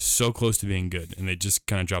so close to being good, and they just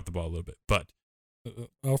kind of dropped the ball a little bit. But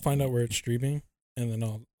I'll find out where it's streaming, and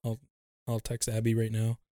then I'll text Abby right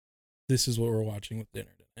now. This is what we're watching with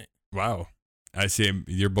dinner tonight. wow, I see.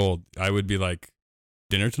 You're bold. I would be like,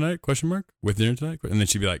 dinner tonight? Question mark. With dinner tonight? And then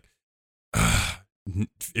she'd be like,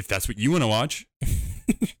 if that's what you want to watch.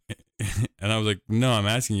 And I was like, no, I'm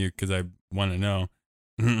asking you because I want to know.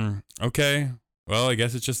 Okay. Well, I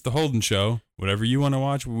guess it's just the Holden show. Whatever you want to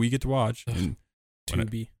watch, we get to watch. And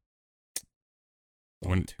Tubi.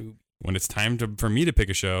 when it's time for me to pick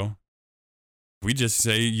a show, you just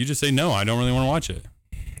say no. I don't really want to watch it.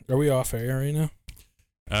 Are we off air right now?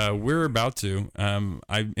 We're about to.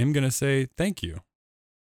 I am gonna say thank you.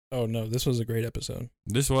 Oh no, this was a great episode.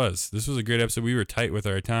 This was a great episode. We were tight with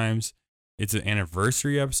our times. It's an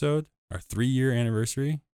anniversary episode, our 3-year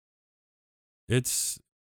anniversary. It's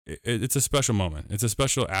a special moment. It's a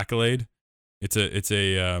special accolade. It's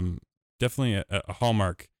a definitely a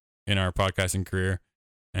hallmark in our podcasting career,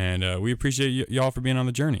 and we appreciate y'all for being on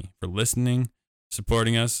the journey, for listening,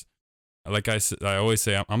 supporting us. Like I always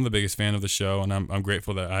say, I'm the biggest fan of the show, and I'm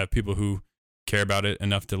grateful that I have people who care about it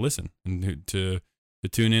enough to listen and to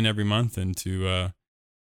tune in every month and to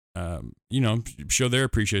show their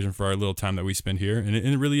appreciation for our little time that we spend here. And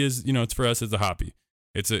it really is, it's for us as a hobby.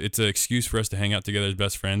 It's an excuse for us to hang out together as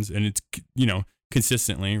best friends, and it's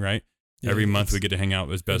consistently, right? Yeah, Every month we get to hang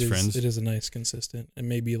out as best friends. It is a nice consistent, and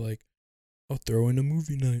maybe like, I'll throw in a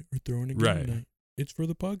movie night or throw in a game night. It's for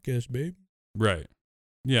the podcast, babe. Right.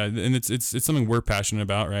 Yeah, and it's something we're passionate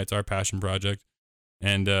about, right? It's our passion project,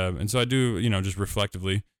 and so I do, just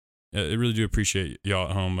reflectively, I really do appreciate y'all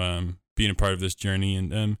at home being a part of this journey,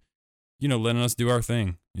 and letting us do our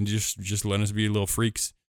thing, and just letting us be little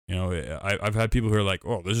freaks. I've had people who are like,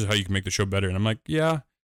 "Oh, this is how you can make the show better," and I'm like, "Yeah,"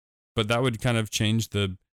 but that would kind of change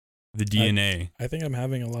the DNA. I think I'm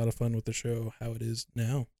having a lot of fun with the show how it is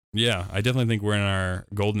now. Yeah, I definitely think we're in our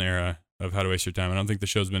golden era of How to Waste Your Time. I don't think the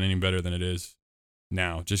show's been any better than it is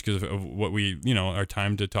now, just because of what we, our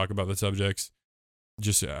time to talk about the subjects,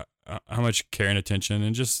 just how much care and attention,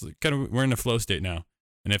 and just kind of we're in a flow state now.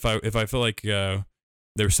 And if I feel like there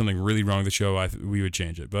was something really wrong with the show, we would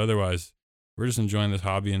change it. But otherwise, we're just enjoying this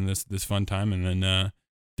hobby and this fun time. And then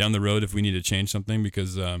down the road, if we need to change something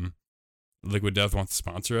because Liquid Death wants to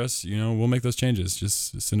sponsor us, we'll make those changes.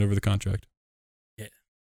 Just send over the contract. Yeah.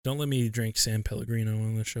 Don't let me drink San Pellegrino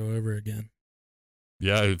on the show ever again.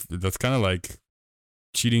 Yeah, that's kind of like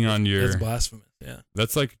cheating on your... That's blasphemous, yeah.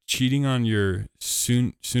 That's like cheating on your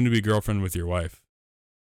soon-to-be girlfriend with your wife.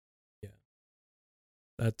 Yeah.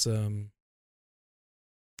 That's,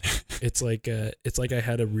 It's like I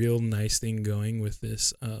had a real nice thing going with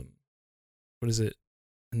this. What is it?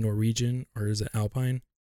 Norwegian or is it Alpine?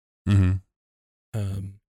 Mm-hmm.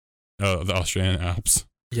 Oh, the Austrian Alps.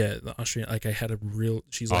 Yeah, the Austrian. Like I had a real.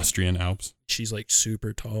 Austrian Alps. She's like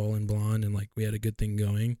super tall and blonde, and like we had a good thing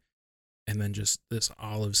going, and then just this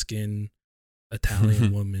olive skin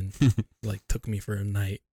Italian woman like took me for a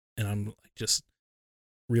night, and I'm like just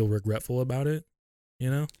real regretful about it, you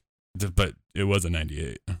know. But it was a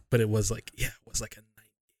 98. But it was like a 98.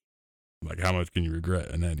 Like how much can you regret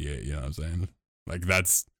a 98? You know what I'm saying? Like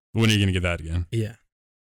that's when are you gonna get that again? Yeah.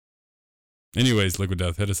 Anyways, Liquid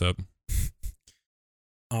Death, hit us up.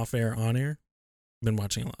 Off air, on air. Been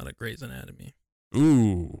watching a lot of Grey's Anatomy.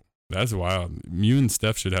 Ooh, that's wild. You and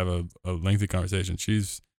Steph should have a lengthy conversation.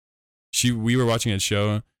 We were watching a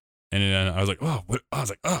show, and then I was like, oh, what? I was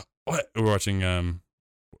like, oh, what? We were watching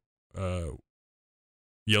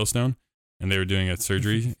Yellowstone, and they were doing a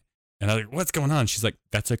surgery, and I was like, what's going on? She's like,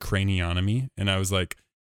 that's a craniotomy, and I was like,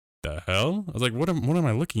 the hell? I was like, what am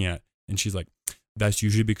I looking at? And she's like, that's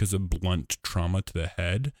usually because of blunt trauma to the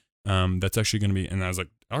head. That's actually going to be, and I was like,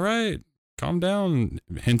 all right, calm down,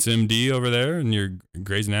 Hints MD over there and your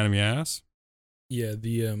Grey's Anatomy ass. Yeah,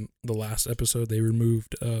 the last episode they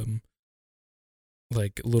removed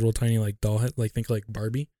like little tiny like doll head, like think like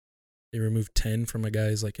Barbie. They removed 10 from a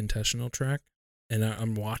guy's like intestinal tract, and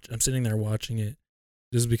I'm sitting there watching it.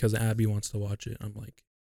 This is because Abby wants to watch it. I'm like,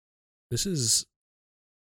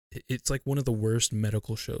 it's like one of the worst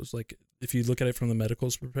medical shows. Like if you look at it from the medical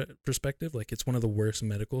perspective, like it's one of the worst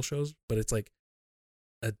medical shows, but it's like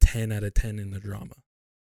a 10 out of 10 in the drama.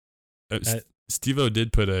 Steve-O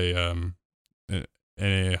did put a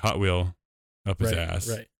Hot Wheel up his ass,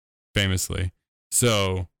 right? Famously.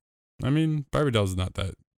 So, I mean, Barbie doll's not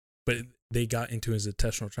that. But they got into his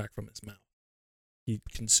intestinal tract from his mouth. He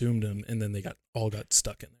consumed them, and then they got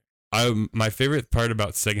stuck in there. My favorite part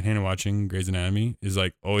about secondhand watching Grey's Anatomy is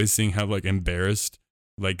like always seeing how like embarrassed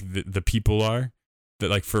like the people are that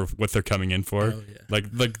like for what they're coming in for. Oh, yeah.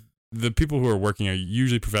 Like the people who are working are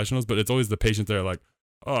usually professionals, but it's always the patients that are like,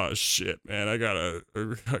 oh shit, man, I got a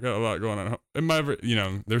lot going on.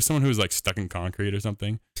 There's someone who was like stuck in concrete or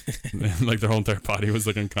something, like their whole entire body was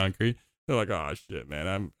like in concrete. They're like, oh shit,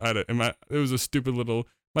 man, it was a stupid little.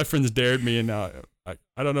 My friends dared me, and now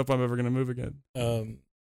I don't know if I'm ever gonna move again.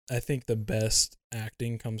 I think the best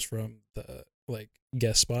acting comes from the like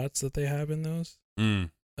guest spots that they have in those. They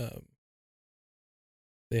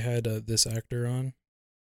had this actor on.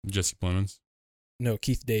 Jesse Plemons. No,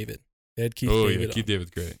 Keith David. They had Keith David. Oh yeah, Keith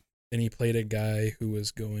David's great. And he played a guy who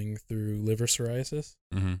was going through liver cirrhosis,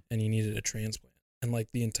 and he needed a transplant. And like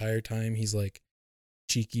the entire time, he's like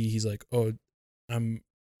cheeky. He's like, "Oh, I'm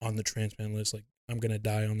on the transplant list. Like I'm gonna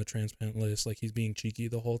die on the transplant list." Like he's being cheeky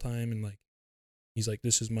the whole time, and like he's like,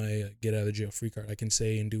 "This is my get out of jail free card. I can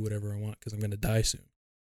say and do whatever I want because I'm gonna die soon."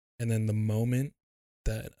 And then the moment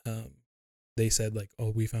that they said like, "Oh,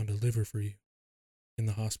 we found a liver for you in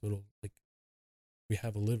the hospital. Like we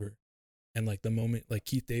have a liver." And like the moment like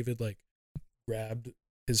Keith David like grabbed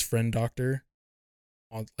his friend doctor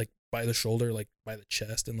on like by the shoulder, like by the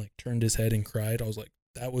chest, and like turned his head and cried. I was like,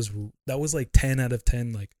 that was like 10 out of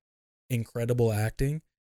 10, like incredible acting.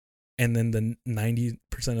 And then the 90%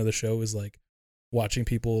 of the show is like watching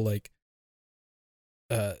people like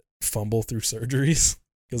fumble through surgeries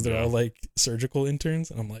because they're all like surgical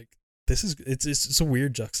interns. And I'm like, it's a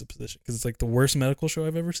weird juxtaposition because it's like the worst medical show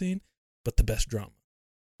I've ever seen, but the best drama.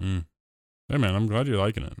 Hey man, I'm glad you're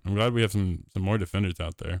liking it. I'm glad we have some more defenders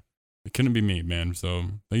out there. It couldn't be me, man. So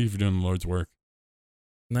thank you for doing the Lord's work.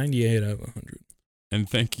 98 out of 100. And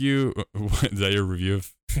thank you. Is that your review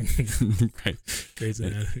of Great. Grey's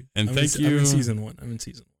Anatomy? And thank you. I'm in season 1.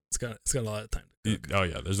 It's got a lot of time to cook. Oh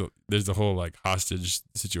yeah, there's a whole like hostage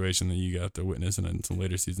situation that you got to witness in some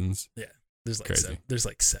later seasons. Yeah, there's like crazy. There's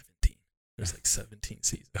like 17. There's like 17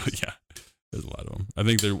 seasons. Oh yeah. There's a lot of them. I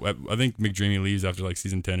think McDreamy leaves after like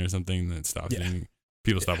season 10 or something, and then it stops. Yeah.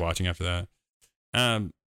 People stop watching after that.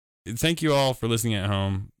 Thank you all for listening at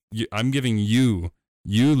home. I'm giving you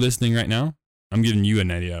listening right now, I'm giving you a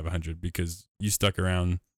 90 out of 100 because you stuck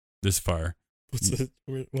around this far.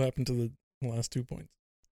 What happened to the last 2 points?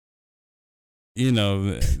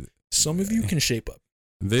 Some of you can shape up.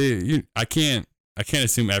 I can't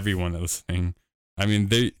assume everyone listening. I mean,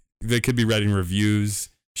 they could be writing reviews,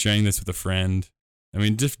 sharing this with a friend. I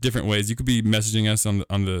mean, just different ways. You could be messaging us on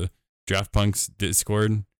the Draft Punks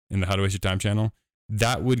Discord in the How to Waste Your Time channel.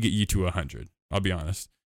 That would get you to 100. I'll be honest.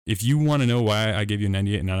 If you want to know why I gave you a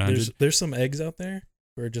 98 and not 100, there's some eggs out there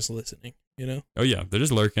who are just listening. Oh yeah, they're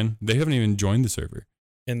just lurking. They haven't even joined the server.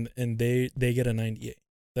 And they get a 98.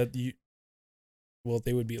 They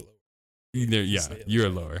would be low. Yeah, Say it you're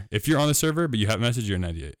this way. lower. If you're on the server but you have messaged, you're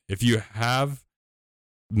 98. If you have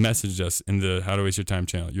messaged us in the How to Waste Your Time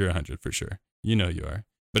channel, you're 100 for sure. You know you are.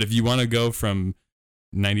 But if you want to go from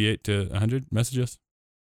 98 to 100, message us.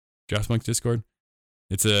 DraftMonk's Discord.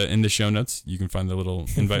 It's in the show notes. You can find the little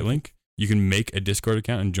invite link. You can make a Discord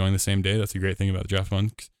account and join the same day. That's the great thing about the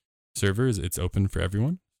DraftMonk server is it's open for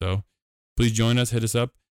everyone. So please join us. Hit us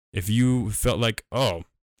up. If you felt like, oh,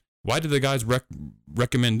 why did the guys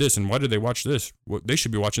recommend this and why did they watch this? Well, they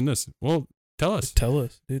should be watching this. Well, tell us. Tell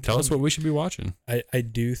us, dude. Tell us what we should be watching. I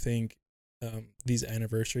do think these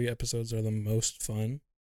anniversary episodes are the most fun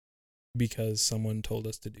because someone told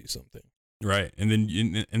us to do something. Right. And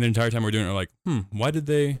then and the entire time we're doing it, we're like, what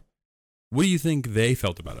do you think they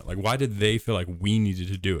felt about it? Like, why did they feel like we needed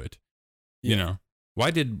to do it? You know,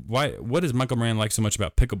 what does Michael Moran like so much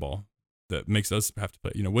about pickleball that makes us have to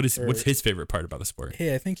play? You know, what's his favorite part about the sport?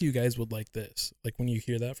 Hey, I think you guys would like this. Like when you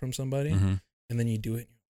hear that from somebody Mm-hmm. and then you do it,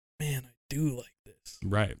 and you're like, man, I do like this.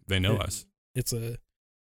 Right. They know us. It's an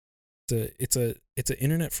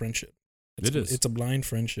internet friendship. It is. It's a blind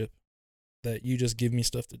friendship that you just give me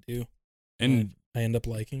stuff to do. And I end up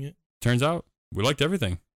liking it. turns out we liked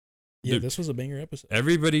everything. Yeah, Dude, this was a banger episode.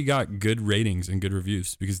 Everybody got good ratings and good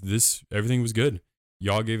reviews because everything was good.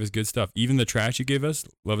 Y'all gave us good stuff. Even the trash you gave us,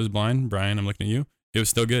 Love is Blind, Brian, I'm looking at you. It was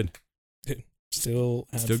still good. Still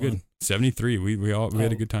had Still fun. good. 73. We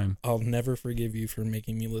had a good time. I'll never forgive you for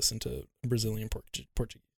making me listen to Brazilian Portuguese.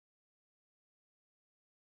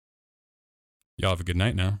 Y'all have a good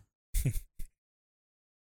night now.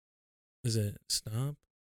 Is it stop?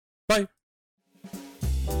 Bye.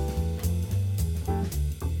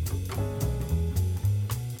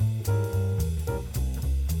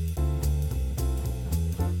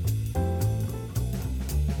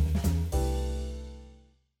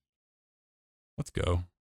 Let's go.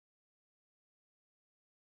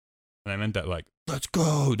 And I meant that like, let's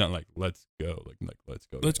go. Not like, let's go. Like let's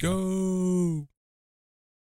go. Let's go.